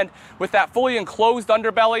space. And with that fully enclosed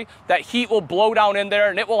underbelly, that heat will blow down in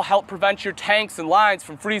there and it will help prevent your tanks and lines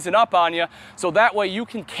from freezing up on you. So that way you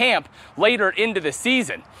can camp later into the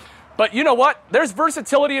season. But you know what? There's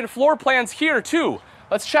versatility in floor plans here too.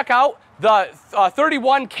 Let's check out the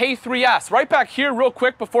 31K3S. Right back here real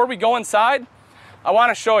quick before we go inside, I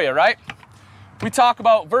want to show you, right? We talk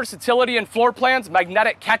about versatility in floor plans,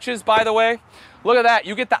 magnetic catches, by the way. Look at that,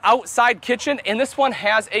 you get the outside kitchen, and this one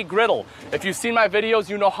has a griddle. If you've seen my videos,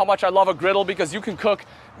 you know how much I love a griddle because you can cook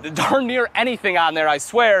darn near anything on there, I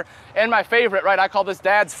swear. And my favorite, right, I call this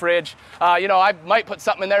Dad's fridge. You know, I might put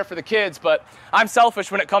something in there for the kids, but I'm selfish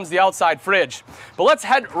when it comes to the outside fridge. But let's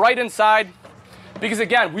head right inside. Because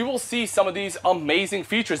again, we will see some of these amazing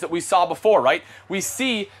features that we saw before, right? We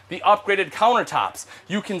see the upgraded countertops.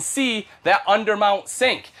 You can see that undermount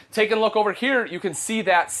sink. Take a look over here, you can see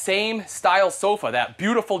that same style sofa, that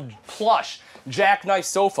beautiful plush jackknife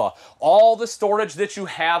sofa. All the storage that you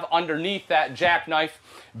have underneath that jackknife.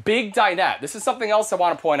 Big dinette. This is something else I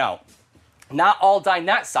want to point out. Not all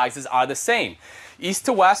dinette sizes are the same. East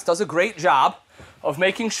to West does a great job of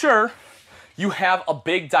making sure you have a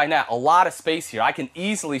big dinette, a lot of space here. I can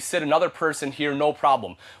easily sit another person here, no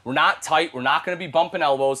problem. We're not tight, we're not gonna be bumping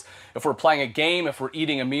elbows. If we're playing a game, if we're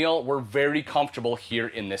eating a meal, we're very comfortable here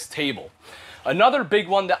in this table. Another big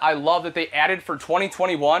one that I love that they added for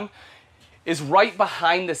 2021 is right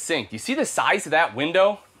behind the sink. You see the size of that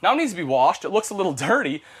window? Now it needs to be washed, it looks a little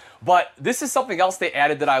dirty, but this is something else they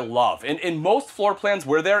added that I love. In most floor plans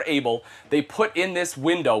where they're able, they put in this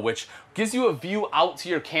window, which gives you a view out to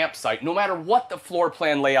your campsite, no matter what the floor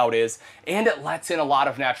plan layout is, and it lets in a lot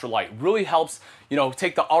of natural light. Really helps, you know,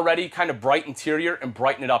 take the already kind of bright interior and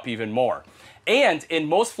brighten it up even more. And in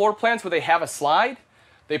most floor plans where they have a slide,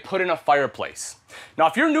 they put in a fireplace. Now,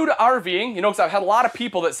 if you're new to RVing, you know, because I've had a lot of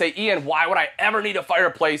people that say, Ian, why would I ever need a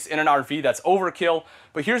fireplace in an RV? That's overkill.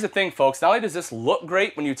 But here's the thing, folks. Not only does this look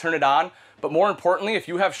great when you turn it on, but more importantly, if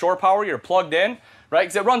you have shore power, you're plugged in, right?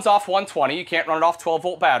 Because it runs off 120. You can't run it off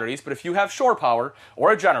 12-volt batteries. But if you have shore power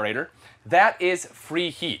or a generator, that is free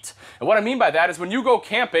heat. And what I mean by that is when you go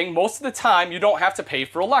camping, most of the time, you don't have to pay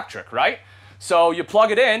for electric, right? So you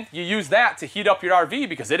plug it in, you use that to heat up your RV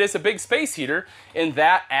because it is a big space heater and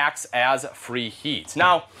that acts as free heat.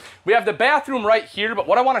 Now, we have the bathroom right here, but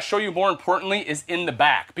what I want to show you more importantly is in the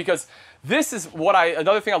back because this is what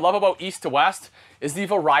another thing I love about East to West is the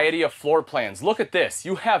variety of floor plans. Look at this.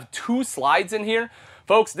 You have 2 slides in here.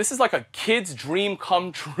 Folks, this is like a kid's dream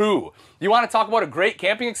come true. You want to talk about a great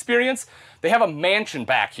camping experience? They have a mansion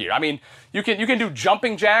back here. I mean, you can do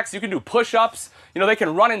jumping jacks, you can do push-ups, you know, they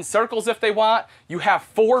can run in circles if they want. You have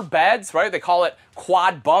 4 beds, right? They call it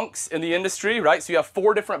quad bunks in the industry, right? So you have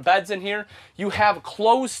 4 different beds in here. You have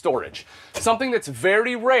clothes storage. Something that's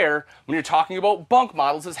very rare when you're talking about bunk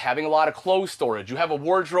models is having a lot of clothes storage. You have a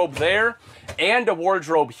wardrobe there and a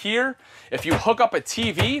wardrobe here. If you hook up a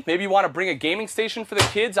TV, maybe you want to bring a gaming station for the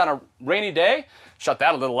kids on a rainy day. Shut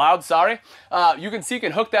that a little loud, sorry. You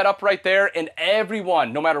can hook that up right there and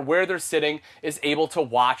everyone, no matter where they're sitting, is able to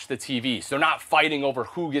watch the TV. So they're not fighting over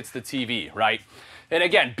who gets the TV, right? And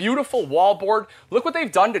again, beautiful wallboard. Look what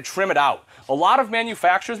they've done to trim it out. A lot of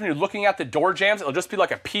manufacturers, when you're looking at the door jambs, it'll just be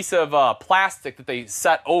like a piece of plastic that they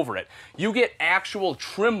set over it. You get actual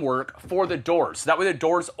trim work for the doors. So that way the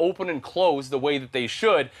doors open and close the way that they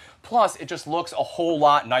should. Plus, it just looks a whole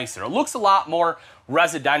lot nicer. It looks a lot more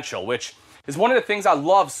residential, which is one of the things I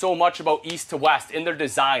love so much about East to West in their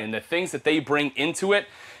design and the things that they bring into it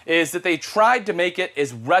is that they tried to make it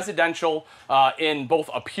as residential in both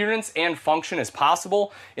appearance and function as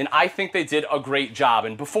possible, and I think they did a great job.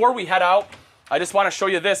 And before we head out, I just want to show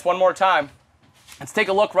you this one more time. Let's take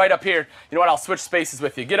a look right up here. You know what, I'll switch spaces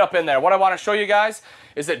with you. Get up in there. What I want to show you guys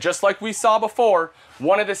is that just like we saw before,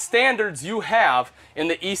 one of the standards you have in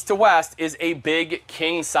the East to West is a big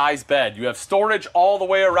king size bed. You have storage all the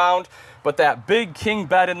way around, but that big king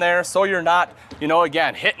bed in there, so you're not, you know,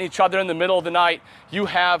 again, hitting each other in the middle of the night. You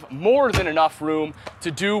have more than enough room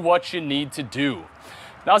to do what you need to do.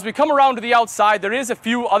 Now, as we come around to the outside, there is a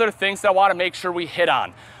few other things that I want to make sure we hit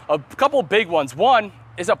on. A couple big ones. One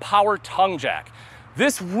is a power tongue jack.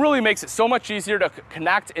 This really makes it so much easier to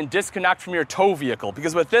connect and disconnect from your tow vehicle,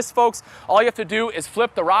 because with this, folks, all you have to do is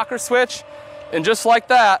flip the rocker switch, and just like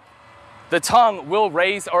that, the tongue will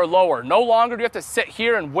raise or lower. No longer do you have to sit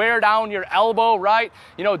here and wear down your elbow, right?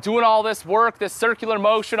 You know, doing all this work, this circular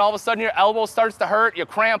motion, all of a sudden your elbow starts to hurt, you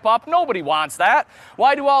cramp up. Nobody wants that.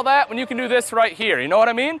 Why do all that when you can do this right here? You know what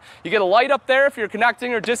I mean? You get a light up there if you're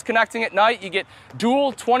connecting or disconnecting at night. You get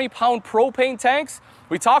dual 20-pound propane tanks.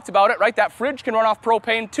 We talked about it, right? That fridge can run off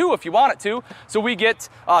propane too if you want it to. So we get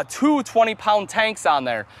two 20-pound tanks on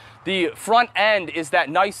there. The front end is that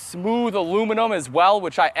nice smooth aluminum as well,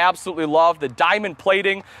 which I absolutely love. The diamond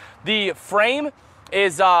plating. The frame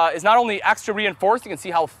is not only extra reinforced, you can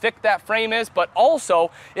see how thick that frame is, but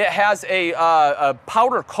also it has a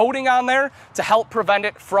powder coating on there to help prevent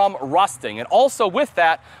it from rusting. And also with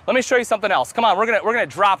that, let me show you something else. Come on, we're gonna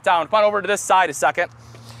drop down. Come on over to this side a second.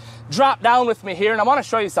 Drop down with me here, and I want to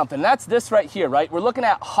show you something. That's this right here, right? We're looking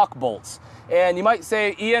at huck bolts. And you might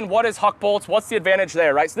say, Ian, what is huck bolts? What's the advantage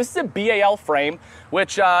there, right? So this is a BAL frame,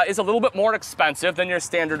 which is a little bit more expensive than your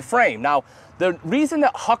standard frame. Now, the reason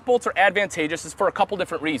that huck bolts are advantageous is for a couple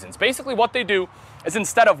different reasons. Basically, what they do is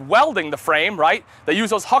instead of welding the frame, right, they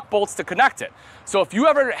use those huck bolts to connect it. So if you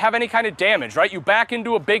ever have any kind of damage, right, you back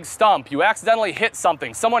into a big stump, you accidentally hit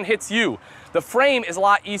something, someone hits you, the frame is a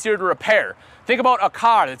lot easier to repair. Think about a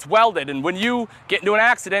car that's welded, and when you get into an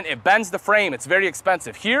accident, it bends the frame. It's very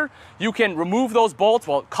expensive. Here, you can remove those bolts,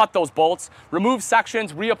 well, cut those bolts, remove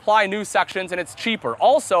sections, reapply new sections, and it's cheaper.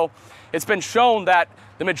 Also, it's been shown that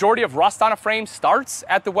the majority of rust on a frame starts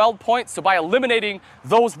at the weld point, so by eliminating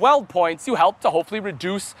those weld points, you help to hopefully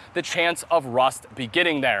reduce the chance of rust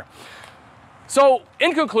beginning there. So,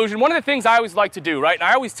 in conclusion, one of the things I always like to do, right, and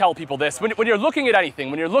I always tell people this, when you're looking at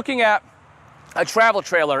anything, when you're looking at a travel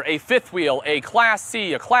trailer, a fifth wheel, a Class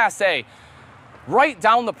C, a Class A, write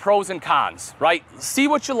down the pros and cons, right? See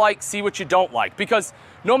what you like, see what you don't like, because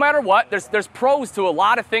no matter what, there's pros to a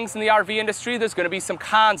lot of things in the RV industry. There's going to be some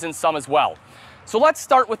cons in some as well. So let's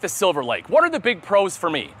start with the Silver Lake. What are the big pros for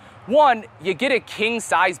me? One, you get a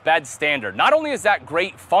king-size bed standard. Not only is that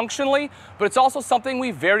great functionally, but it's also something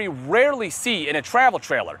we very rarely see in a travel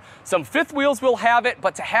trailer. Some fifth wheels will have it,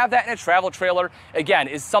 but to have that in a travel trailer, again,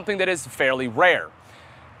 is something that is fairly rare.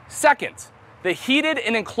 Second, the heated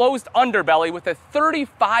and enclosed underbelly with a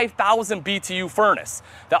 35,000 BTU furnace.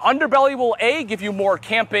 The underbelly will A, give you more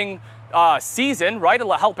camping season, right?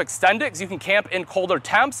 It'll help extend it because you can camp in colder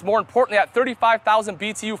temps. More importantly, that 35,000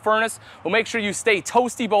 BTU furnace will make sure you stay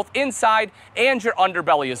toasty both inside and your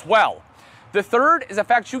underbelly as well. The third is the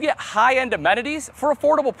fact you get high-end amenities for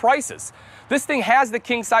affordable prices. This thing has the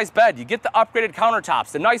king-size bed. You get the upgraded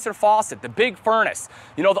countertops, the nicer faucet, the big furnace,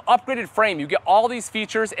 you know, the upgraded frame. You get all these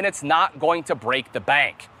features, and it's not going to break the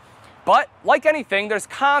bank. But like anything, there's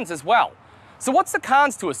cons as well. So what's the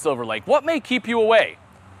cons to a Silver Lake? What may keep you away?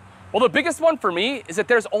 Well, the biggest one for me is that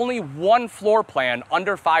there's only one floor plan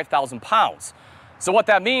under 5,000 pounds. So what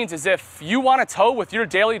that means is if you want to tow with your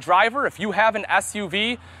daily driver, if you have an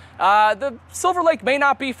SUV, the Silver Lake may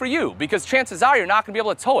not be for you because chances are you're not going to be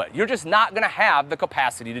able to tow it. You're just not going to have the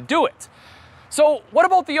capacity to do it. So what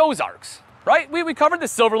about the Ozarks, right? We covered the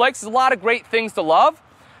Silver Lakes. There's a lot of great things to love.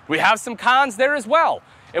 We have some cons there as well.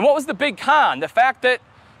 And what was the big con? The fact that,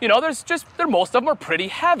 you know, most of them are pretty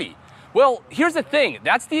heavy. Well, here's the thing.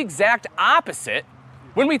 That's the exact opposite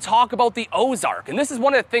when we talk about the Ozark. And this is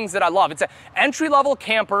one of the things that I love. It's an entry-level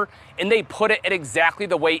camper, and they put it at exactly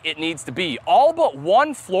the way it needs to be. All but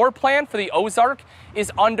one floor plan for the Ozark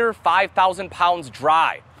is under 5,000 pounds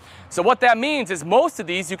dry. So what that means is most of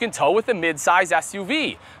these you can tow with a mid-size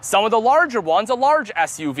SUV. Some of the larger ones, a large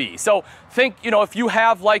SUV. So think, you know, if you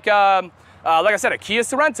have like I said, a Kia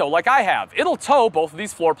Sorento like I have, it'll tow both of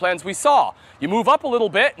these floor plans we saw. You move up a little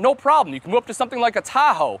bit, no problem. You can move up to something like a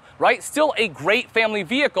Tahoe, right? Still a great family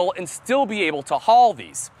vehicle and still be able to haul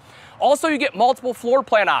these. Also, you get multiple floor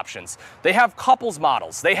plan options. They have couples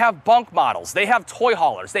models, they have bunk models, they have toy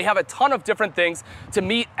haulers, they have a ton of different things to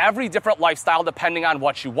meet every different lifestyle depending on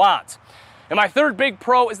what you want. And my third big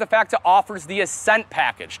pro is the fact it offers the Ascent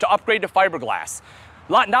package to upgrade to fiberglass.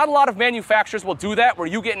 Not a lot of manufacturers will do that, where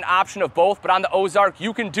you get an option of both, but on the Ozark,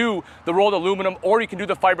 you can do the rolled aluminum or you can do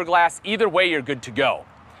the fiberglass. Either way, you're good to go.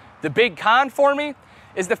 The big con for me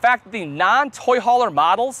is the fact that the non-toy hauler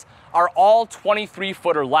models are all 23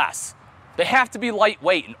 foot or less. They have to be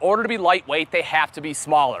lightweight. In order to be lightweight, they have to be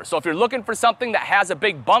smaller. So if you're looking for something that has a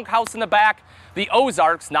big bunkhouse in the back, the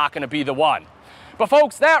Ozark's not going to be the one. But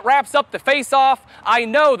folks, that wraps up the face-off. I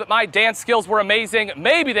know that my dance skills were amazing.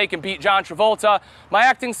 Maybe they can beat John Travolta. My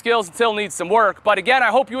acting skills still need some work. But again,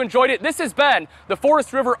 I hope you enjoyed it. This has been the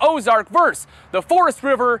Forest River Ozark versus the Forest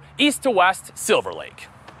River East to West Silver Lake.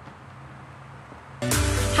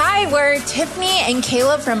 Hi, we're Tiffany and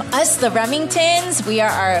Caleb from Us the Remingtons. We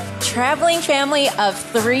are a traveling family of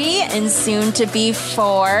 3 and soon to be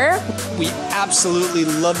 4. We absolutely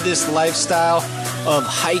love this lifestyle of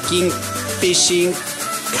hiking, fishing,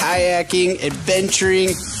 kayaking,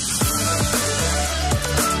 adventuring.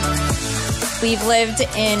 We've lived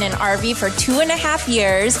in an RV for 2.5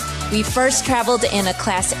 years. We first traveled in a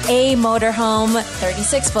Class A motorhome,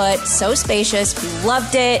 36 foot, so spacious. We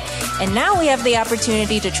loved it. And now we have the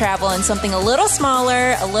opportunity to travel in something a little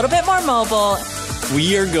smaller, a little bit more mobile.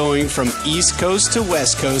 We are going from East Coast to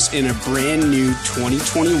West Coast in a brand new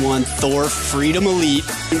 2021 Thor Freedom Elite.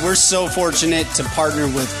 And we're so fortunate to partner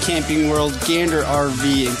with Camping World, Gander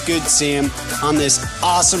RV, and Good Sam on this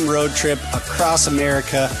awesome road trip across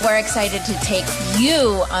America. We're excited to take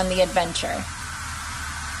you on the adventure.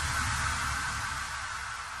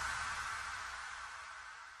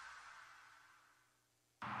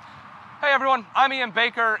 Hey everyone, I'm Ian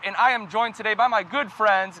Baker, and I am joined today by my good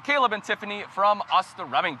friends, Caleb and Tiffany from Us the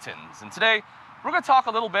Remingtons. And today, we're gonna talk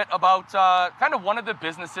a little bit about kind of one of the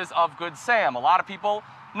businesses of Good Sam. A lot of people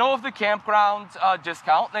know of the campground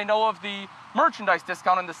discount, they know of the merchandise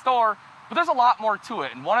discount in the store, but there's a lot more to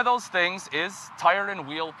it. And one of those things is tire and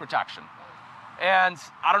wheel protection. And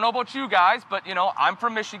I don't know about you guys, but you know, I'm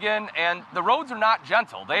from Michigan, and the roads are not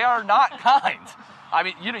gentle. They are not kind. I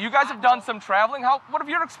mean, you guys have done some traveling. What have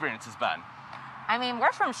your experiences been? I mean,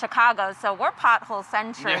 we're from Chicago, so we're pothole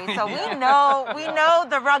century. So we know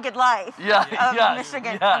the rugged life of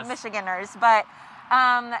Michiganers. But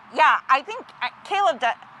yeah, I think Caleb.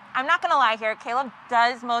 I'm not gonna lie here. Caleb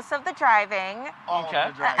does most of the driving.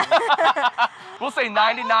 Okay. We'll say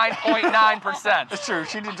 99.9%. That's true.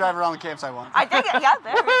 She did drive around the campsite once. I think, yeah.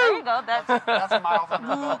 There you go. That's a mile from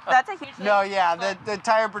her. That's a huge thing. No, yeah. The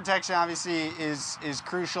tire protection obviously is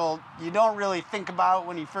crucial. You don't really think about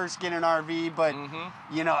when you first get an RV, but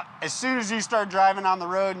you know, as soon as you start driving on the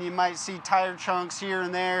road and you might see tire chunks here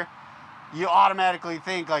and there, you automatically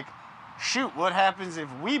think like, shoot, what happens if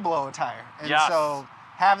we blow a tire? And so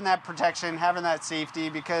having that protection, having that safety,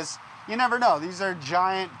 because you never know. These are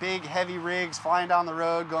giant, big, heavy rigs flying down the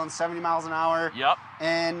road, going 70 miles an hour. Yep.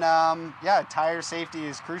 And yeah, tire safety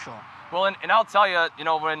is crucial. Well, and I'll tell you, you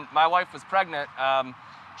know, when my wife was pregnant,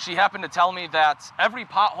 she happened to tell me that every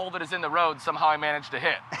pothole that is in the road, somehow I managed to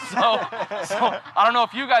hit. So I don't know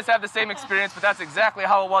if you guys have the same experience, but that's exactly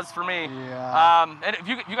how it was for me. Yeah. And if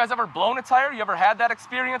you guys ever blown a tire? You ever had that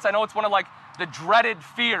experience? I know it's one of like the dreaded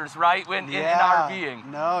fears, right, in RVing.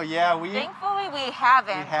 No, yeah, Thankfully, we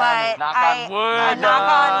haven't. But knock on wood. Knock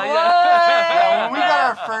on wood. Yeah, when we got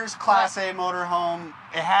our first Class A motorhome,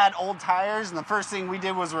 it had old tires, and the first thing we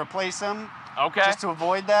did was replace them. Okay. Just to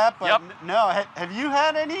avoid that. But no, have you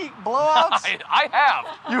had any blowouts? I have.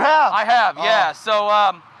 You have? I have, yeah. So,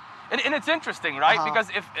 and it's interesting, right? Because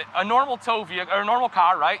if a normal tow vehicle, or a normal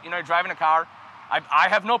car, right? You know, you're driving a car, I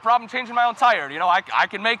have no problem changing my own tire. You know, I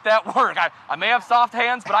can make that work. I may have soft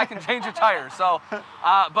hands, but I can change a tire. So,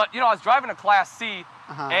 but, you know, I was driving a Class C,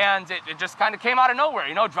 and it just kind of came out of nowhere.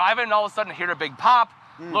 You know, driving, and all of a sudden I hear a big pop.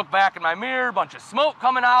 Look back in my mirror, a bunch of smoke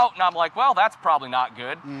coming out, and I'm like, well, that's probably not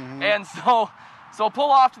good. And so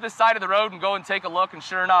pull off to the side of the road and go and take a look, and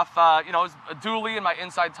sure enough, you know, it was a dually and my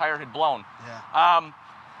inside tire had blown. Yeah.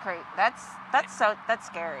 Great. That's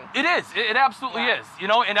scary. It is. It absolutely is. You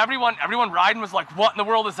know, and everyone riding was like, what in the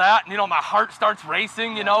world is that? And, you know, my heart starts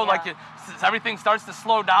racing, you know, like everything starts to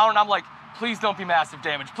slow down, and I'm like, please don't be massive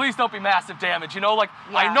damage. Please don't be massive damage. You know, like,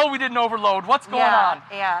 I know we didn't overload. What's going on?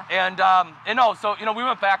 Yeah. And, you know, so, you know, we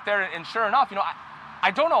went back there, and sure enough, you know, I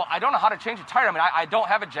don't know how to change a tire. I mean, I don't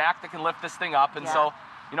have a jack that can lift this thing up. And so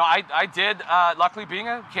you know, I did, luckily being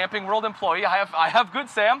a Camping World employee, I have Good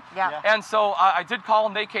Sam. Yeah. And so I did call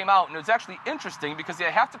and they came out, and it was actually interesting because they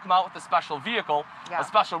have to come out with a special vehicle, a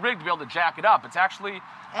special rig to be able to jack it up. It's actually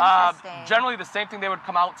generally the same thing they would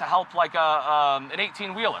come out to help like an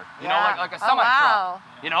 18-wheeler, you know, like a semi-truck.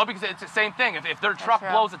 You know, because it's the same thing. If their truck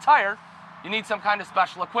blows a tire, you need some kind of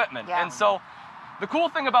special equipment. And so the cool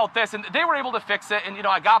thing about this, and they were able to fix it, and you know,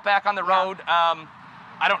 I got back on the road.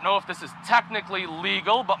 I don't know if this is technically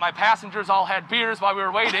legal, but my passengers all had beers while we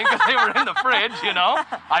were waiting because they were in the fridge, you know.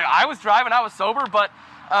 I was driving, I was sober, but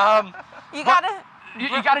you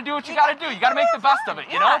gotta do what you gotta do. You gotta make the best of it,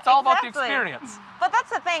 you know. It's all about the experience. But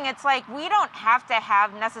that's the thing, it's like we don't have to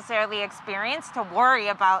have necessarily experience to worry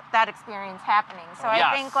about that experience happening. So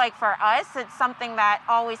I think like for us, it's something that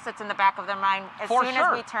always sits in the back of their mind as soon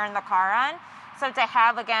as we turn the car on. So to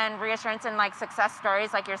have, again, reassurance and like success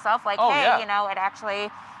stories like yourself, like, hey, you know,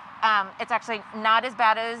 it's actually not as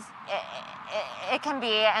bad as it can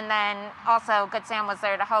be. And then also Good Sam was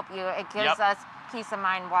there to help you. It gives us peace of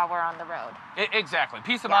mind while we're on the road. Exactly.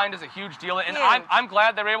 Peace of mind is a huge deal. And I'm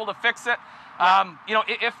glad they were able to fix it. You know,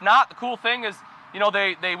 if not, the cool thing is, you know,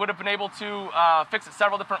 they would have been able to fix it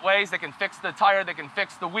several different ways. They can fix the tire, they can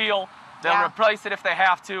fix the wheel, they'll replace it if they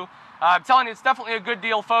have to. I'm telling you, it's definitely a good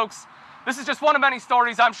deal, folks. This is just one of many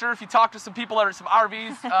stories. I'm sure if you talk to some people that are some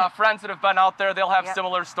RVs, friends that have been out there, they'll have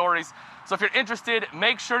similar stories. So if you're interested,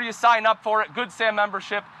 make sure you sign up for it. Good Sam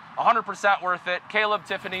membership, 100% worth it. Caleb,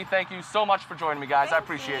 Tiffany, thank you so much for joining me, guys. I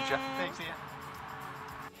appreciate you. Thanks, Ian.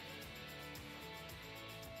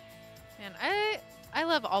 Man, I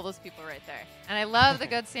love all those people right there. And I love the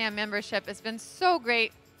Good Sam membership. It's been so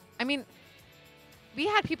great. I mean, we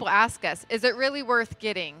had people ask us, is it really worth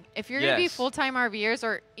getting? If you're going to be full-time RVers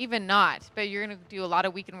or even not, but you're going to do a lot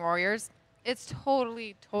of weekend warriors, it's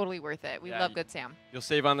totally, totally worth it. We love Good Sam. You'll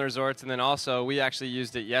save on the resorts. And then also, we actually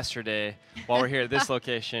used it yesterday while we're here at this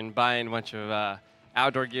location, buying a bunch of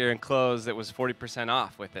outdoor gear and clothes that was 40%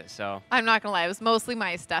 off with it. So I'm not going to lie. It was mostly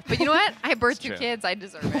my stuff. But you know what? I birthed two kids. I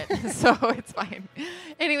deserve it. So it's fine.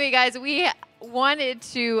 Anyway, guys, we wanted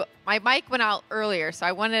to – my mic went out earlier, so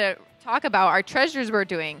I wanted to – talk about our treasures we're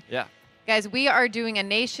doing. Yeah. Guys, we are doing a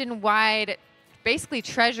nationwide, basically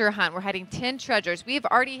treasure hunt. We're hiding 10 treasures. We've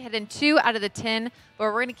already hidden 2 out of the 10, but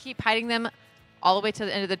we're going to keep hiding them all the way to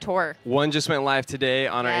the end of the tour. One just went live today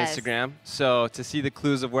on our Instagram. So to see the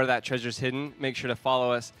clues of where that treasure's hidden, make sure to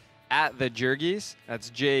follow us at the Jurgys. That's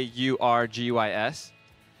Jurgys.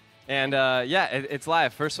 And it's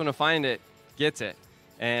live. First one to find it gets it.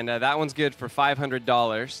 And that one's good for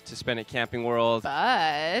 $500 to spend at Camping World.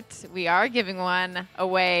 But we are giving one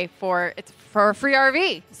away for a free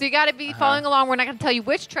RV. So you got to be following along. We're not going to tell you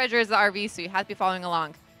which treasure is the RV, so you have to be following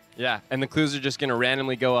along. Yeah, and the clues are just going to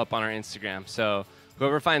randomly go up on our Instagram. So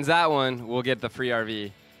whoever finds that one will get the free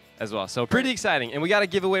RV as well. So pretty exciting. And we got a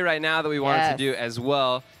giveaway right now that we wanted to do as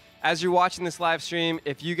well. As you're watching this live stream,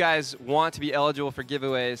 if you guys want to be eligible for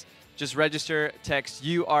giveaways, just register, text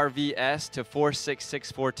URVS to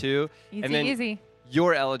 46642. And then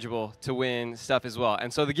you're eligible to win stuff as well.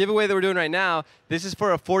 And so the giveaway that we're doing right now, this is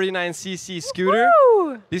for a 49cc scooter.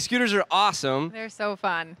 Woo-hoo! These scooters are awesome. They're so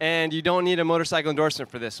fun. And you don't need a motorcycle endorsement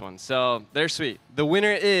for this one. So they're sweet. The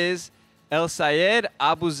winner is El Sayed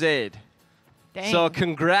Abu Zaid. Dang. So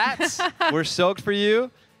congrats. We're stoked for you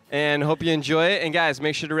and hope you enjoy it. And guys,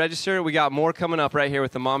 make sure to register. We got more coming up right here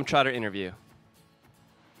with the Mom Trotter interview.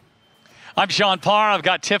 I'm Sean Parr. I've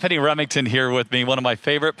got Tiffany Remington here with me. One of my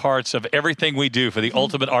favorite parts of everything we do for the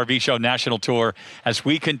Ultimate RV Show National Tour as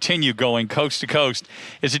we continue going coast to coast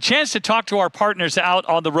is a chance to talk to our partners out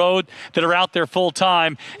on the road that are out there full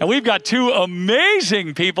time. And we've got 2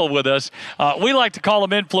 amazing people with us. We like to call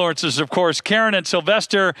them influencers, of course, Karen and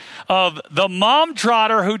Sylvester of the Mom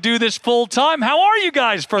Trotter who do this full time. How are you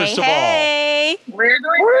guys, first of all? Hey, we're doing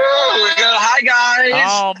good. We're good. Hi, guys.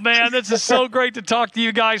 Oh, man, this is so great to talk to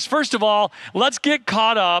you guys. First of all, let's get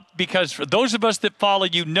caught up because for those of us that follow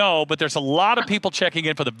you know, but there's a lot of people checking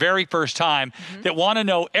in for the very first time that want to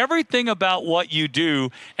know everything about what you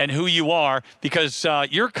do and who you are because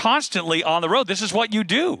you're constantly on the road. This is what you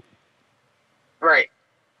do. Right.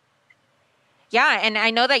 Yeah, and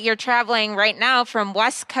I know that you're traveling right now from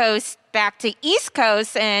West Coast back to East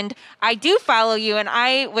Coast, and I do follow you, and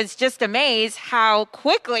I was just amazed how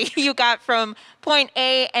quickly you got from point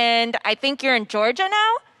A, and I think you're in Georgia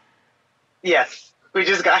now? Yes, we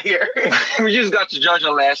just got here. We just got to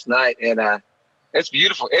Georgia last night, and it's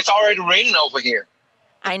beautiful. It's already raining over here.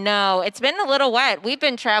 I know. It's been a little wet. We've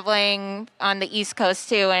been traveling on the East Coast,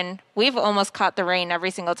 too, and we've almost caught the rain every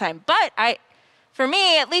single time. But for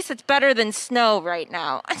me, at least it's better than snow right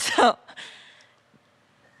now. So.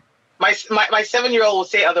 My 7-year-old will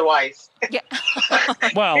say otherwise. Yeah.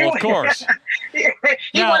 Well, of course. He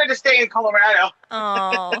wanted to stay in Colorado.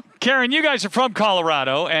 Oh. Karen, you guys are from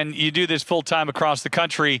Colorado, and you do this full-time across the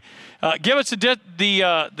country. Give us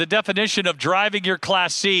the definition of driving your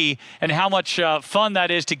Class C and how much fun that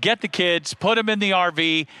is to get the kids, put them in the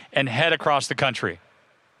RV, and head across the country.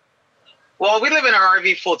 Well, we live in our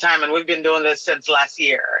RV full-time, and we've been doing this since last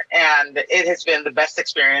year, and it has been the best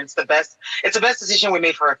experience, it's the best decision we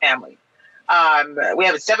made for our family. We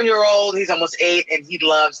have a 7-year-old, he's almost 8, and he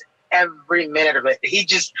loves every minute of it. He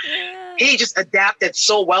just adapted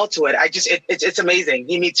so well to it. It's amazing.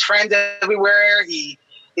 He meets friends everywhere. He's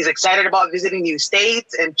excited about visiting new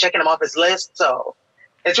states and checking them off his list. So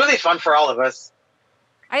it's really fun for all of us.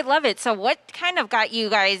 I love it. So what kind of got you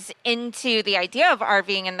guys into the idea of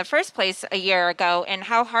RVing in the first place a year ago, and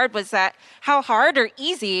how hard was that? How hard or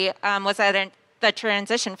easy was that the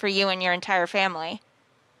transition for you and your entire family?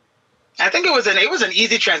 I think it was an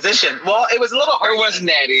easy transition. Well, it was a little hard. It wasn't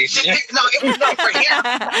that easy. No, it was not for him.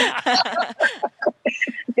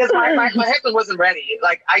 Because my husband wasn't ready.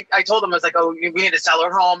 Like I told him, I was like, oh, we need to sell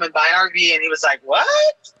our home and buy an RV, and he was like,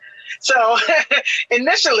 what? So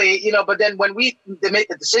initially, but then when we made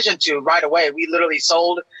the decision to right away, we literally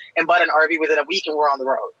sold and bought an RV within a week, and we're on the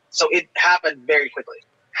road. So it happened very quickly.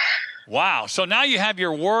 Wow. So now you have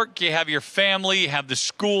your work, you have your family, you have the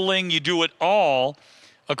schooling, you do it all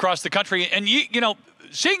across the country. And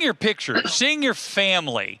seeing your pictures, seeing your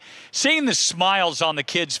family, seeing the smiles on the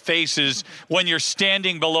kids' faces when you're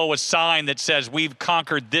standing below a sign that says, we've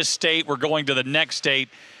conquered this state, we're going to the next state.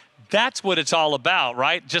 That's what it's all about,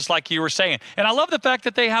 right? Just like you were saying. And I love the fact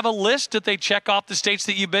that they have a list that they check off the states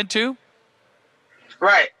that you've been to.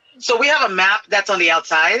 Right. So we have a map that's on the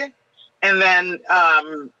outside. And then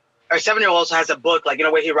our 7-year-old also has a book,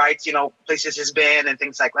 where he writes, places he's been and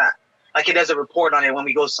things like that. Like he does a report on it when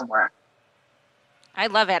we go somewhere. I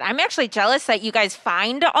love it. I'm actually jealous that you guys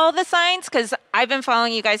find all the signs, because I've been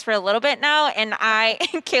following you guys for a little bit now. And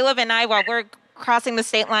Caleb and I, while we're crossing the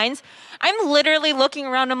state lines, I'm literally looking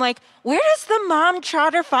around. I'm like, where does the mom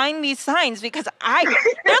trotter find these signs? Because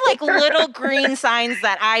they're like little green signs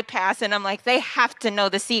that I pass, and I'm like, they have to know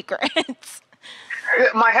the secrets.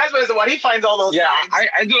 My husband is the one, he finds all those signs.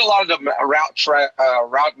 I do a lot of the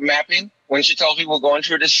route mapping. When she tells me we're going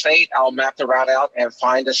through the state, I'll map the route out and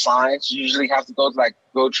find the signs. You usually have to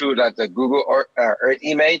go through the Google Earth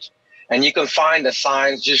image, and you can find the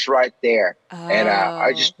signs just right there. Oh. And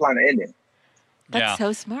I just plan it in there. That's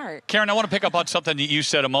so smart. Karen, I want to pick up on something that you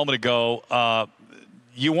said a moment ago.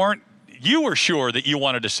 You were sure that you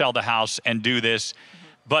wanted to sell the house and do this,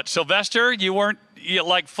 but Sylvester, you weren't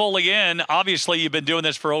fully in. Obviously, you've been doing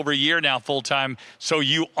this for over a year now full time, so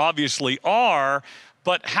you obviously are.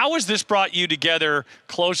 But how has this brought you together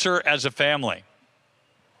closer as a family?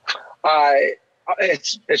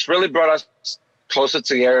 It's really brought us closer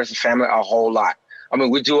together as a family a whole lot. I mean,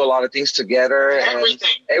 we do a lot of things together. Everything.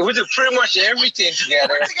 And we do pretty much everything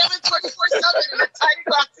together. We're together 24/7 in a tiny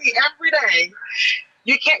boxy every day.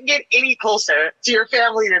 You can't get any closer to your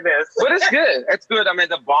family than this. But it's good. It's good. I mean,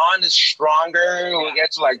 the bond is stronger. Yeah. We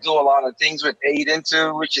get to do a lot of things with Aiden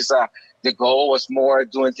too, which is the goal was more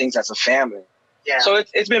doing things as a family. Yeah. So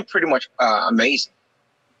it's been pretty much amazing.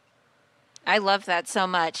 I love that so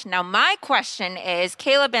much. Now, my question is,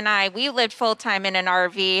 Caleb and I, we lived full-time in an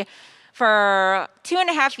RV for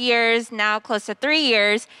 2.5 years, now close to 3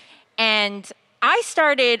 years. And I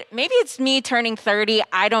started, maybe it's me turning 30,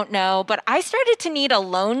 I don't know, but I started to need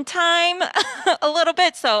alone time a little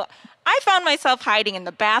bit. So I found myself hiding in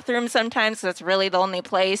the bathroom sometimes. That's really the only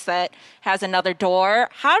place that has another door.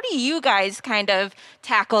 How do you guys kind of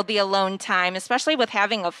tackle the alone time, especially with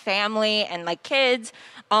having a family and kids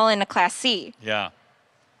all in a Class C? Yeah.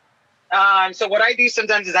 So what I do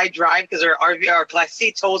sometimes is I drive, because our Class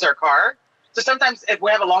C tows our car. So sometimes if we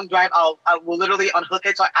have a long drive, I will literally unhook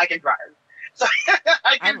it so I can drive. So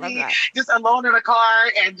I can be just alone in a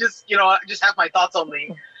car and just have my thoughts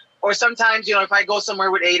only. Or sometimes, if I go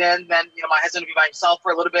somewhere with Aiden, then, my husband will be by himself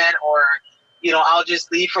for a little bit, or, I'll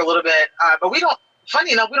just leave for a little bit. But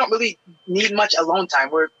funny enough, we don't really need much alone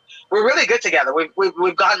time. We're really good together.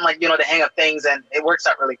 We've gotten the hang of things, and it works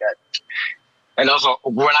out really good. And also,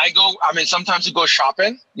 when I go, sometimes you go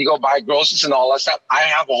shopping, you go buy groceries and all that stuff. I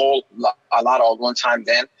have a lot of alone time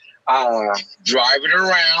then. Drive it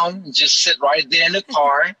around, just sit right there in the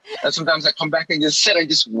car. And sometimes I come back and just sit and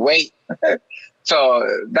just wait.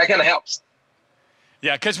 So that kind of helps.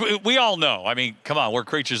 Yeah, because we all know. I mean, come on, we're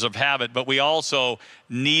creatures of habit, but we also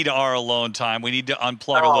need our alone time. We need to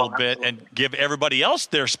unplug a little bit and give everybody else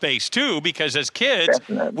their space too, because as kids,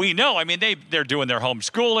 we know. I mean, they're doing their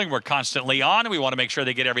homeschooling. We're constantly on, and we want to make sure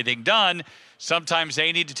they get everything done. Sometimes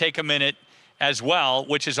they need to take a minute as well,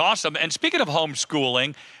 which is awesome. And speaking of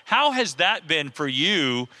homeschooling, how has that been for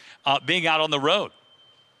you being out on the road?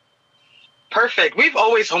 Perfect. We've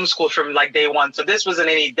always homeschooled from like day one, so this wasn't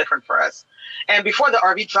any different for us. And before the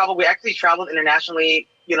RV travel, we actually traveled internationally,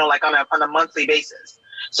 you know, like on a monthly basis.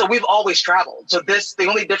 So we've always traveled. So the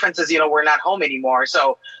only difference is, you know, we're not home anymore.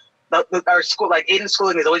 So our school, like Aiden's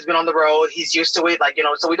schooling has always been on the road. He's used to it. Like, you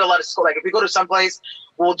know, so we do a lot of school. Like if we go to someplace,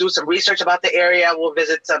 we'll do some research about the area. We'll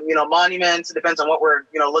visit some, you know, monuments. It depends on what we're,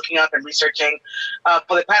 you know, looking up and researching.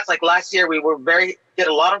 For the past, like last year, we did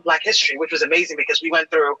a lot of Black history, which was amazing because we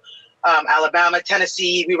went through Alabama,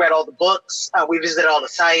 Tennessee. We read all the books. We visited all the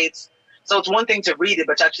sites. So it's one thing to read it,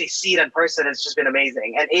 but to actually see it in person has just been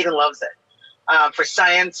amazing. And Aiden loves it. For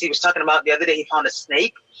science, he was talking about the other day, he found a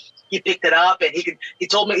snake. He picked it up and he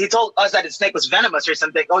told us that the snake was venomous or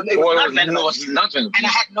something. Oh, it was not venomous. No, it's not venomous. And I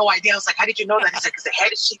had no idea. I was like, how did you know that? He's like, because the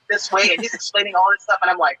head is shaped this way. And he's explaining all this stuff. And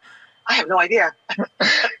I'm like, I have no idea.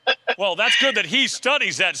 Well, that's good that he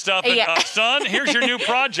studies that stuff. And, son, here's your new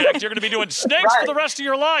project. You're going to be doing snakes for the rest of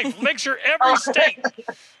your life. Make sure every state.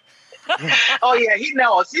 Oh, yeah, he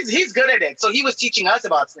knows. He's good at it. So he was teaching us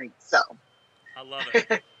about snakes. So I love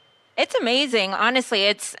it. It's amazing.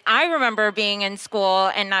 Honestly, I remember being in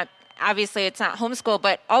school and obviously it's not homeschool,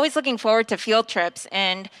 but always looking forward to field trips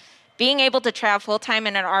and being able to travel full time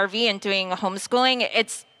in an RV and doing homeschooling.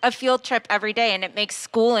 It's a field trip every day and it makes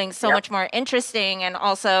schooling so much more interesting. And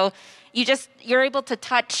also you're able to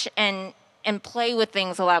touch and play with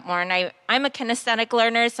things a lot more. And I'm a kinesthetic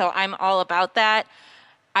learner, so I'm all about that.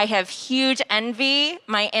 I have huge envy.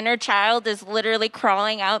 My inner child is literally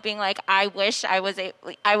crawling out, being like, I wish I was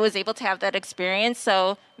able to have that experience.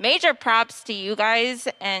 So major props to you guys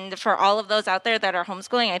and for all of those out there that are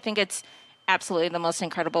homeschooling. I think it's absolutely the most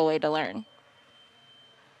incredible way to learn.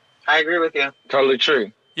 I agree with you. Totally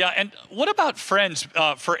true. Yeah, and what about friends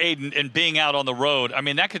for Aiden and being out on the road? I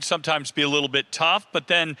mean, that could sometimes be a little bit tough, but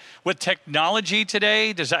then with technology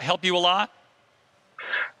today, does that help you a lot?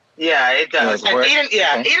 Yeah, it does. And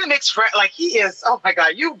Aiden makes friends. Like he is. Oh my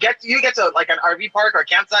God, you get to like an RV park or a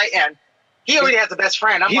campsite, and he already has the best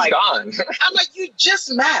friend. He's gone. I'm like, you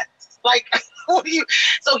just met. Like, what do you?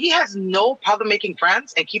 So he has no problem making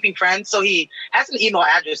friends and keeping friends. So he has an email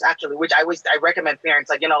address actually, which I recommend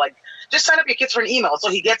parents like, you know, like just sign up your kids for an email.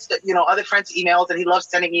 So he gets other friends' emails and he loves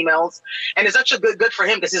sending emails. And it's actually good for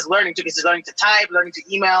him because he's learning to type, learning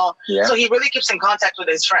to email. Yeah. So he really keeps in contact with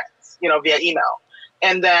his friends, via email.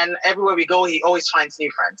 And then everywhere we go, he always finds new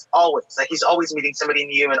friends. Always. Like he's always meeting somebody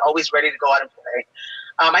new and always ready to go out and play.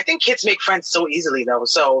 I think kids make friends so easily though.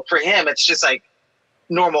 So for him, it's just like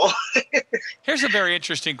normal. Here's a very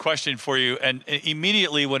interesting question for you. And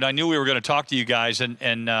immediately when I knew we were going to talk to you guys and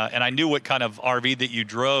I knew what kind of RV that you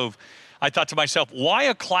drove, I thought to myself, why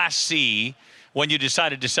a Class C when you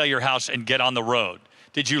decided to sell your house and get on the road?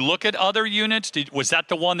 Did you look at other units? Was that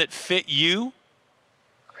the one that fit you?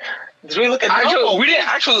 Did we look at we didn't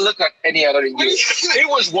actually look at any other units. It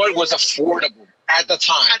was what was affordable at the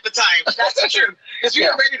time. At the time. That's true. Because we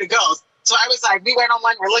were ready to go. So I was like, we went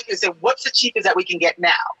online, we're looking and said, what's the cheapest that we can get now?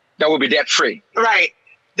 That would be debt free. Right.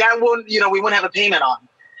 That would, we wouldn't have a payment on.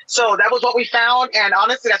 So that was what we found. And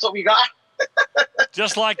honestly, that's what we got.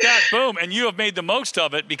 Just like that, boom. And you have made the most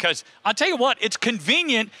of it because I'll tell you what, it's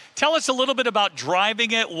convenient. Tell us a little bit about driving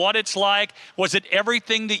it, what it's like. Was it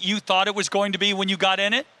everything that you thought it was going to be when you got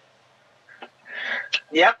in it?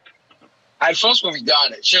 Yep. At first when we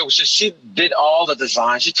got it, she did all the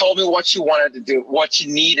design. She told me what she wanted to do, what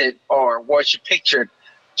she needed, or what she pictured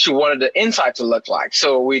she wanted the inside to look like.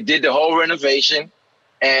 So we did the whole renovation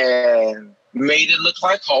and made it look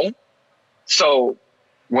like home. So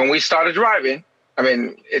when we started driving, I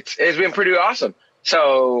mean, it's been pretty awesome.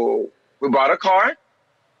 So we bought a car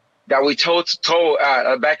that we towed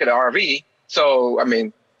back at the RV. So, I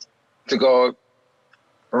mean, to go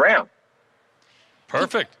around.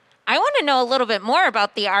 Perfect. I want to know a little bit more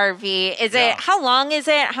about the RV. How long is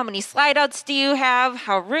it? How many slide outs do you have?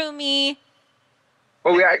 How roomy?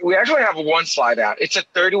 Well, we actually have one slide out. It's a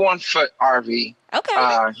 31-foot RV.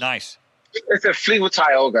 Okay. Nice. It's a Fleetwood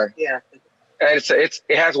Tioga. Yeah. And it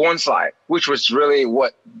has one slide, which was really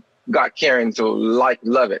what got Karen to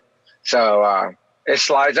love it. So it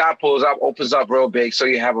slides out, pulls up, opens up real big. So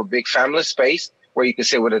you have a big family space where you can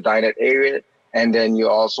sit with a dinette area. And then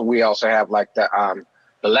we also have like the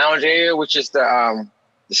lounge area, which is the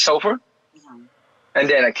sofa, and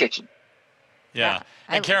then a kitchen. Yeah.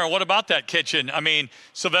 And Karen, what about that kitchen? I mean,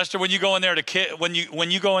 Sylvester, when you go in there when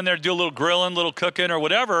you go in there to do a little grilling, little cooking or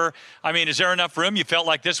whatever, I mean, is there enough room? You felt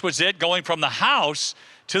like this was it, going from the house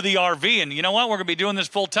to the RV, and you know what? We're going to be doing this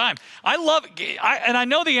full time. I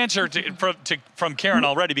know the answer from Karen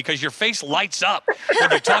already, because your face lights up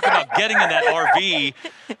when you talk about getting in that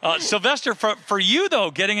RV. Sylvester, for you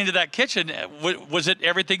though, getting into that kitchen, was it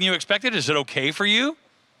everything you expected? Is it okay for you?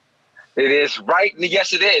 It is, right?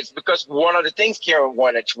 Yes, it is, because one of the things Karen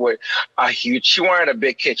wanted was she wanted a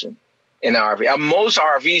big kitchen in the RV. Most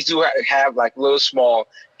RVs do have like little small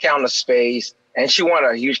counter space, and she wanted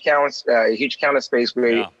a huge counter space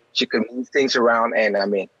where she could move things around. And I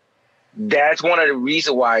mean, that's one of the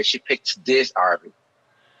reasons why she picked this RV.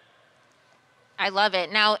 I love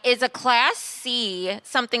it. Now, is a Class C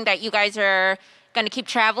something that you guys are going to keep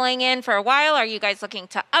traveling in for a while? Are you guys looking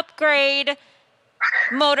to upgrade?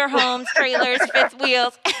 Motorhomes, trailers, fifth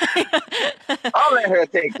wheels. I'll let her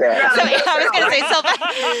take that. So, I was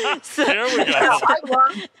going to say, There we go.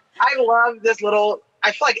 I love this little.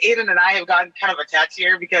 I feel like Aiden and I have gotten kind of attached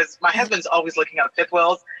here because my husband's always looking at fifth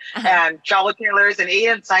wheels and travel trailers, and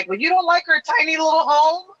Aiden's like, "Well, you don't like our tiny little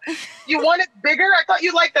home? You want it bigger? I thought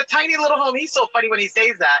you liked the tiny little home." He's so funny when he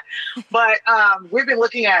says that. But we've been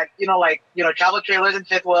looking at travel trailers and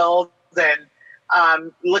fifth wheels and.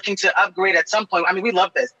 Looking to upgrade at some point. I mean, we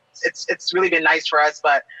love this. It's really been nice for us,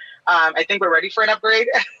 but I think we're ready for an upgrade.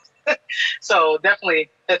 So definitely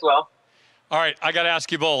fifth wheel. All right, I got to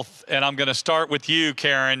ask you both, and I'm going to start with you,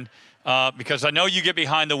 Karen, because I know you get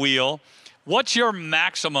behind the wheel. What's your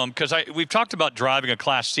maximum? Because we've talked about driving a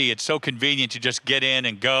Class C. It's so convenient to just get in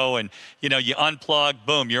and go, and you unplug,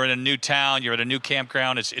 boom, you're in a new town, you're at a new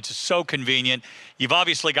campground. It's so convenient. You've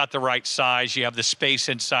obviously got the right size. You have the space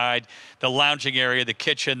inside, the lounging area, the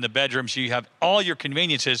kitchen, the bedrooms. You have all your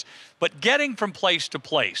conveniences. But getting from place to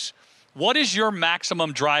place, what is your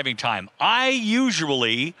maximum driving time? I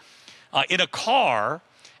usually, in a car,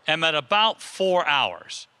 am at about 4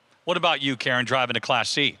 hours. What about you, Karen, driving a Class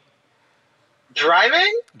C?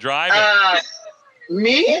 Driving?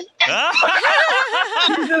 Me?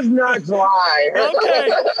 She does not drive. Okay,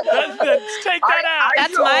 let's take that out.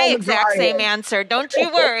 That's my exact same answer. Don't you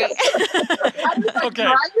worry. Okay.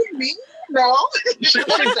 Driving me? No. She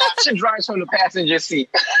drives from the passenger seat.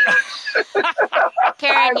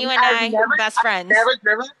 Karen, you and I, best friends. Never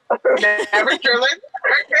driven. I've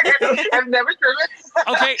never driven.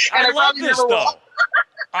 Okay, I love this though.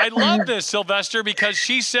 I love this, Sylvester, because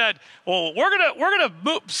she said, "Well, we're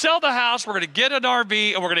gonna sell the house, we're gonna get an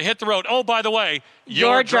RV, and we're gonna hit the road. Oh, by the way,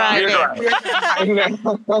 you're driving." But he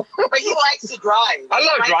likes to drive. I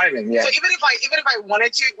love driving. Yeah. So even if I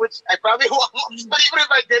wanted to, which I probably won't, but even if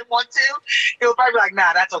I did want to, he'll probably be like,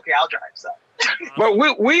 "Nah, that's okay. I'll drive." So. But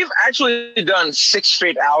we've actually done 6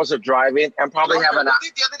 straight hours of driving and probably have an hour.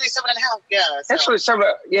 The other day, 7.5. Yeah. So. Actually, 7.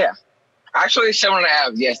 Yeah. Actually,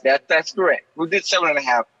 7.5. Yes, that's correct. We did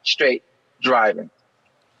 7.5 straight driving.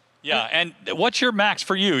 Yeah, and what's your max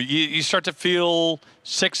for you? You start to feel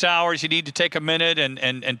 6 hours, you need to take a minute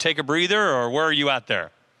and take a breather, or where are you at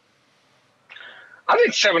there? I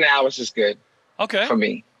think 7 hours is good. Okay. For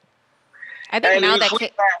me. I think and now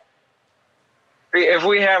if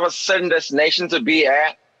we have a certain destination to be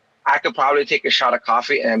at, I could probably take a shot of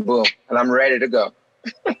coffee and boom, and I'm ready to go.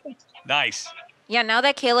 Nice. Yeah, now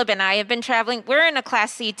that Caleb and I have been traveling, we're in a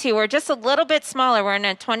Class C too. We're just a little bit smaller. We're in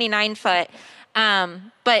a 29-foot.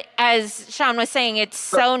 But as Sean was saying, it's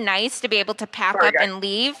so nice to be able to pack up and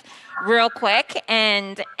leave real quick.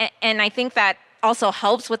 And I think that also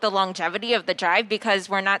helps with the longevity of the drive because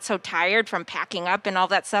we're not so tired from packing up and all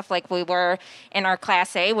that stuff like we were in our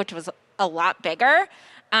Class A, which was a lot bigger.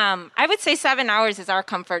 I would say 7 hours is our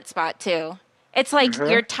comfort spot too. It's like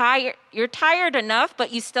you're tired enough,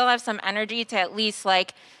 but you still have some energy to at least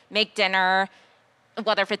like make dinner,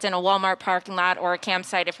 whether if it's in a Walmart parking lot or a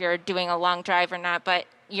campsite if you're doing a long drive or not, but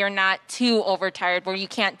you're not too overtired where you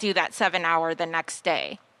can't do that 7 hour the next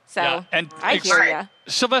day. So yeah, and I hear you.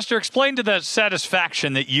 Sylvester, explain to the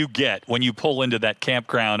satisfaction that you get when you pull into that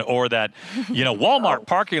campground or that, Walmart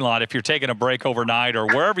parking lot if you're taking a break overnight or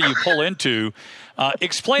wherever you pull into.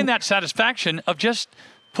 Explain that satisfaction of just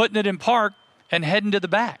putting it in park and heading to the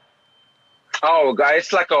back. Oh, God,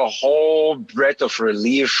 it's like a whole breath of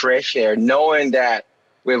relief, fresh air, knowing that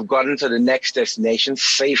we've gotten to the next destination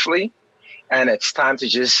safely, and it's time to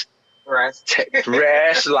just rest,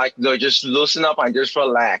 just loosen up and just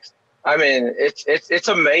relax. I mean, it's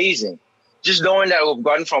amazing, just knowing that we've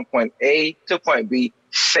gotten from point A to point B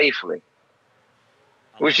safely,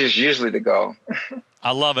 which is usually the goal.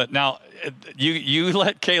 I love it. Now, you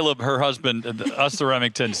let Caleb, her husband, us the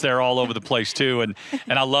Remingtons, they're all over the place too, and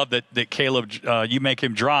I love that Caleb, you make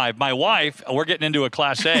him drive. My wife, we're getting into a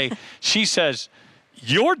Class A. She says,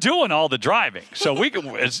 you're doing all the driving, so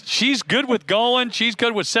she's good with going. She's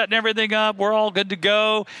good with setting everything up. We're all good to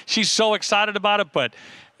go. She's so excited about it, but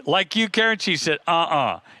like you, Karen, she said,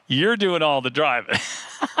 you're doing all the driving.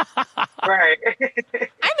 Right.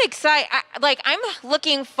 I'm excited. I'm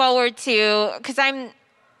looking forward to, because I'm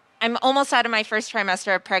almost out of my first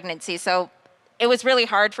trimester of pregnancy, so it was really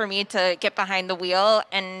hard for me to get behind the wheel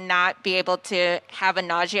and not be able to have a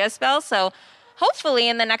nausea spell. So hopefully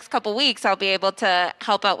in the next couple weeks, I'll be able to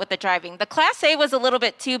help out with the driving. The Class A was a little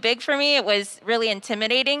bit too big for me. It was really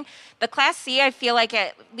intimidating. The Class C, I feel like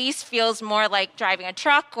at least feels more like driving a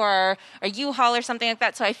truck or a U-Haul or something like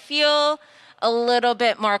that. So I feel a little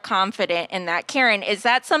bit more confident in that. Karen, is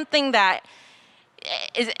that something that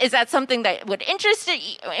would interest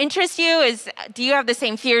you? Do you have the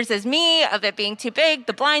same fears as me of it being too big,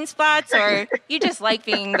 the blind spots, or you just like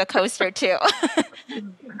being the coaster too?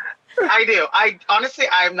 I do. Honestly,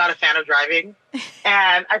 I'm not a fan of driving,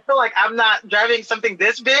 and I feel like I'm not driving something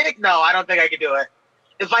this big. No, I don't think I could do it.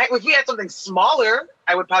 If we had something smaller,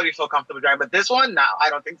 I would probably feel comfortable driving. But this one, no,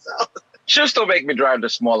 I don't think so. She'll still make me drive the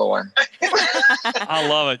smaller one. I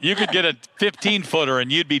love it. You could get a 15-footer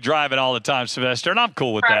and you'd be driving all the time, Sylvester, and I'm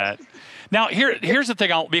cool with that. Now, here's the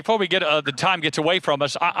thing. Before we get the time gets away from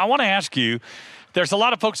us, I want to ask you. There's a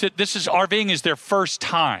lot of folks that RVing is their first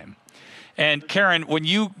time. And Karen, when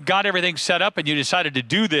you got everything set up and you decided to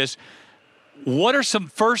do this, what are some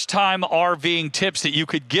first-time RVing tips that you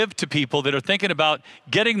could give to people that are thinking about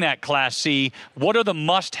getting that Class C? What are the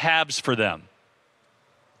must-haves for them?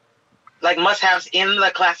 Like must-haves in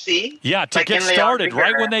the Class C? Yeah, to get started,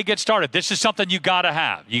 right when they get started. This is something you got to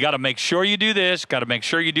have. You got to make sure you do this, got to make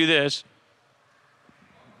sure you do this.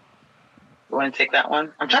 You want to take that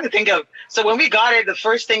one? I'm trying to think of. So when we got it, the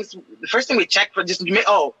first thing we checked for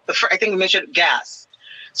I think we mentioned gas.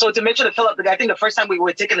 So to make sure to fill up I think the first time we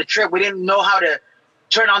were taking a trip, we didn't know how to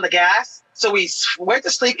turn on the gas. So we went to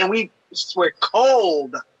sleep and we were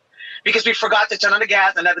cold because we forgot to turn on the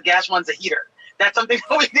gas and that the gas runs a heater. That's something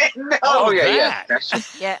that we didn't know. Oh yeah.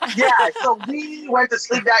 Yeah. Yeah. So we went to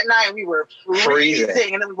sleep that night and we were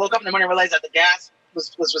freezing, and then we woke up in the morning and realized that the gas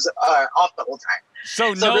was off the whole time.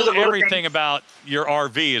 So know everything about your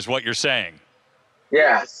RV is what you're saying.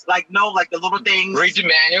 Yes, like the little things. Read the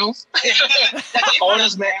manuals.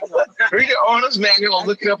 Owner's manual. Read the owner's manual.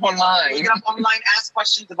 Look it up online. Look it up online. Ask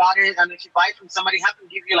questions about it, and if you buy it from somebody, have them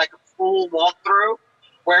give you like a full walkthrough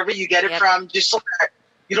wherever you get it from, just so that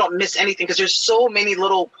you don't miss anything. Because there's so many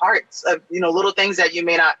little parts of little things that you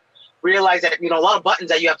may not realize that a lot of buttons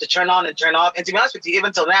that you have to turn on and turn off. And to be honest with you,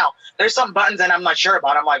 even till now, there's some buttons that I'm not sure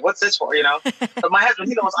about. I'm like, what's this for? But my husband,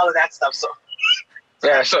 he knows all of that stuff. So.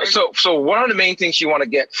 Yeah, so one of the main things you want to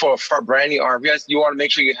get for a brand new RV, you want to make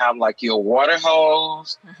sure you have like your water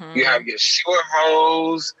hose, you have your sewer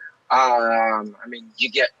hose. You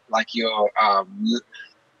get like your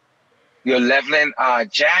leveling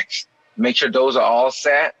jacks. Make sure those are all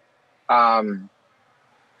set. You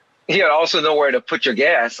also know where to put your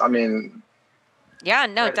gas. Yeah,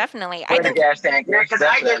 no, definitely. The gas tank. Yeah, because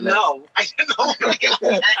I didn't know.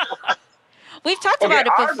 We've talked about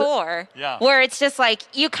it before, where it's just like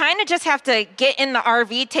you kind of just have to get in the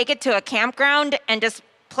RV, take it to a campground, and just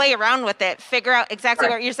play around with it, figure out exactly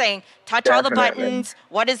what you're saying, touch all the buttons,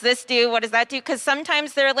 what does this do, what does that do? Because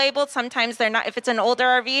sometimes they're labeled, sometimes they're not. If it's an older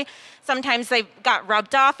RV, sometimes they got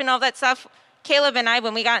rubbed off and all that stuff. Caleb and I,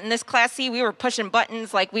 when we got in this Class C, we were pushing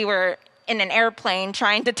buttons like we were in an airplane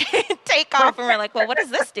trying to take off, and we're like, well, what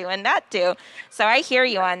does this do and that do? So I hear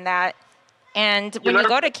you on that. And when you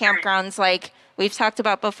go to campgrounds, like we've talked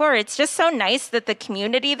about before, it's just so nice that the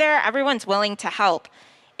community there, everyone's willing to help.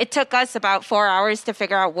 It took us about 4 hours to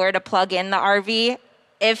figure out where to plug in the RV.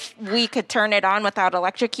 If we could turn it on without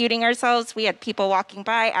electrocuting ourselves, we had people walking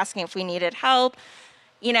by asking if we needed help.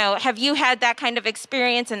 Have you had that kind of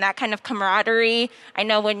experience and that kind of camaraderie? I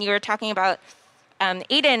know when you were talking about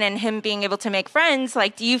Aiden and him being able to make friends,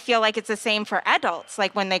 like, do you feel like it's the same for adults,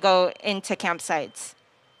 like when they go into campsites?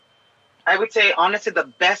 I would say, honestly,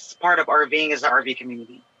 the best part of RVing is the RV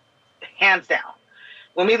community. Hands down.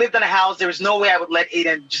 When we lived in a house, there was no way I would let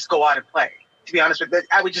Aiden just go out and play. To be honest with you,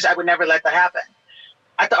 I would never let that happen.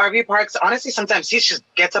 At the RV parks, honestly, sometimes he just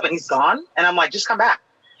gets up and he's gone. And I'm like, just come back.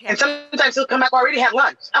 And sometimes he'll come back, already had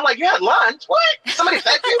lunch. I'm like, you had lunch? What? Somebody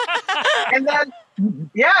fed you? And then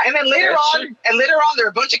later on, there are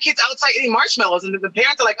a bunch of kids outside eating marshmallows. And the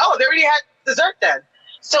parents are like, oh, they already had dessert then.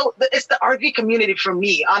 So it's the RV community for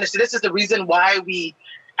me. Honestly, this is the reason why we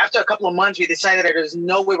after a couple of months, we decided that there's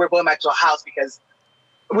no way we're going back to a house because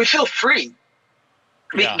we feel free.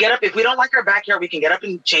 We can get up. If we don't like our backyard, we can get up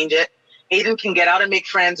and change it. Aiden can get out and make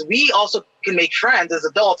friends. We also can make friends as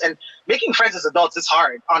adults. And making friends as adults is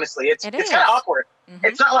hard, honestly. It's kind of awkward.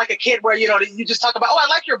 It's not like a kid where, you just talk about, oh, I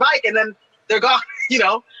like your bike, and then they're gone,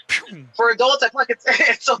 For adults, I feel like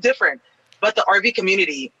it's so different. But the RV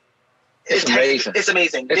community is amazing. It's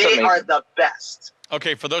amazing. They are the best.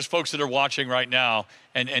 Okay, for those folks that are watching right now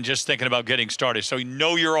and just thinking about getting started, so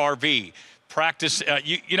know your RV. Practice,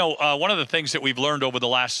 one of the things that we've learned over the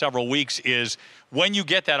last several weeks is when you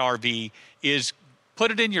get that RV is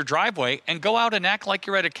put it in your driveway and go out and act like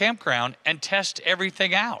you're at a campground and test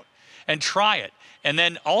everything out and try it. And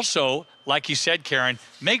then also, like you said, Karen,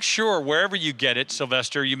 make sure wherever you get it,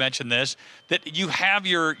 Sylvester, you mentioned this, that you have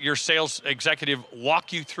your sales executive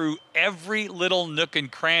walk you through every little nook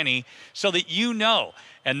and cranny so that you know.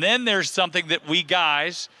 And then there's something that we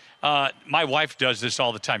guys, my wife does this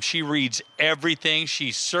all the time. She reads everything.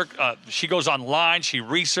 She goes online. She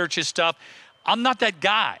researches stuff. I'm not that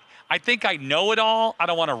guy. I think I know it all. I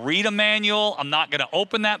don't want to read a manual. I'm not going to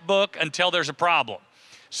open that book until there's a problem.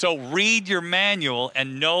 So read your manual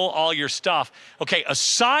and know all your stuff. Okay,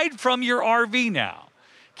 aside from your RV now,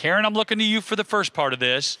 Karen, I'm looking to you for the first part of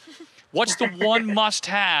this. What's the one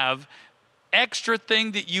must-have extra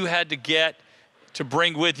thing that you had to get to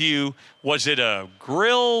bring with you? Was it a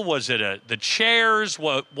grill? Was it the chairs?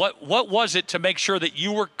 What was it to make sure that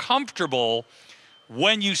you were comfortable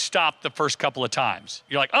when you stopped the first couple of times?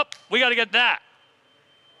 You're like, oh, we got to get that.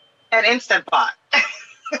 An Instant Pot.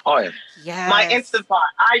 Oh, yeah. Yes. My Instant Pot.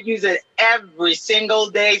 I use it every single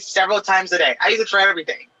day, several times a day. I use it for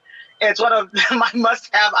everything. It's one of my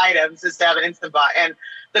must-have items is to have an Instant Pot. And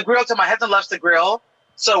the grill, too, my husband loves to grill.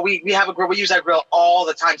 So we have a grill. We use that grill all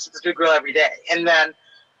the time. So we grill every day. And then,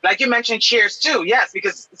 like you mentioned, chairs, too. Yes,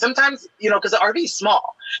 because sometimes, because the RV is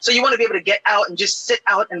small. So you want to be able to get out and just sit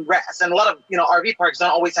out and rest. And a lot of, RV parks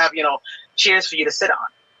don't always have, chairs for you to sit on.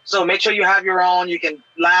 So make sure you have your own. You can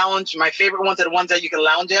lounge. My favorite ones are the ones that you can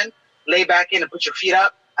lounge in, lay back in, and put your feet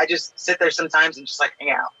up. I just sit there sometimes and just hang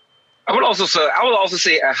out. I would also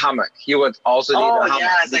say a hammock. You would also need a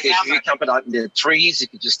hammock because if you camp it out in the trees, you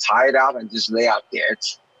could just tie it out and just lay out there.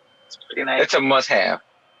 It's pretty nice. It's a must-have.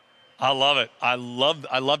 I love it. I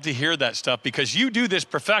love to hear that stuff because you do this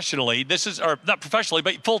professionally. This is, or not professionally,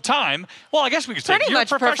 but full time. Well, I guess we could say pretty you're much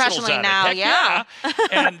professionals professionally at now. it.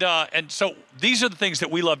 Yeah. And so these are the things that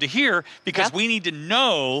we love to hear because we need to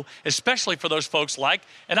know, especially for those folks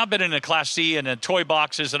and I've been in a Class C and in toy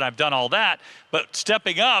boxes and I've done all that, but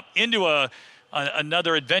stepping up into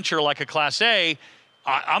another adventure like a Class A,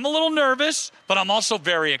 I'm a little nervous, but I'm also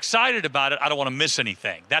very excited about it. I don't want to miss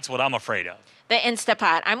anything. That's what I'm afraid of. The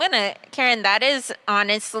Instapot. Karen, that is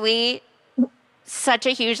honestly such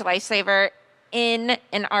a huge lifesaver in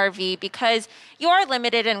an RV because you are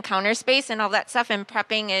limited in counter space and all that stuff, and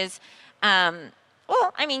prepping is,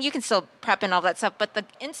 you can still prep and all that stuff, but the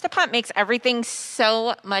Instapot makes everything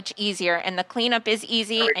so much easier, and the cleanup is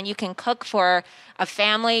easy, and you can cook for a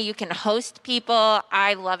family. You can host people.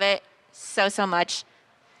 I love it so much.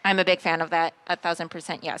 I'm a big fan of that,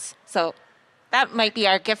 1,000% yes. So that might be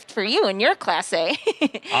our gift for you in your Class A.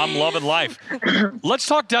 I'm loving life. Let's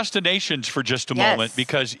talk destinations for just a moment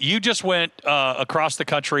because you just went across the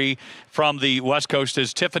country from the West Coast,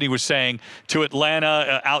 as Tiffany was saying, to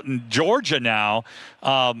Atlanta, out in Georgia now.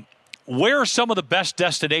 Where are some of the best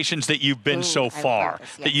destinations that you've been so far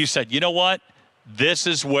that you said, you know what, this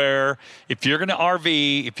is where, if you're going to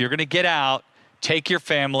RV, if you're going to get out, take your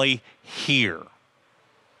family here?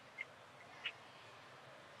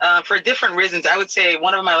 For different reasons, I would say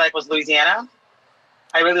one of my life was Louisiana.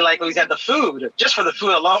 I really like Louisiana. The food, just for the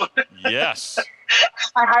food alone. Yes.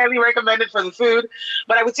 I highly recommend it for the food.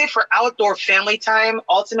 But I would say for outdoor family time,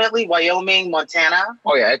 ultimately Wyoming, Montana.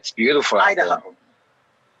 Oh, yeah, it's beautiful. Idaho.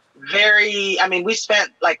 We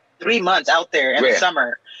spent 3 months out there in the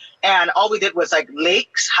summer. And all we did was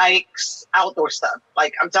lakes, hikes, outdoor stuff.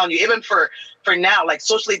 I'm telling you, even for now,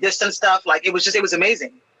 socially distant stuff, it was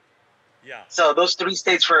amazing. Yeah. So those 3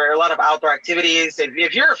 states for a lot of outdoor activities.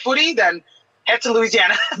 If you're a foodie, then head to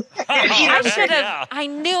Louisiana. I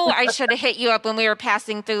knew I should have hit you up when we were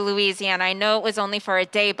passing through Louisiana. I know it was only for a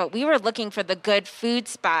day, but we were looking for the good food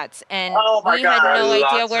spots, and we had no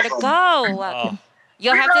idea where to go.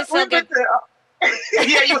 You'll have to still get.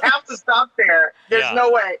 Yeah, you have to stop there. There's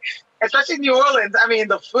no way. Especially New Orleans.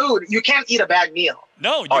 The food, you can't eat a bad meal.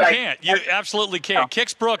 No, you can't. You absolutely can't.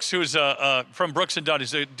 Kix Brooks, who's from Brooks and Dunn,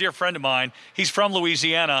 is a dear friend of mine. He's from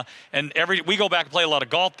Louisiana, and we go back and play a lot of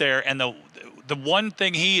golf there, and the the one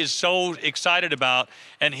thing he is so excited about,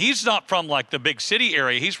 and he's not from like the big city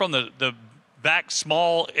area. He's from the back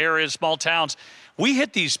small areas, small towns. We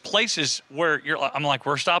hit these places where I'm like,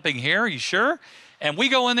 we're stopping here. Are you sure? And we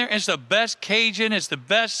go in there. It's the best Cajun. It's the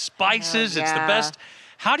best spices. It's the best.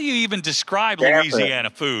 How do you even describe Louisiana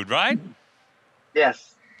food, right?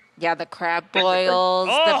 Yes. Yeah, the crab boils,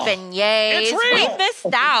 the beignets. We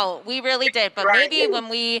missed out. We really did. But maybe when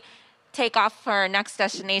we take off for our next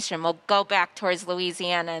destination, we'll go back towards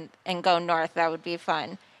Louisiana and go north. That would be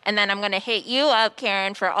fun. And then I'm going to hit you up,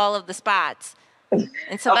 Karen, for all of the spots.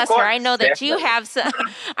 And Sylvester, I know that you have some.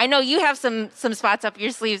 I know you have some spots up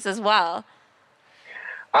your sleeves as well.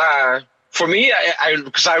 For me,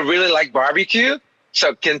 because I really like barbecue,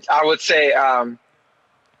 so I would say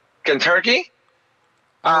Kentucky.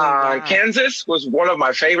 Kansas was one of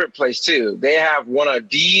my favorite places too. They have one of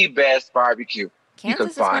the best barbecue.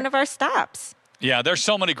 Kansas is one of our stops. Yeah, there's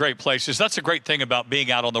so many great places. That's a great thing about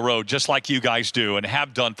being out on the road, just like you guys do and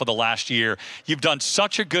have done for the last year. You've done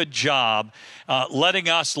such a good job letting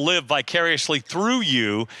us live vicariously through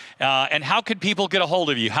you. And how can people get a hold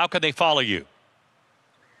of you? How can they follow you?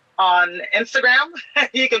 On Instagram,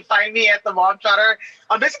 you can find me at the Mom Trotter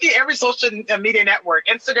on basically every social media network: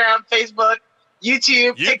 Instagram, Facebook,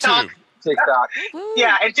 YouTube. TikTok.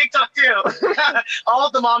 Yeah, and TikTok too. All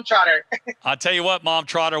of the Mom Trotter. I'll tell you what, Mom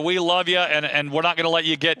Trotter, we love you, and we're not going to let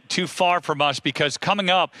you get too far from us, because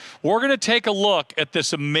coming up, we're going to take a look at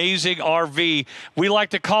this amazing RV. We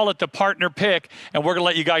like to call it the partner pick, and we're going to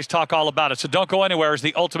let you guys talk all about it. So don't go anywhere as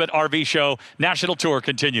the Ultimate RV Show National Tour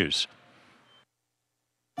continues.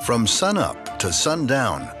 From sunup to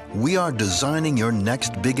sundown, we are designing your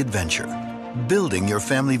next big adventure, building your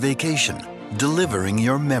family vacation, delivering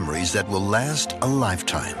your memories that will last a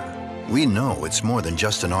lifetime. We know it's more than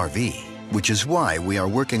just an RV, which is why we are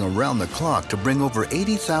working around the clock to bring over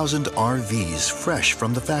 80,000 RVs fresh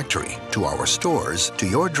from the factory to our stores, to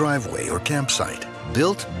your driveway or campsite.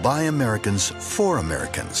 Built by Americans for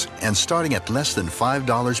Americans, and starting at less than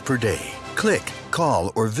 $5 per day. Click,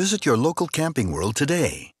 call, or visit your local Camping World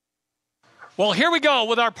today. Well, here we go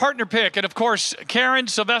with our partner pick. And, of course, Karen,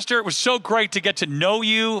 Sylvester, it was so great to get to know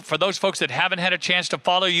you. For those folks that haven't had a chance to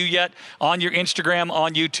follow you yet on your Instagram,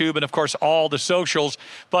 on YouTube, and, of course, all the socials.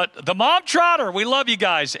 But the Mom Trotter, we love you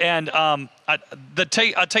guys. And I'll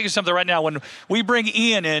tell you something right now. When we bring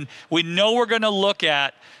Ian in, we know we're going to look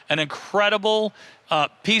at an incredible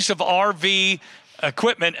piece of RV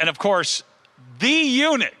equipment. And, of course, the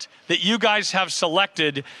unit that you guys have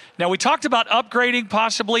selected. Now, we talked about upgrading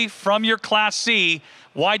possibly from your Class C.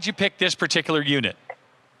 Why'd you pick this particular unit?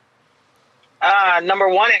 Number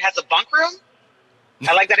one, it has a bunk room.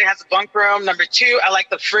 I like that it has a bunk room. Number two, I like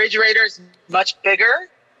the refrigerator is much bigger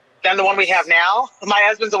than the one we have now. My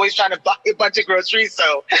husband's always trying to buy a bunch of groceries,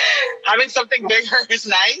 so having something bigger is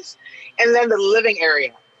nice. And then the living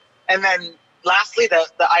area. And then lastly, the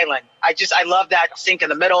island. I love that sink in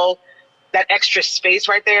the middle. That extra space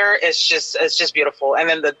right there is just beautiful. And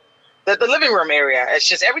then the living room area, it's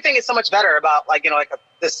just, everything is so much better about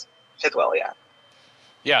this fifth wheel. Yeah.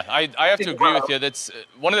 Yeah, I have to agree with you. That's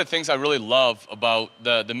one of the things I really love about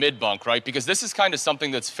the mid bunk, right? Because this is kind of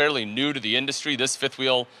something that's fairly new to the industry, this fifth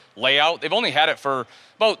wheel layout. They've only had it for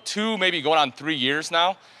about 2, maybe going on 3 years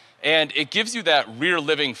now. And it gives you that rear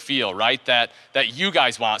living feel, right? That you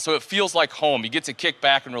guys want. So it feels like home. You get to kick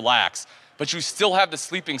back and relax. But you still have the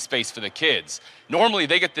sleeping space for the kids. Normally,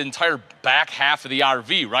 they get the entire back half of the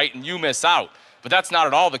RV, right? And you miss out. But that's not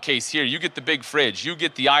at all the case here. You get the big fridge, you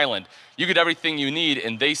get the island, you get everything you need,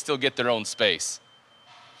 and they still get their own space.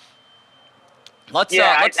 I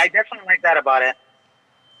definitely like that about it.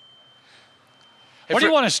 Where do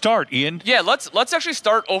you want to start, Ian? Yeah, let's actually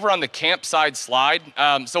start over on the campside slide.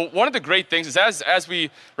 So one of the great things is as we,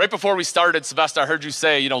 right before we started, Sylvester, I heard you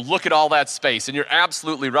say, look at all that space, and you're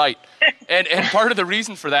absolutely right. and part of the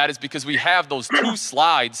reason for that is because we have those 2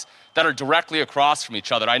 slides that are directly across from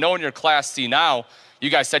each other. I know in your Class C now, you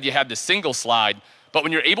guys said you had the single slide, but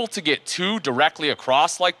when you're able to get 2 directly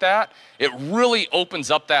across like that, it really opens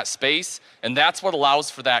up that space, and that's what allows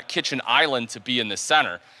for that kitchen island to be in the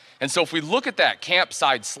center. And so if we look at that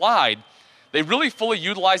campside slide, they really fully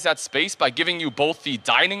utilize that space by giving you both the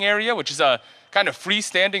dining area, which is a kind of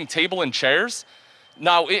freestanding table and chairs.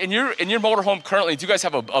 Now, in your motorhome currently, do you guys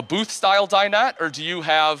have a booth-style dinette, or do you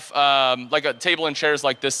have like a table and chairs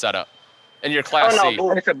like this setup in your Class C?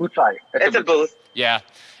 No, it's a booth side. It's a booth. Yeah.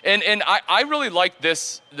 And I really like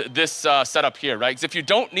this setup here, right? Because if you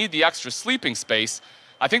don't need the extra sleeping space,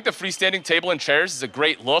 I think the freestanding table and chairs is a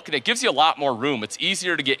great look, and it gives you a lot more room. It's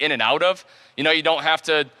easier to get in and out of. You don't have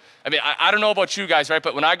to, I don't know about you guys, right?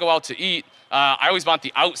 But when I go out to eat, I always want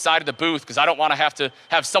the outside of the booth because I don't want to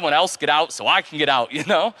have someone else get out so I can get out, you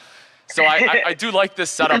know? So I do like this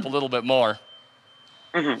setup a little bit more.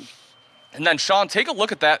 Mm-hmm. And then, Sean, take a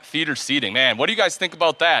look at that theater seating. Man, what do you guys think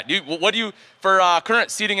about that? For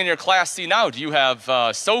current seating in your Class C now, do you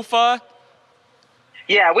have sofa?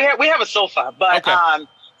 Yeah, we have a sofa, but okay.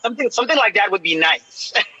 Something like that would be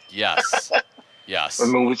nice. Yes. Yes. For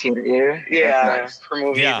movies in the air. Yeah, nice. for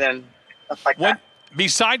movies and stuff like that.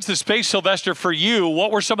 Besides the space, Sylvester, for you,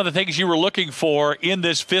 what were some of the things you were looking for in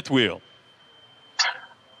this fifth wheel?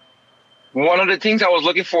 One of the things I was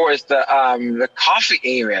looking for is the coffee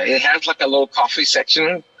area. It has like a little coffee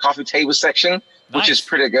table section, which is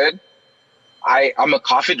pretty good. I'm a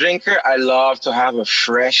coffee drinker. I love to have a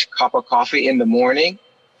fresh cup of coffee in the morning.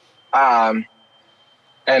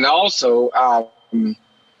 And also,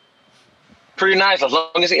 pretty nice as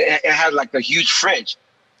long as it has like a huge fridge.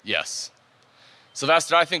 Yes.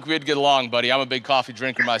 Sylvester, I think we'd get along, buddy. I'm a big coffee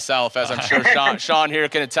drinker myself, as I'm sure Sean here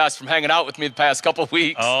can attest from hanging out with me the past couple of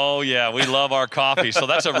weeks. Oh, yeah, we love our coffee. So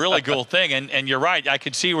that's a really cool thing. And you're right. I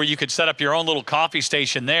could see where you could set up your own little coffee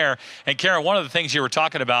station there. And, Karen, one of the things you were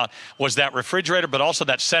talking about was that refrigerator, but also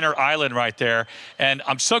that center island right there. And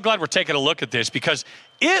I'm so glad we're taking a look at this because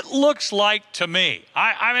it looks like, to me,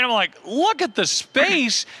 I mean, I'm like, look at the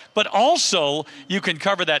space, but also you can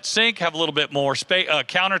cover that sink, have a little bit more space,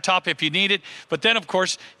 countertop if you need it. But then, of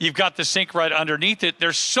course, you've got the sink right underneath it.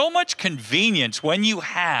 There's so much convenience when you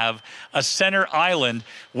have a center island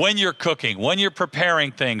when you're cooking, when you're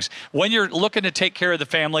preparing things, when you're looking to take care of the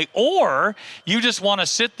family, or you just want to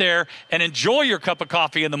sit there and enjoy your cup of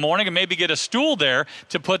coffee in the morning and maybe get a stool there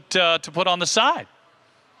to put on the side.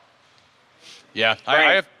 Yeah,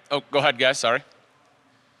 I have. Oh, go ahead, guys. Sorry.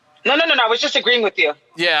 No. I was just agreeing with you.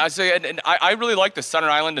 Yeah, and I really like the center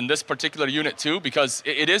island in this particular unit too because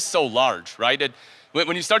it is so large, right?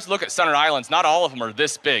 When you start to look at center islands, not all of them are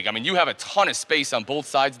this big. I mean, you have a ton of space on both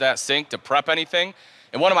sides of that sink to prep anything.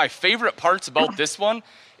 And one of my favorite parts about this one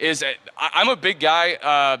is I'm a big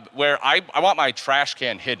guy where I want my trash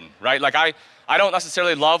can hidden, right? Like I don't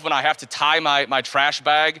necessarily love when I have to tie my trash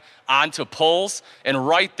bag onto pulls, and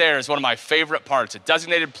right there is one of my favorite parts. A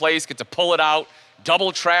designated place, get to pull it out,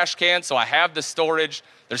 double trash can, so I have the storage.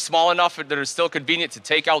 They're small enough that they're still convenient to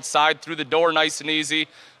take outside through the door nice and easy.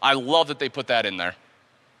 I love that they put that in there.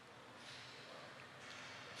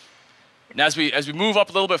 And as we move up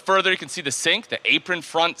a little bit further, you can see the sink, the apron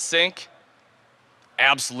front sink.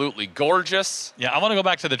 Absolutely gorgeous. Yeah, I want to go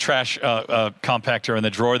back to the trash compactor in the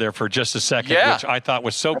drawer there for just a second, which I thought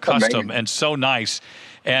was so custom and so nice.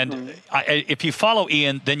 And if you follow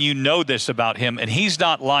Ian, then you know this about him, and he's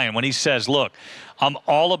not lying when he says, look, I'm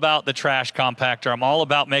all about the trash compactor. I'm all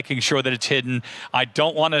about making sure that it's hidden. I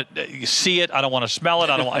don't want to see it. I don't want to smell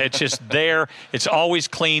it. It's just there. It's always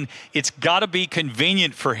clean. It's got to be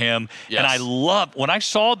convenient for him. Yes. And I love, when I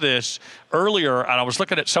saw this earlier and I was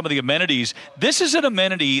looking at some of the amenities, this is an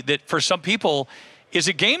amenity that for some people is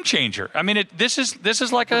a game changer. I mean, this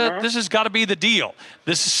is like this has got to be the deal.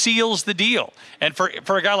 This seals the deal. And for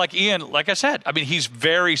a guy like Ian, like I said, I mean, he's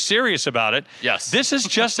very serious about it. Yes. This is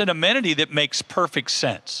just an amenity that makes perfect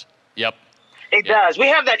sense. Yep. It does. We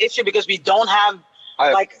have that issue because we don't have,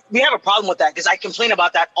 we have a problem with that because I complain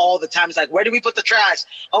about that all the time. It's like, where do we put the trash?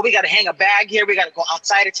 Oh, we got to hang a bag here. We got to go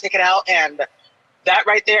outside to take it out. And that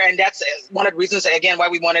right there, and that's one of the reasons, again, why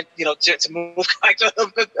we wanted, to move like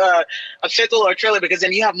a fifth wheel or a trailer, because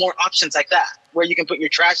then you have more options like that, where you can put your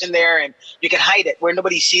trash in there and you can hide it where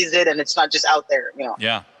nobody sees it and it's not just out there,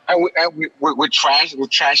 Yeah. And with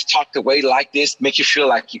trash tucked away like this, makes you feel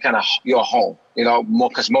like you're home,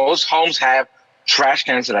 because most homes have trash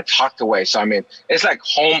cans that are tucked away. So, I mean, it's like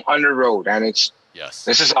home on the road, and this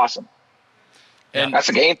is awesome. And that's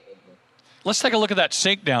a game. Let's take a look at that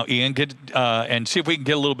sink now, Ian, and see if we can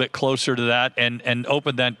get a little bit closer to that and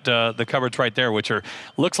open that the cupboards right there, which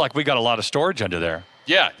looks like we got a lot of storage under there.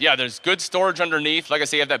 Yeah, there's good storage underneath. Like I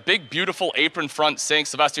say, you have that big, beautiful apron front sink.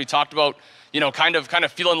 Sylvester, you talked about, kind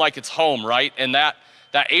of feeling like it's home, right? And that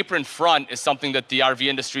apron front is something that the RV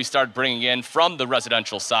industry started bringing in from the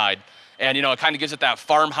residential side. And, it kind of gives it that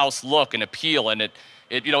farmhouse look and appeal. And it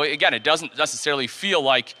again, it doesn't necessarily feel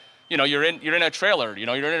like, you're in a trailer,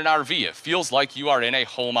 you're in an RV. It feels like you are in a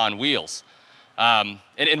home on wheels. And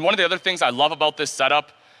one of the other things I love about this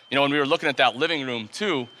setup, when we were looking at that living room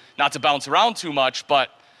too, not to bounce around too much, but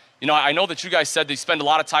you know, I know that you guys said that you spend a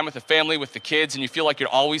lot of time with the family, with the kids, and you feel like you're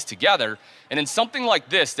always together. And in something like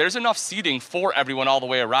this, there's enough seating for everyone all the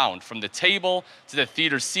way around, from the table to the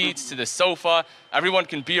theater seats to the sofa. Everyone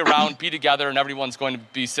can be around, be together, and everyone's going to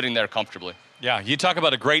be sitting there comfortably. Yeah, you talk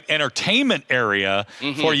about a great entertainment area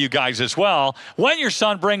for you guys as well. When your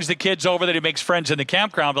son brings the kids over that he makes friends in the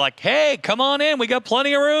campground, be like, hey, come on in. We got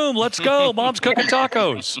plenty of room. Let's go. Mom's cooking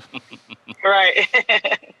tacos. Right.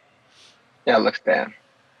 Yeah, it looks bad.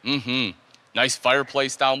 Nice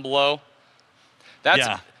fireplace down below.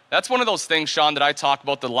 That's one of those things, Sean, that I talk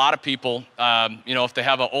about that a lot of people, you know, if they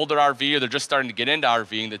have an older RV or they're just starting to get into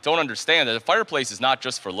RVing, that don't understand that a fireplace is not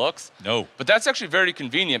just for looks. No. But that's actually very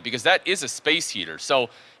convenient because that is a space heater. So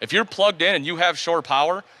if you're plugged in and you have shore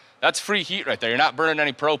power, that's free heat right there. You're not burning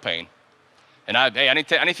any propane. And hey,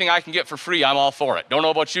 anything I can get for free, I'm all for it. Don't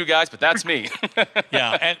know about you guys, but that's me.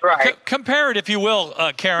 Yeah, and compare it, if you will,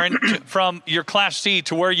 Karen, from your Class C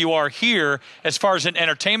to where you are here as far as an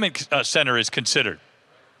entertainment center is considered.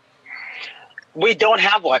 We don't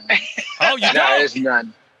have one. Oh, you don't? There's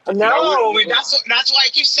none. No, that's why I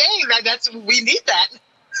keep saying that. We need that.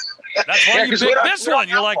 That's why you picked this one.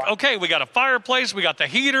 You're like, okay, we got a fireplace, we got the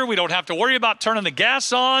heater, we don't have to worry about turning the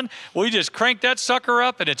gas on. We just crank that sucker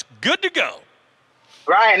up, and it's good to go.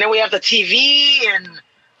 Right, and then we have the TV, and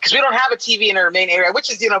because we don't have a TV in our main area, which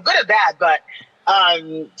is, you know, good and bad, but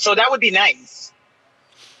so that would be nice.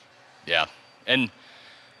 Yeah, and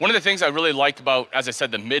one of the things I really like about, as I said,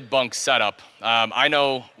 the mid-bunk setup, I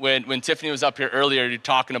know when Tiffany was up here earlier, you're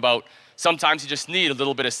talking about sometimes you just need a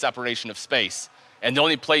little bit of separation of space. And the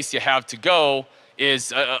only place you have to go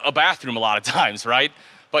is a bathroom a lot of times, right?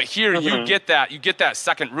 But here you get that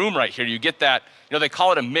second room right here. You get that, you know, they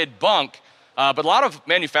call it a mid-bunk, but a lot of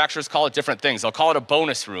manufacturers call it different things. They'll call it a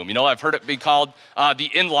bonus room. You know, I've heard it be called the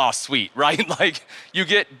in-law suite, right? Like you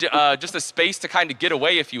get just a space to kind of get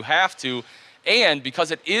away if you have to. And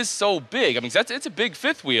because it is so big, I mean, it's a big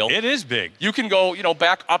fifth wheel. It is big. You can go, you know,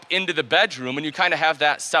 back up into the bedroom, and you kind of have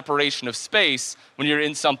that separation of space when you're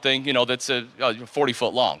in something, you know, that's 40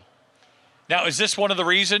 foot long. Now, is this one of the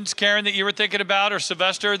reasons, Karen, that you were thinking about, or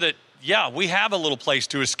Sylvester, that, yeah, we have a little place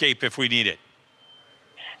to escape if we need it?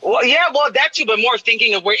 Well, yeah, well, that too, but more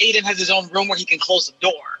thinking of where Aiden has his own room where he can close the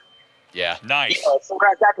door. Yeah. Nice. You know, so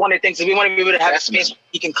that's one of the things that we want to be able to have a space where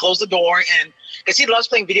he can close the door, and because he loves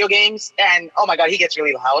playing video games, and oh my God, he gets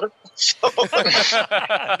really loud. So nice.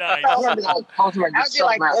 I'd be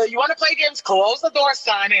like, you want to play games? Close the door,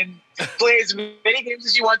 son, and play as many games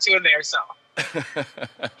as you want to in there. So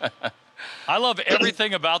I love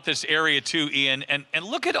everything about this area too, Ian, and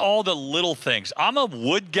look at all the little things. I'm a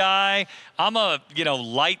wood guy. I'm a, you know,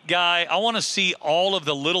 light guy. I want to see all of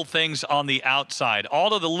the little things on the outside,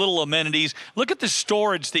 all of the little amenities. Look at the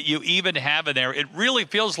storage that you even have in there. It really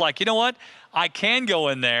feels like, you know what? I can go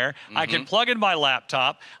in there, I can plug in my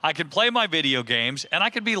laptop, I can play my video games, and I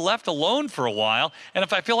can be left alone for a while. And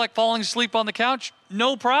if I feel like falling asleep on the couch,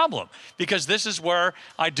 no problem. Because this is where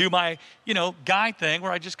I do my, you know, guy thing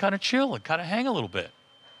where I just kind of chill and kind of hang a little bit.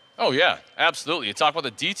 Oh, yeah, absolutely. You talk about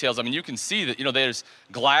the details. I mean, you can see that, you know, there's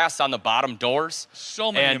glass on the bottom doors.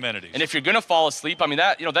 So many amenities. And if you're going to fall asleep, I mean,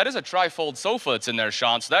 that, you know, that is a tri-fold sofa that's in there,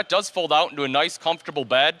 Sean. So that does fold out into a nice, comfortable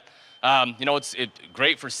bed. You know, it's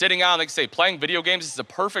great for sitting on. Like I say, playing video games is a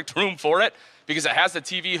perfect room for it because it has the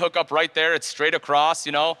TV hookup right there. It's straight across,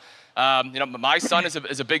 you know. You know, my son is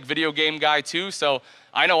a big video game guy too, so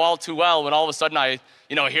I know all too well when all of a sudden I,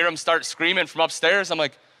 you know, hear him start screaming from upstairs. I'm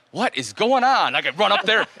like, what is going on? I could run up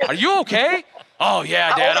there. Are you okay? Oh,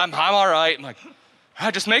 yeah, Dad, I'm all right. I'm like,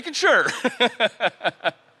 just making sure.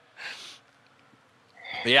 But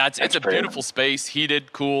yeah, it's a beautiful space,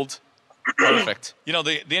 heated, cooled. Perfect. You know,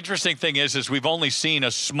 the interesting thing is we've only seen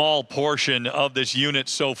a small portion of this unit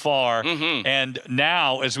so far. And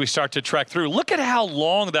now as we start to trek through, look at how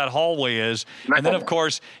long that hallway is. And then, of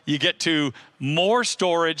course, you get to more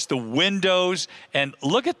storage, the windows, and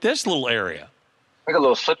look at this little area. Like a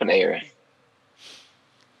little slipping area.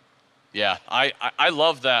 Yeah, I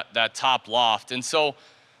love that top loft. And so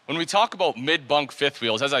when we talk about mid-bunk fifth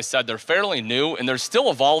wheels, as I said, they're fairly new, and they're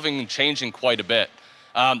still evolving and changing quite a bit.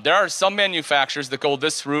 There are some manufacturers that go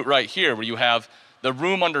this route right here where you have the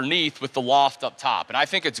room underneath with the loft up top. And I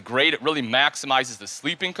think it's great. It really maximizes the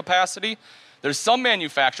sleeping capacity. There's some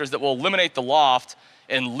manufacturers that will eliminate the loft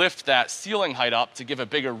and lift that ceiling height up to give a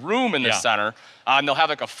bigger room in the center. And they'll have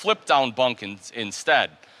like a flip down bunk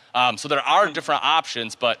instead. So there are different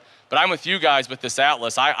options, but I'm with you guys with this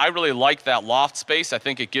Atlas. I really like that loft space. I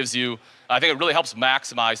think it gives you, I think it really helps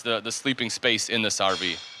maximize the sleeping space in this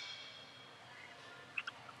RV.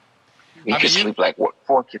 You can sleep like, what,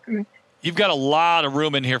 4 kids in? You've got a lot of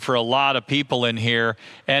room in here for a lot of people in here.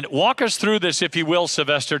 And walk us through this, if you will,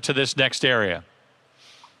 Sylvester, to this next area.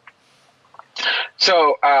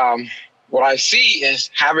 So what I see is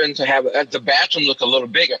having to have the bathroom look a little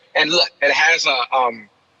bigger. And look, it has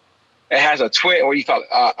a twin. What do you call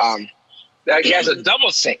it? It has a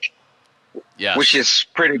double sink, which is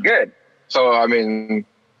pretty good. So I mean,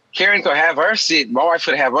 Karen could have her seat. My wife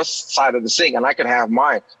could have her side of the sink, and I could have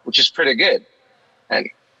mine, which is pretty good. And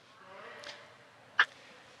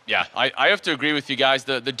yeah, I have to agree with you guys.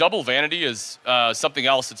 The double vanity is something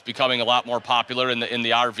else that's becoming a lot more popular in the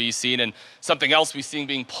RV scene, and something else we've seen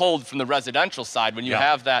being pulled from the residential side. When you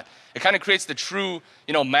have that, it kind of creates the true,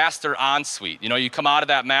 master ensuite. You come out of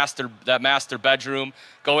that master bedroom,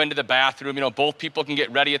 go into the bathroom. Both people can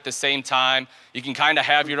get ready at the same time. You can kind of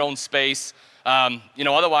have your own space.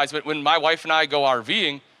 Otherwise, when my wife and I go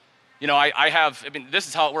RVing, this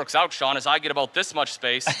is how it works out, Sean, is I get about this much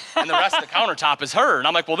space and the rest of the countertop is her. And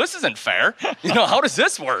I'm like, well, this isn't fair. How does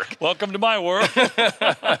this work? Welcome to my world.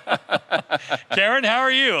 Karen, how are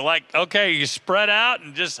you? Like, okay, you spread out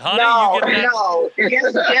and just, honey, you get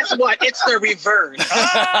that. No. Guess what? It's the reverse.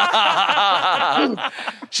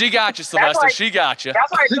 She got you, Sylvester. She got you.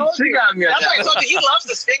 That's why I told you. That's why I told you he loves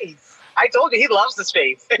the space. I told you he loves the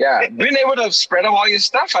space. Yeah, being able to spread out all your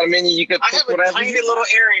stuff. I mean, you could put I have whatever a tiny little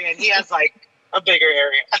area, and he has like a bigger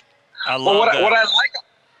area. I love that.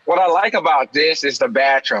 What I like about this is the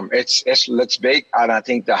bathroom. It looks big, and I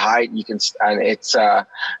think the height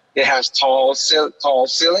it has tall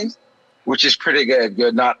ceilings, which is pretty good.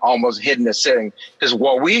 You're not almost hitting the ceiling, because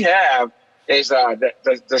what we have is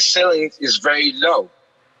the ceiling is very low.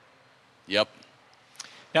 Yep.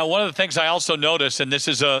 Now, one of the things I also notice, and this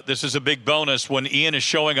is a big bonus, when Ian is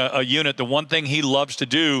showing a unit, the one thing he loves to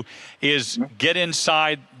do is get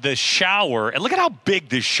inside the shower. And look at how big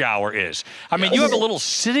this shower is. I mean, you have a little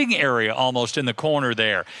sitting area almost in the corner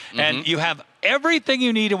there. And you have everything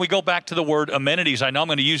you need. And we go back to the word amenities. I know I'm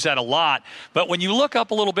going to use that a lot. But when you look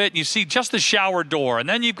up a little bit and you see just the shower door, and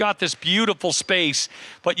then you've got this beautiful space,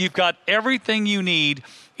 but you've got everything you need.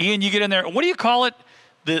 Ian, you get in there. What do you call it?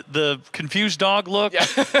 The confused dog look?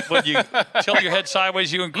 When you tilt your head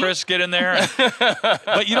sideways, you and Chris get in there.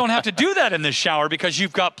 But you don't have to do that in this shower because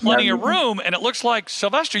you've got plenty of room. And it looks like,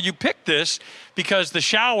 Sylvester, you picked this because the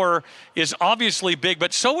shower is obviously big,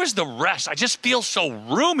 but so is the rest. I just feel so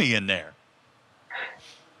roomy in there.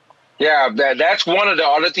 Yeah, that's one of the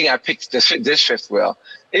other things I picked this fifth wheel.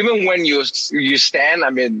 Even when you stand,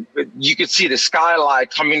 I mean, you could see the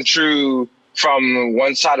skylight coming through from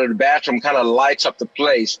one side of the bathroom, kind of lights up the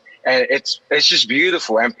place, and it's just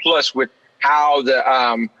beautiful. And plus, with how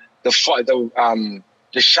the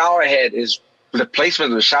shower head is, the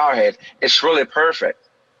placement of the shower head, it's really perfect.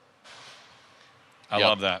 I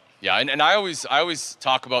love that. Yeah, and I always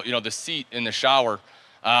talk about the seat in the shower.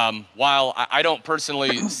 While I don't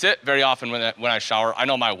personally sit very often when I shower, I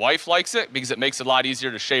know my wife likes it because it makes it a lot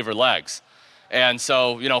easier to shave her legs. And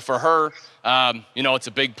so, for her, it's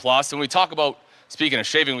a big plus. And we talk about, speaking of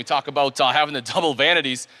shaving, we talk about having the double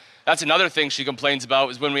vanities. That's another thing she complains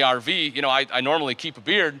about is when we RV, I normally keep a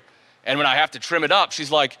beard. And when I have to trim it up,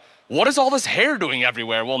 she's like, what is all this hair doing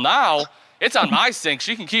everywhere? Well, now it's on my sink.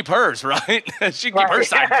 She can keep hers, right? She can keep her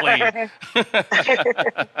side clean.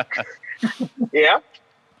 Yeah.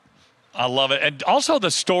 I love it. And also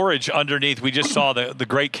the storage underneath. We just saw the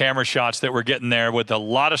great camera shots that we're getting there with a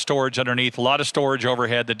lot of storage underneath, a lot of storage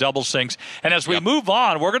overhead, the double sinks. And as we move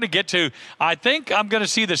on, we're going to get to, I think I'm going to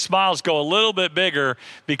see the smiles go a little bit bigger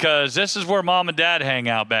because this is where mom and dad hang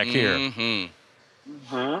out back here.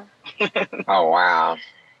 Oh, wow.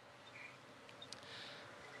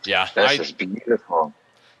 Yeah. This is beautiful.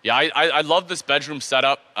 Yeah, I love this bedroom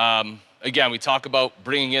setup. Again, we talk about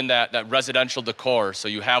bringing in that residential decor. So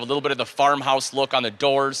you have a little bit of the farmhouse look on the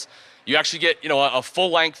doors. You actually get, a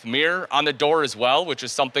full-length mirror on the door as well, which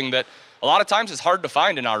is something that a lot of times is hard to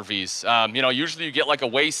find in RVs. Usually you get like a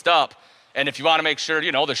waist up. And if you want to make sure,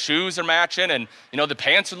 the shoes are matching and, the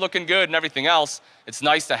pants are looking good and everything else, it's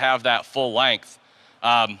nice to have that full length.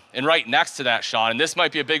 And right next to that, Sean, and this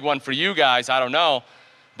might be a big one for you guys, I don't know,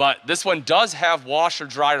 but this one does have washer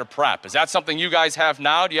dryer prep. Is that something you guys have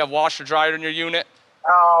now? Do you have washer dryer in your unit?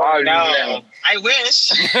 Oh, no. I wish.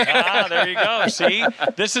 There you go. See,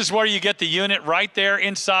 this is where you get the unit right there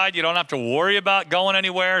inside. You don't have to worry about going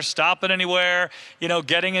anywhere, stopping anywhere,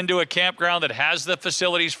 getting into a campground that has the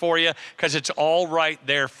facilities for you because it's all right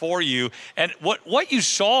there for you. And what you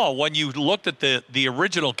saw when you looked at the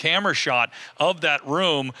original camera shot of that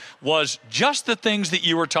room was just the things that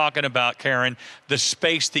you were talking about, Karen, the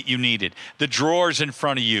space that you needed, the drawers in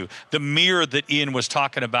front of you, the mirror that Ian was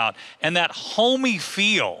talking about, and that homey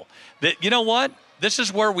feel that, you know what? This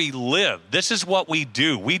is where we live. This is what we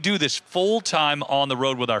do. We do this full-time on the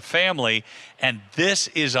road with our family, and this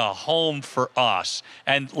is a home for us.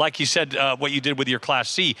 And like you said, what you did with your Class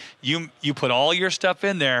C, you put all your stuff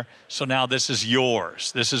in there, so now this is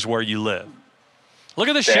yours. This is where you live. Look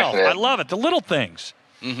at the shelf. I love it. The little things.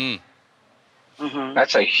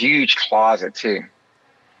 That's a huge closet, too.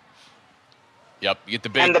 Yep, you get the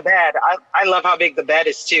big. And the bed. I love how big the bed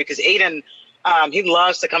is, too, because Aiden, he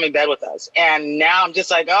loves to come in bed with us. And now I'm just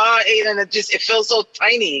like, oh, Aiden, it feels so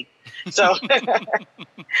tiny. So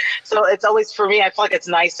so it's always, for me, I feel like it's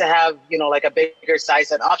nice to have, like a bigger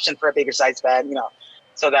size, an option for a bigger size bed,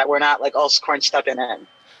 so that we're not like all scrunched up in it.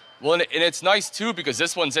 Well, and it's nice, too, because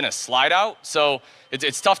this one's in a slide out. So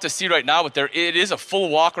it's tough to see right now, but it is a full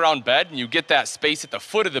walk-around bed, and you get that space at the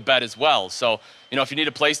foot of the bed as well. So, if you need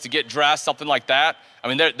a place to get dressed, something like that,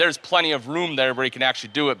 I mean, there's plenty of room there where you can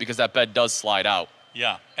actually do it because that bed does slide out.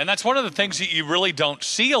 Yeah, and that's one of the things that you really don't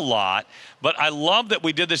see a lot, but I love that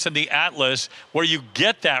we did this in the Atlas where you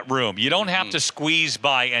get that room. You don't have to squeeze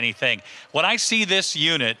by anything. When I see this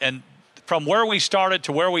unit, and from where we started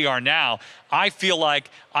to where we are now, I feel like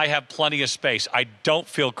I have plenty of space. I don't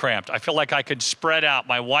feel cramped. I feel like I can spread out.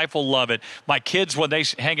 My wife will love it. My kids, when they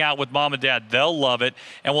hang out with mom and dad, they'll love it,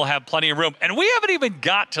 and we'll have plenty of room. And we haven't even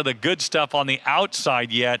got to the good stuff on the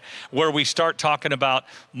outside yet where we start talking about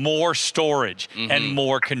more storage and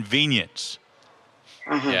more convenience.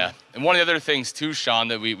 Yeah, and one of the other things, too, Sean,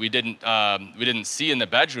 that we didn't see in the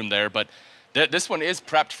bedroom there, but this one is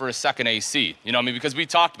prepped for a second AC, because we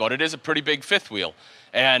talked about it is a pretty big fifth wheel.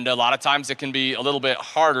 And a lot of times it can be a little bit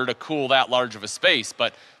harder to cool that large of a space.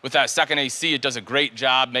 But with that second AC, it does a great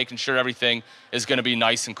job making sure everything is going to be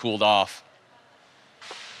nice and cooled off.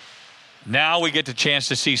 Now we get the chance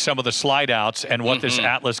to see some of the slide outs and what this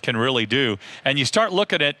Atlas can really do. And you start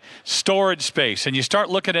looking at storage space, and you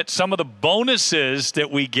start looking at some of the bonuses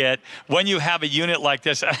that we get when you have a unit like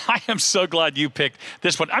this. And I am so glad you picked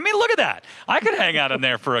this one. I mean, look at that. I could hang out in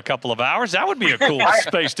there for a couple of hours. That would be a cool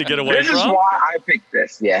space to get away from. This is why I picked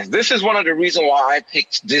this. Yes, this is one of the reasons why I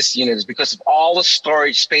picked this unit, is because of all the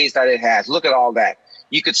storage space that it has. Look at all that.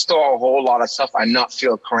 You could store a whole lot of stuff and not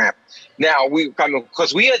feel cramped. Now,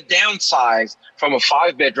 because we had downsized from a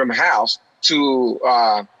 5-bedroom house to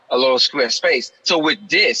a little square space. So with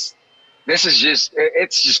this is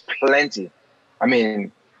it's just plenty. I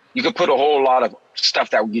mean, you could put a whole lot of stuff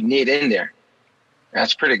that you need in there.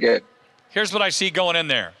 That's pretty good. Here's what I see going in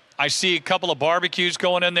there. I see a couple of barbecues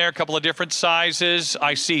going in there, a couple of different sizes.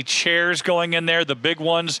 I see chairs going in there, the big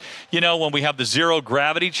ones, when we have the zero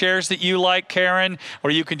gravity chairs that you like, Karen,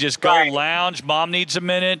 where you can just go lounge. Mom needs a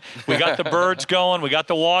minute. We got the birds going. We got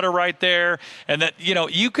the water right there. And that,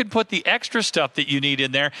 you could put the extra stuff that you need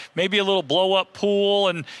in there, maybe a little blow-up pool.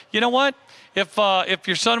 And you know what? If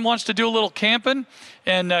your son wants to do a little camping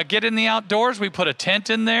and get in the outdoors, we put a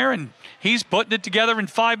tent in there, and he's putting it together in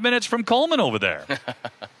 5 minutes from Coleman over there.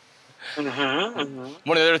 One of the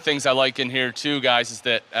other things I like in here, too, guys, is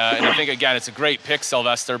that, and I think, again, it's a great pick,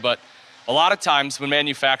 Sylvester, but a lot of times when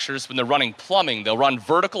manufacturers, when they're running plumbing, they'll run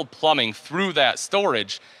vertical plumbing through that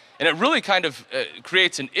storage, and it really kind of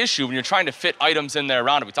creates an issue when you're trying to fit items in there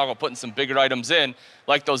around it. We talk about putting some bigger items in,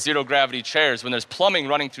 like those zero-gravity chairs. When there's plumbing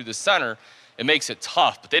running through the center, it makes it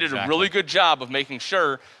tough. But they did a really good job of making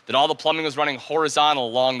sure that all the plumbing was running horizontal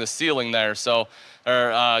along the ceiling there. So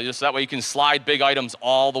that way you can slide big items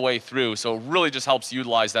all the way through. So it really just helps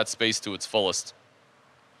utilize that space to its fullest.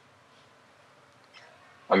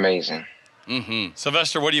 Amazing.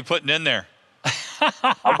 Sylvester, what are you putting in there?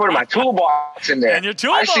 I'm putting my toolbox in there. And your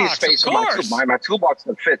toolbox, I see space for my toolbox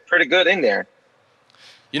to fit pretty good in there.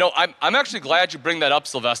 I'm actually glad you bring that up,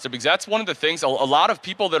 Sylvester, because that's one of the things, a lot of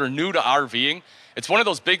people that are new to RVing, it's one of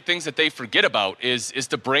those big things that they forget about is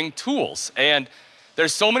to bring tools. And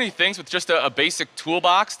there's so many things with just a basic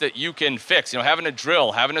toolbox that you can fix. Having a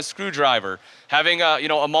drill, having a screwdriver, having a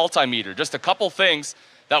multimeter, just a couple things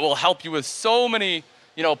that will help you with so many,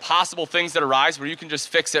 possible things that arise where you can just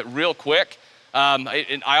fix it real quick.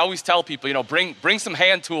 I always tell people, bring some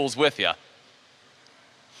hand tools with you.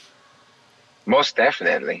 Most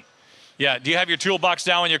definitely. Yeah. Do you have your toolbox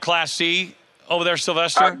now in your Class C over there,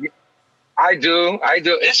 Sylvester? I do.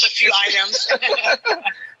 Just a few items.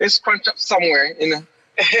 It's crunched up somewhere,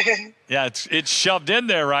 Yeah, it's shoved in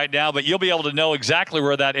there right now, but you'll be able to know exactly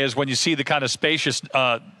where that is when you see the kind of spacious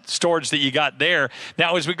storage that you got there.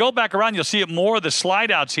 Now, as we go back around, you'll see more of the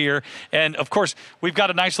slide outs here. And, of course, we've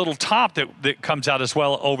got a nice little top that comes out as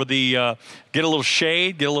well over the get a little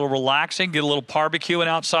shade, get a little relaxing, get a little barbecuing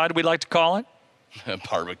outside, we'd like to call it.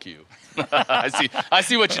 Barbecue. I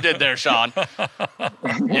see what you did there, Sean.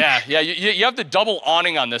 Yeah. You have the double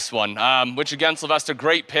awning on this one, which again, Sylvester,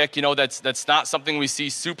 great pick. You know, that's not something we see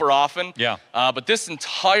super often. Yeah. But this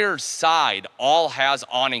entire side all has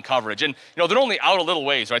awning coverage, and you know they're only out a little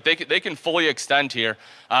ways, right? They can fully extend here,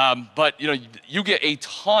 but you know you get a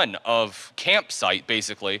ton of campsite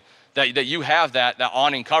basically that you have that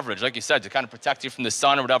awning coverage, like you said, to kind of protect you from the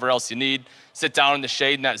sun or whatever else you need. Sit down in the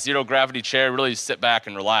shade in that zero gravity chair, really just sit back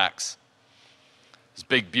and relax. These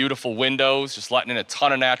big, beautiful windows, just letting in a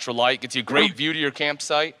ton of natural light. Gets you a great view to your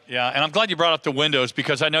campsite. Yeah, and I'm glad you brought up the windows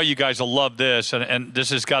because I know you guys will love this, and this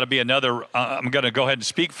has got to be another, I'm going to go ahead and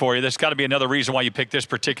speak for you. There's got to be another reason why you picked this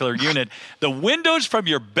particular unit. The windows from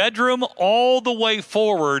your bedroom all the way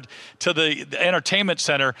forward to the entertainment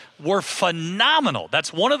center were phenomenal.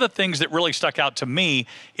 That's one of the things that really stuck out to me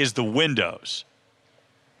is the windows.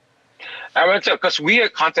 I want to, because we are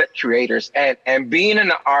content creators, and being in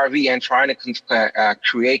the RV and trying to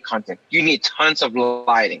create content, you need tons of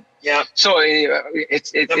lighting. Yeah. So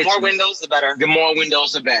the more windows, the better. The more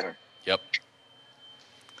windows, the better. Yep.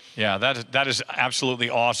 Yeah, that is absolutely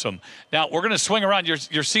awesome. Now, we're going to swing around.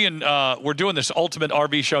 You're seeing we're doing this Ultimate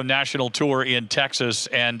RV Show National Tour in Texas,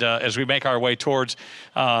 and as we make our way towards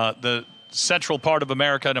the central part of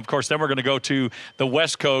America, and of course then we're going to go to the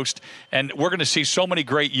West Coast, and we're going to see so many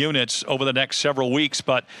great units over the next several weeks.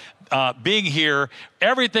 But being here,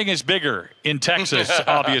 everything is bigger in Texas,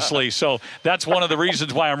 obviously. So that's one of the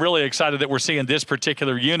reasons why I'm really excited that we're seeing this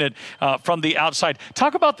particular unit from the outside.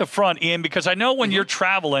 Talk about the front, Ian, because I know when you're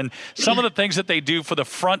traveling, some of the things that they do for the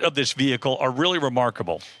front of this vehicle are really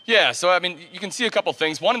remarkable. Yeah, so I mean, you can see a couple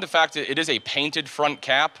things. One, in the fact that it is a painted front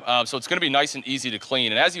cap, so it's going to be nice and easy to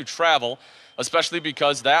clean. And as you travel, especially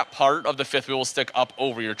because that part of the fifth wheel will stick up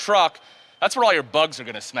over your truck, that's where all your bugs are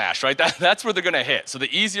going to smash, right? That's where they're going to hit. So the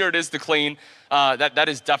easier it is to clean, that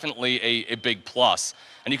is definitely a big plus.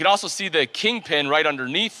 And you can also see the kingpin right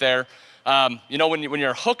underneath there. You know, when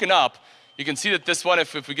you're hooking up, you can see that this one,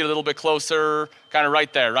 if we get a little bit closer, kind of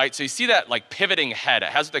right there, right? So you see that like pivoting head. It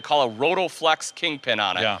has what they call a Rotoflex kingpin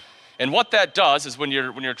on it. Yeah. And what that does is when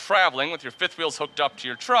you're traveling with your fifth wheels hooked up to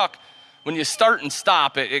your truck, when you start and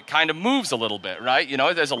stop, it kind of moves a little bit, right? You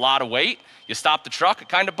know, there's a lot of weight. You stop the truck, it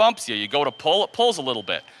kind of bumps you. You go to pull, it pulls a little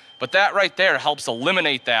bit. But that right there helps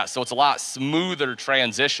eliminate that, so it's a lot smoother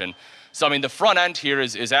transition. So, I mean, the front end here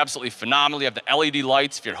is absolutely phenomenal. You have the LED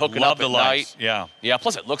lights if you're hooking up at night. Yeah. Yeah,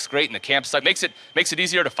 plus it looks great in the campsite. Makes it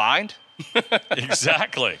easier to find.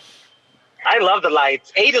 Exactly. I love the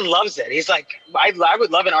lights. Aiden loves it. He's like, I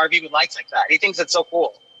would love an RV with lights like that. He thinks it's so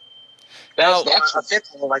cool. Now,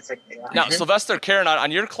 Now, Sylvester, Karen,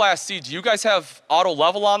 on your Class C, do you guys have auto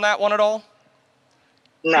level on that one at all?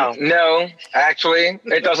 No, actually,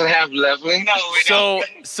 it doesn't have leveling. No, we don't.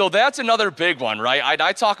 So that's another big one, right?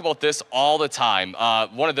 I talk about this all the time.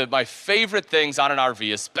 One of my favorite things on an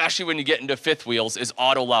RV, especially when you get into fifth wheels, is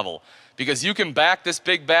auto level. Because you can back this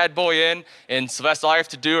big bad boy in, and Sylvester, all you have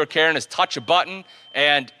to do, or Karen, is touch a button,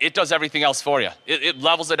 and it does everything else for you. It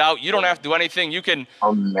levels it out. You don't have to do anything. You can,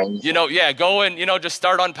 you know, go and, you know, just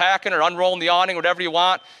start unpacking or unrolling the awning, whatever you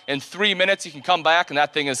want. In 3 minutes, you can come back, and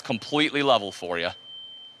that thing is completely level for you.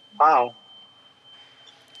 Wow.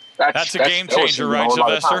 That's a game changer, right,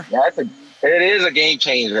 Sylvester? It is a game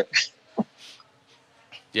changer.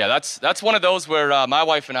 Yeah, that's one of those where my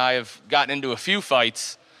wife and I have gotten into a few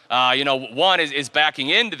fights. You know, one is backing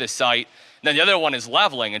into the site, and then the other one is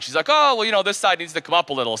leveling. And she's like, oh, well, you know, this side needs to come up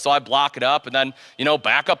a little. So I block it up and then, you know,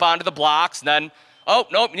 back up onto the blocks. And then, oh,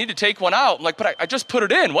 nope, you need to take one out. I'm like, but I just put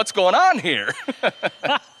it in. What's going on here?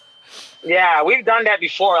 Yeah, we've done that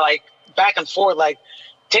before, like back and forth, like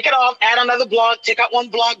take it off, add another block, take out one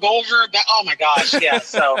block, go over it. Oh, my gosh, yeah.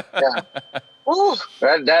 So, yeah. Ooh,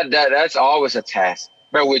 that's always a task.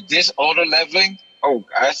 But with this auto leveling, oh,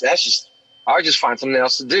 that's just... I'll just find something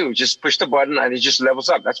else to do. Just push the button and it just levels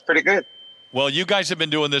up. That's pretty good. Well, you guys have been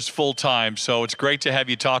doing this full time, so it's great to have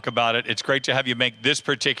you talk about it. It's great to have you make this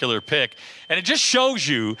particular pick. And it just shows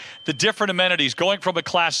you the different amenities. Going from a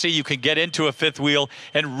Class C, you can get into a fifth wheel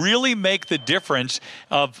and really make the difference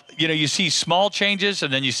of, you know, you see small changes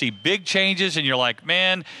and then you see big changes and you're like,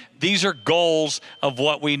 man, these are goals of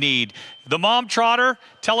what we need. The Mom Trotter,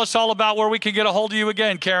 tell us all about where we can get a hold of you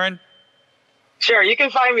again, Karen. Sure, you can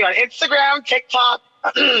find me on Instagram, TikTok,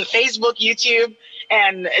 Facebook, YouTube,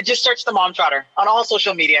 and just search the Mom Trotter on all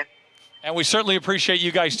social media. And we certainly appreciate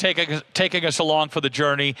you guys taking us along for the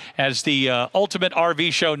journey as the Ultimate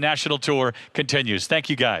RV Show National Tour continues. Thank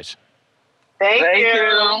you, guys. Thank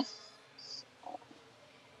you.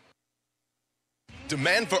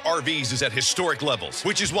 Demand for RVs is at historic levels,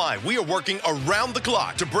 which is why we are working around the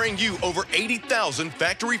clock to bring you over 80,000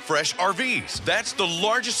 Factory Fresh RVs. That's the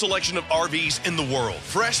largest selection of RVs in the world.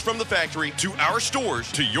 Fresh from the factory to our stores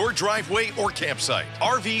to your driveway or campsite.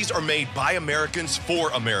 RVs are made by Americans for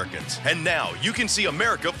Americans. And now you can see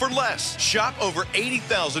America for less. Shop over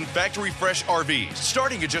 80,000 Factory Fresh RVs,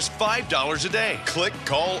 starting at just $5 a day. Click,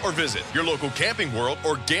 call, or visit your local Camping World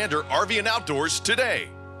or Gander RV and Outdoors today.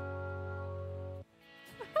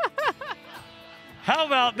 How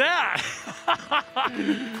about that?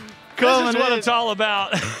 This is what it's all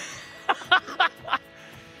about.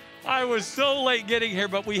 I was so late getting here,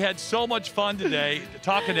 but we had so much fun today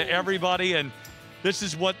talking to everybody. And this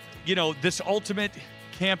is what, this ultimate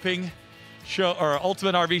camping show or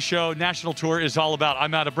ultimate RV show national tour is all about.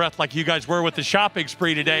 I'm out of breath like you guys were with the shopping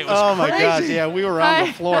spree today. It was my crazy. God. Yeah, we were on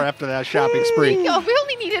the floor after that shopping spree. We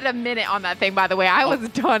only needed a minute on that thing, by the way. I was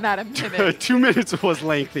done at a minute. 2 minutes was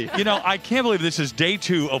lengthy. I can't believe this is day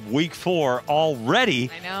 2 of week 4 already.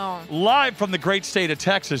 I know. Live from the great state of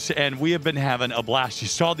Texas, and we have been having a blast. You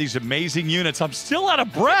saw these amazing units. I'm still out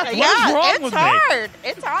of breath. What is wrong with me?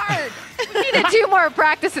 It's hard. We need to do more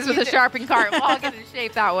practices with the shopping cart. We'll all get in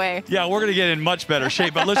shape that way. Yeah, we're going to get in much better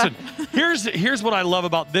shape. But listen, here's what I love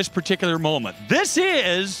about this particular moment. This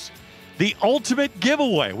is the ultimate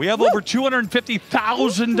giveaway. We have over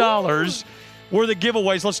 $250,000 worth of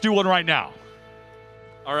giveaways. Let's do one right now.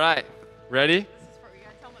 All right. Ready?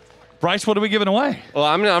 Bryce, what are we giving away? Well,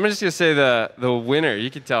 I'm just going to say the winner.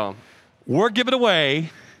 You can tell them. We're giving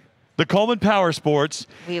away the Coleman Power Sports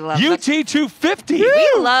We love UT250.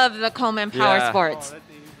 We love the Coleman Power Yeah. Sports.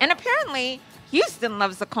 And apparently, Houston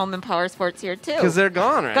loves the Coleman Power Sports here, too. Because they're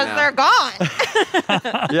gone right now. Because they're gone.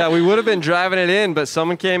 Yeah, we would have been driving it in, but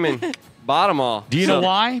someone came and bought them all. Do you know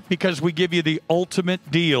why? Because we give you the ultimate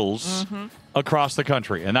deals across the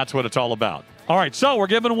country, and that's what it's all about. All right, so we're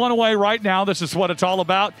giving one away right now. This is what it's all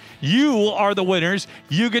about. You are the winners.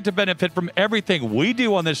 You get to benefit from everything we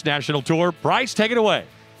do on this national tour. Bryce, take it away.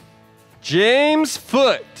 James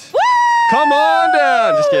Foote. Come on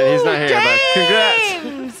down. Just kidding. He's not here, but congrats.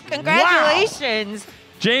 James, congratulations. Wow.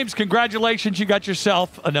 James, congratulations. You got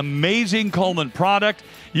yourself an amazing Coleman product.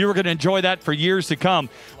 You are going to enjoy that for years to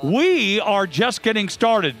come. We are just getting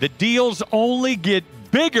started. The deals only get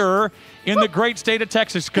bigger in the great state of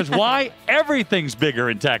Texas. Because why? Everything's bigger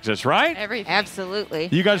in Texas, right? Everything. Absolutely.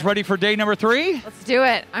 You guys ready for day number 3? Let's do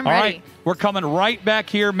it. I'm All ready. right. We're coming right back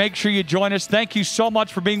here. Make sure you join us. Thank you so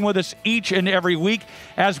much for being with us each and every week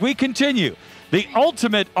as we continue the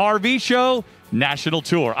Ultimate RV Show National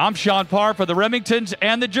Tour. I'm Sean Parr for the Remingtons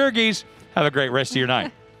and the Jergies. Have a great rest of your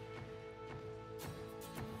night.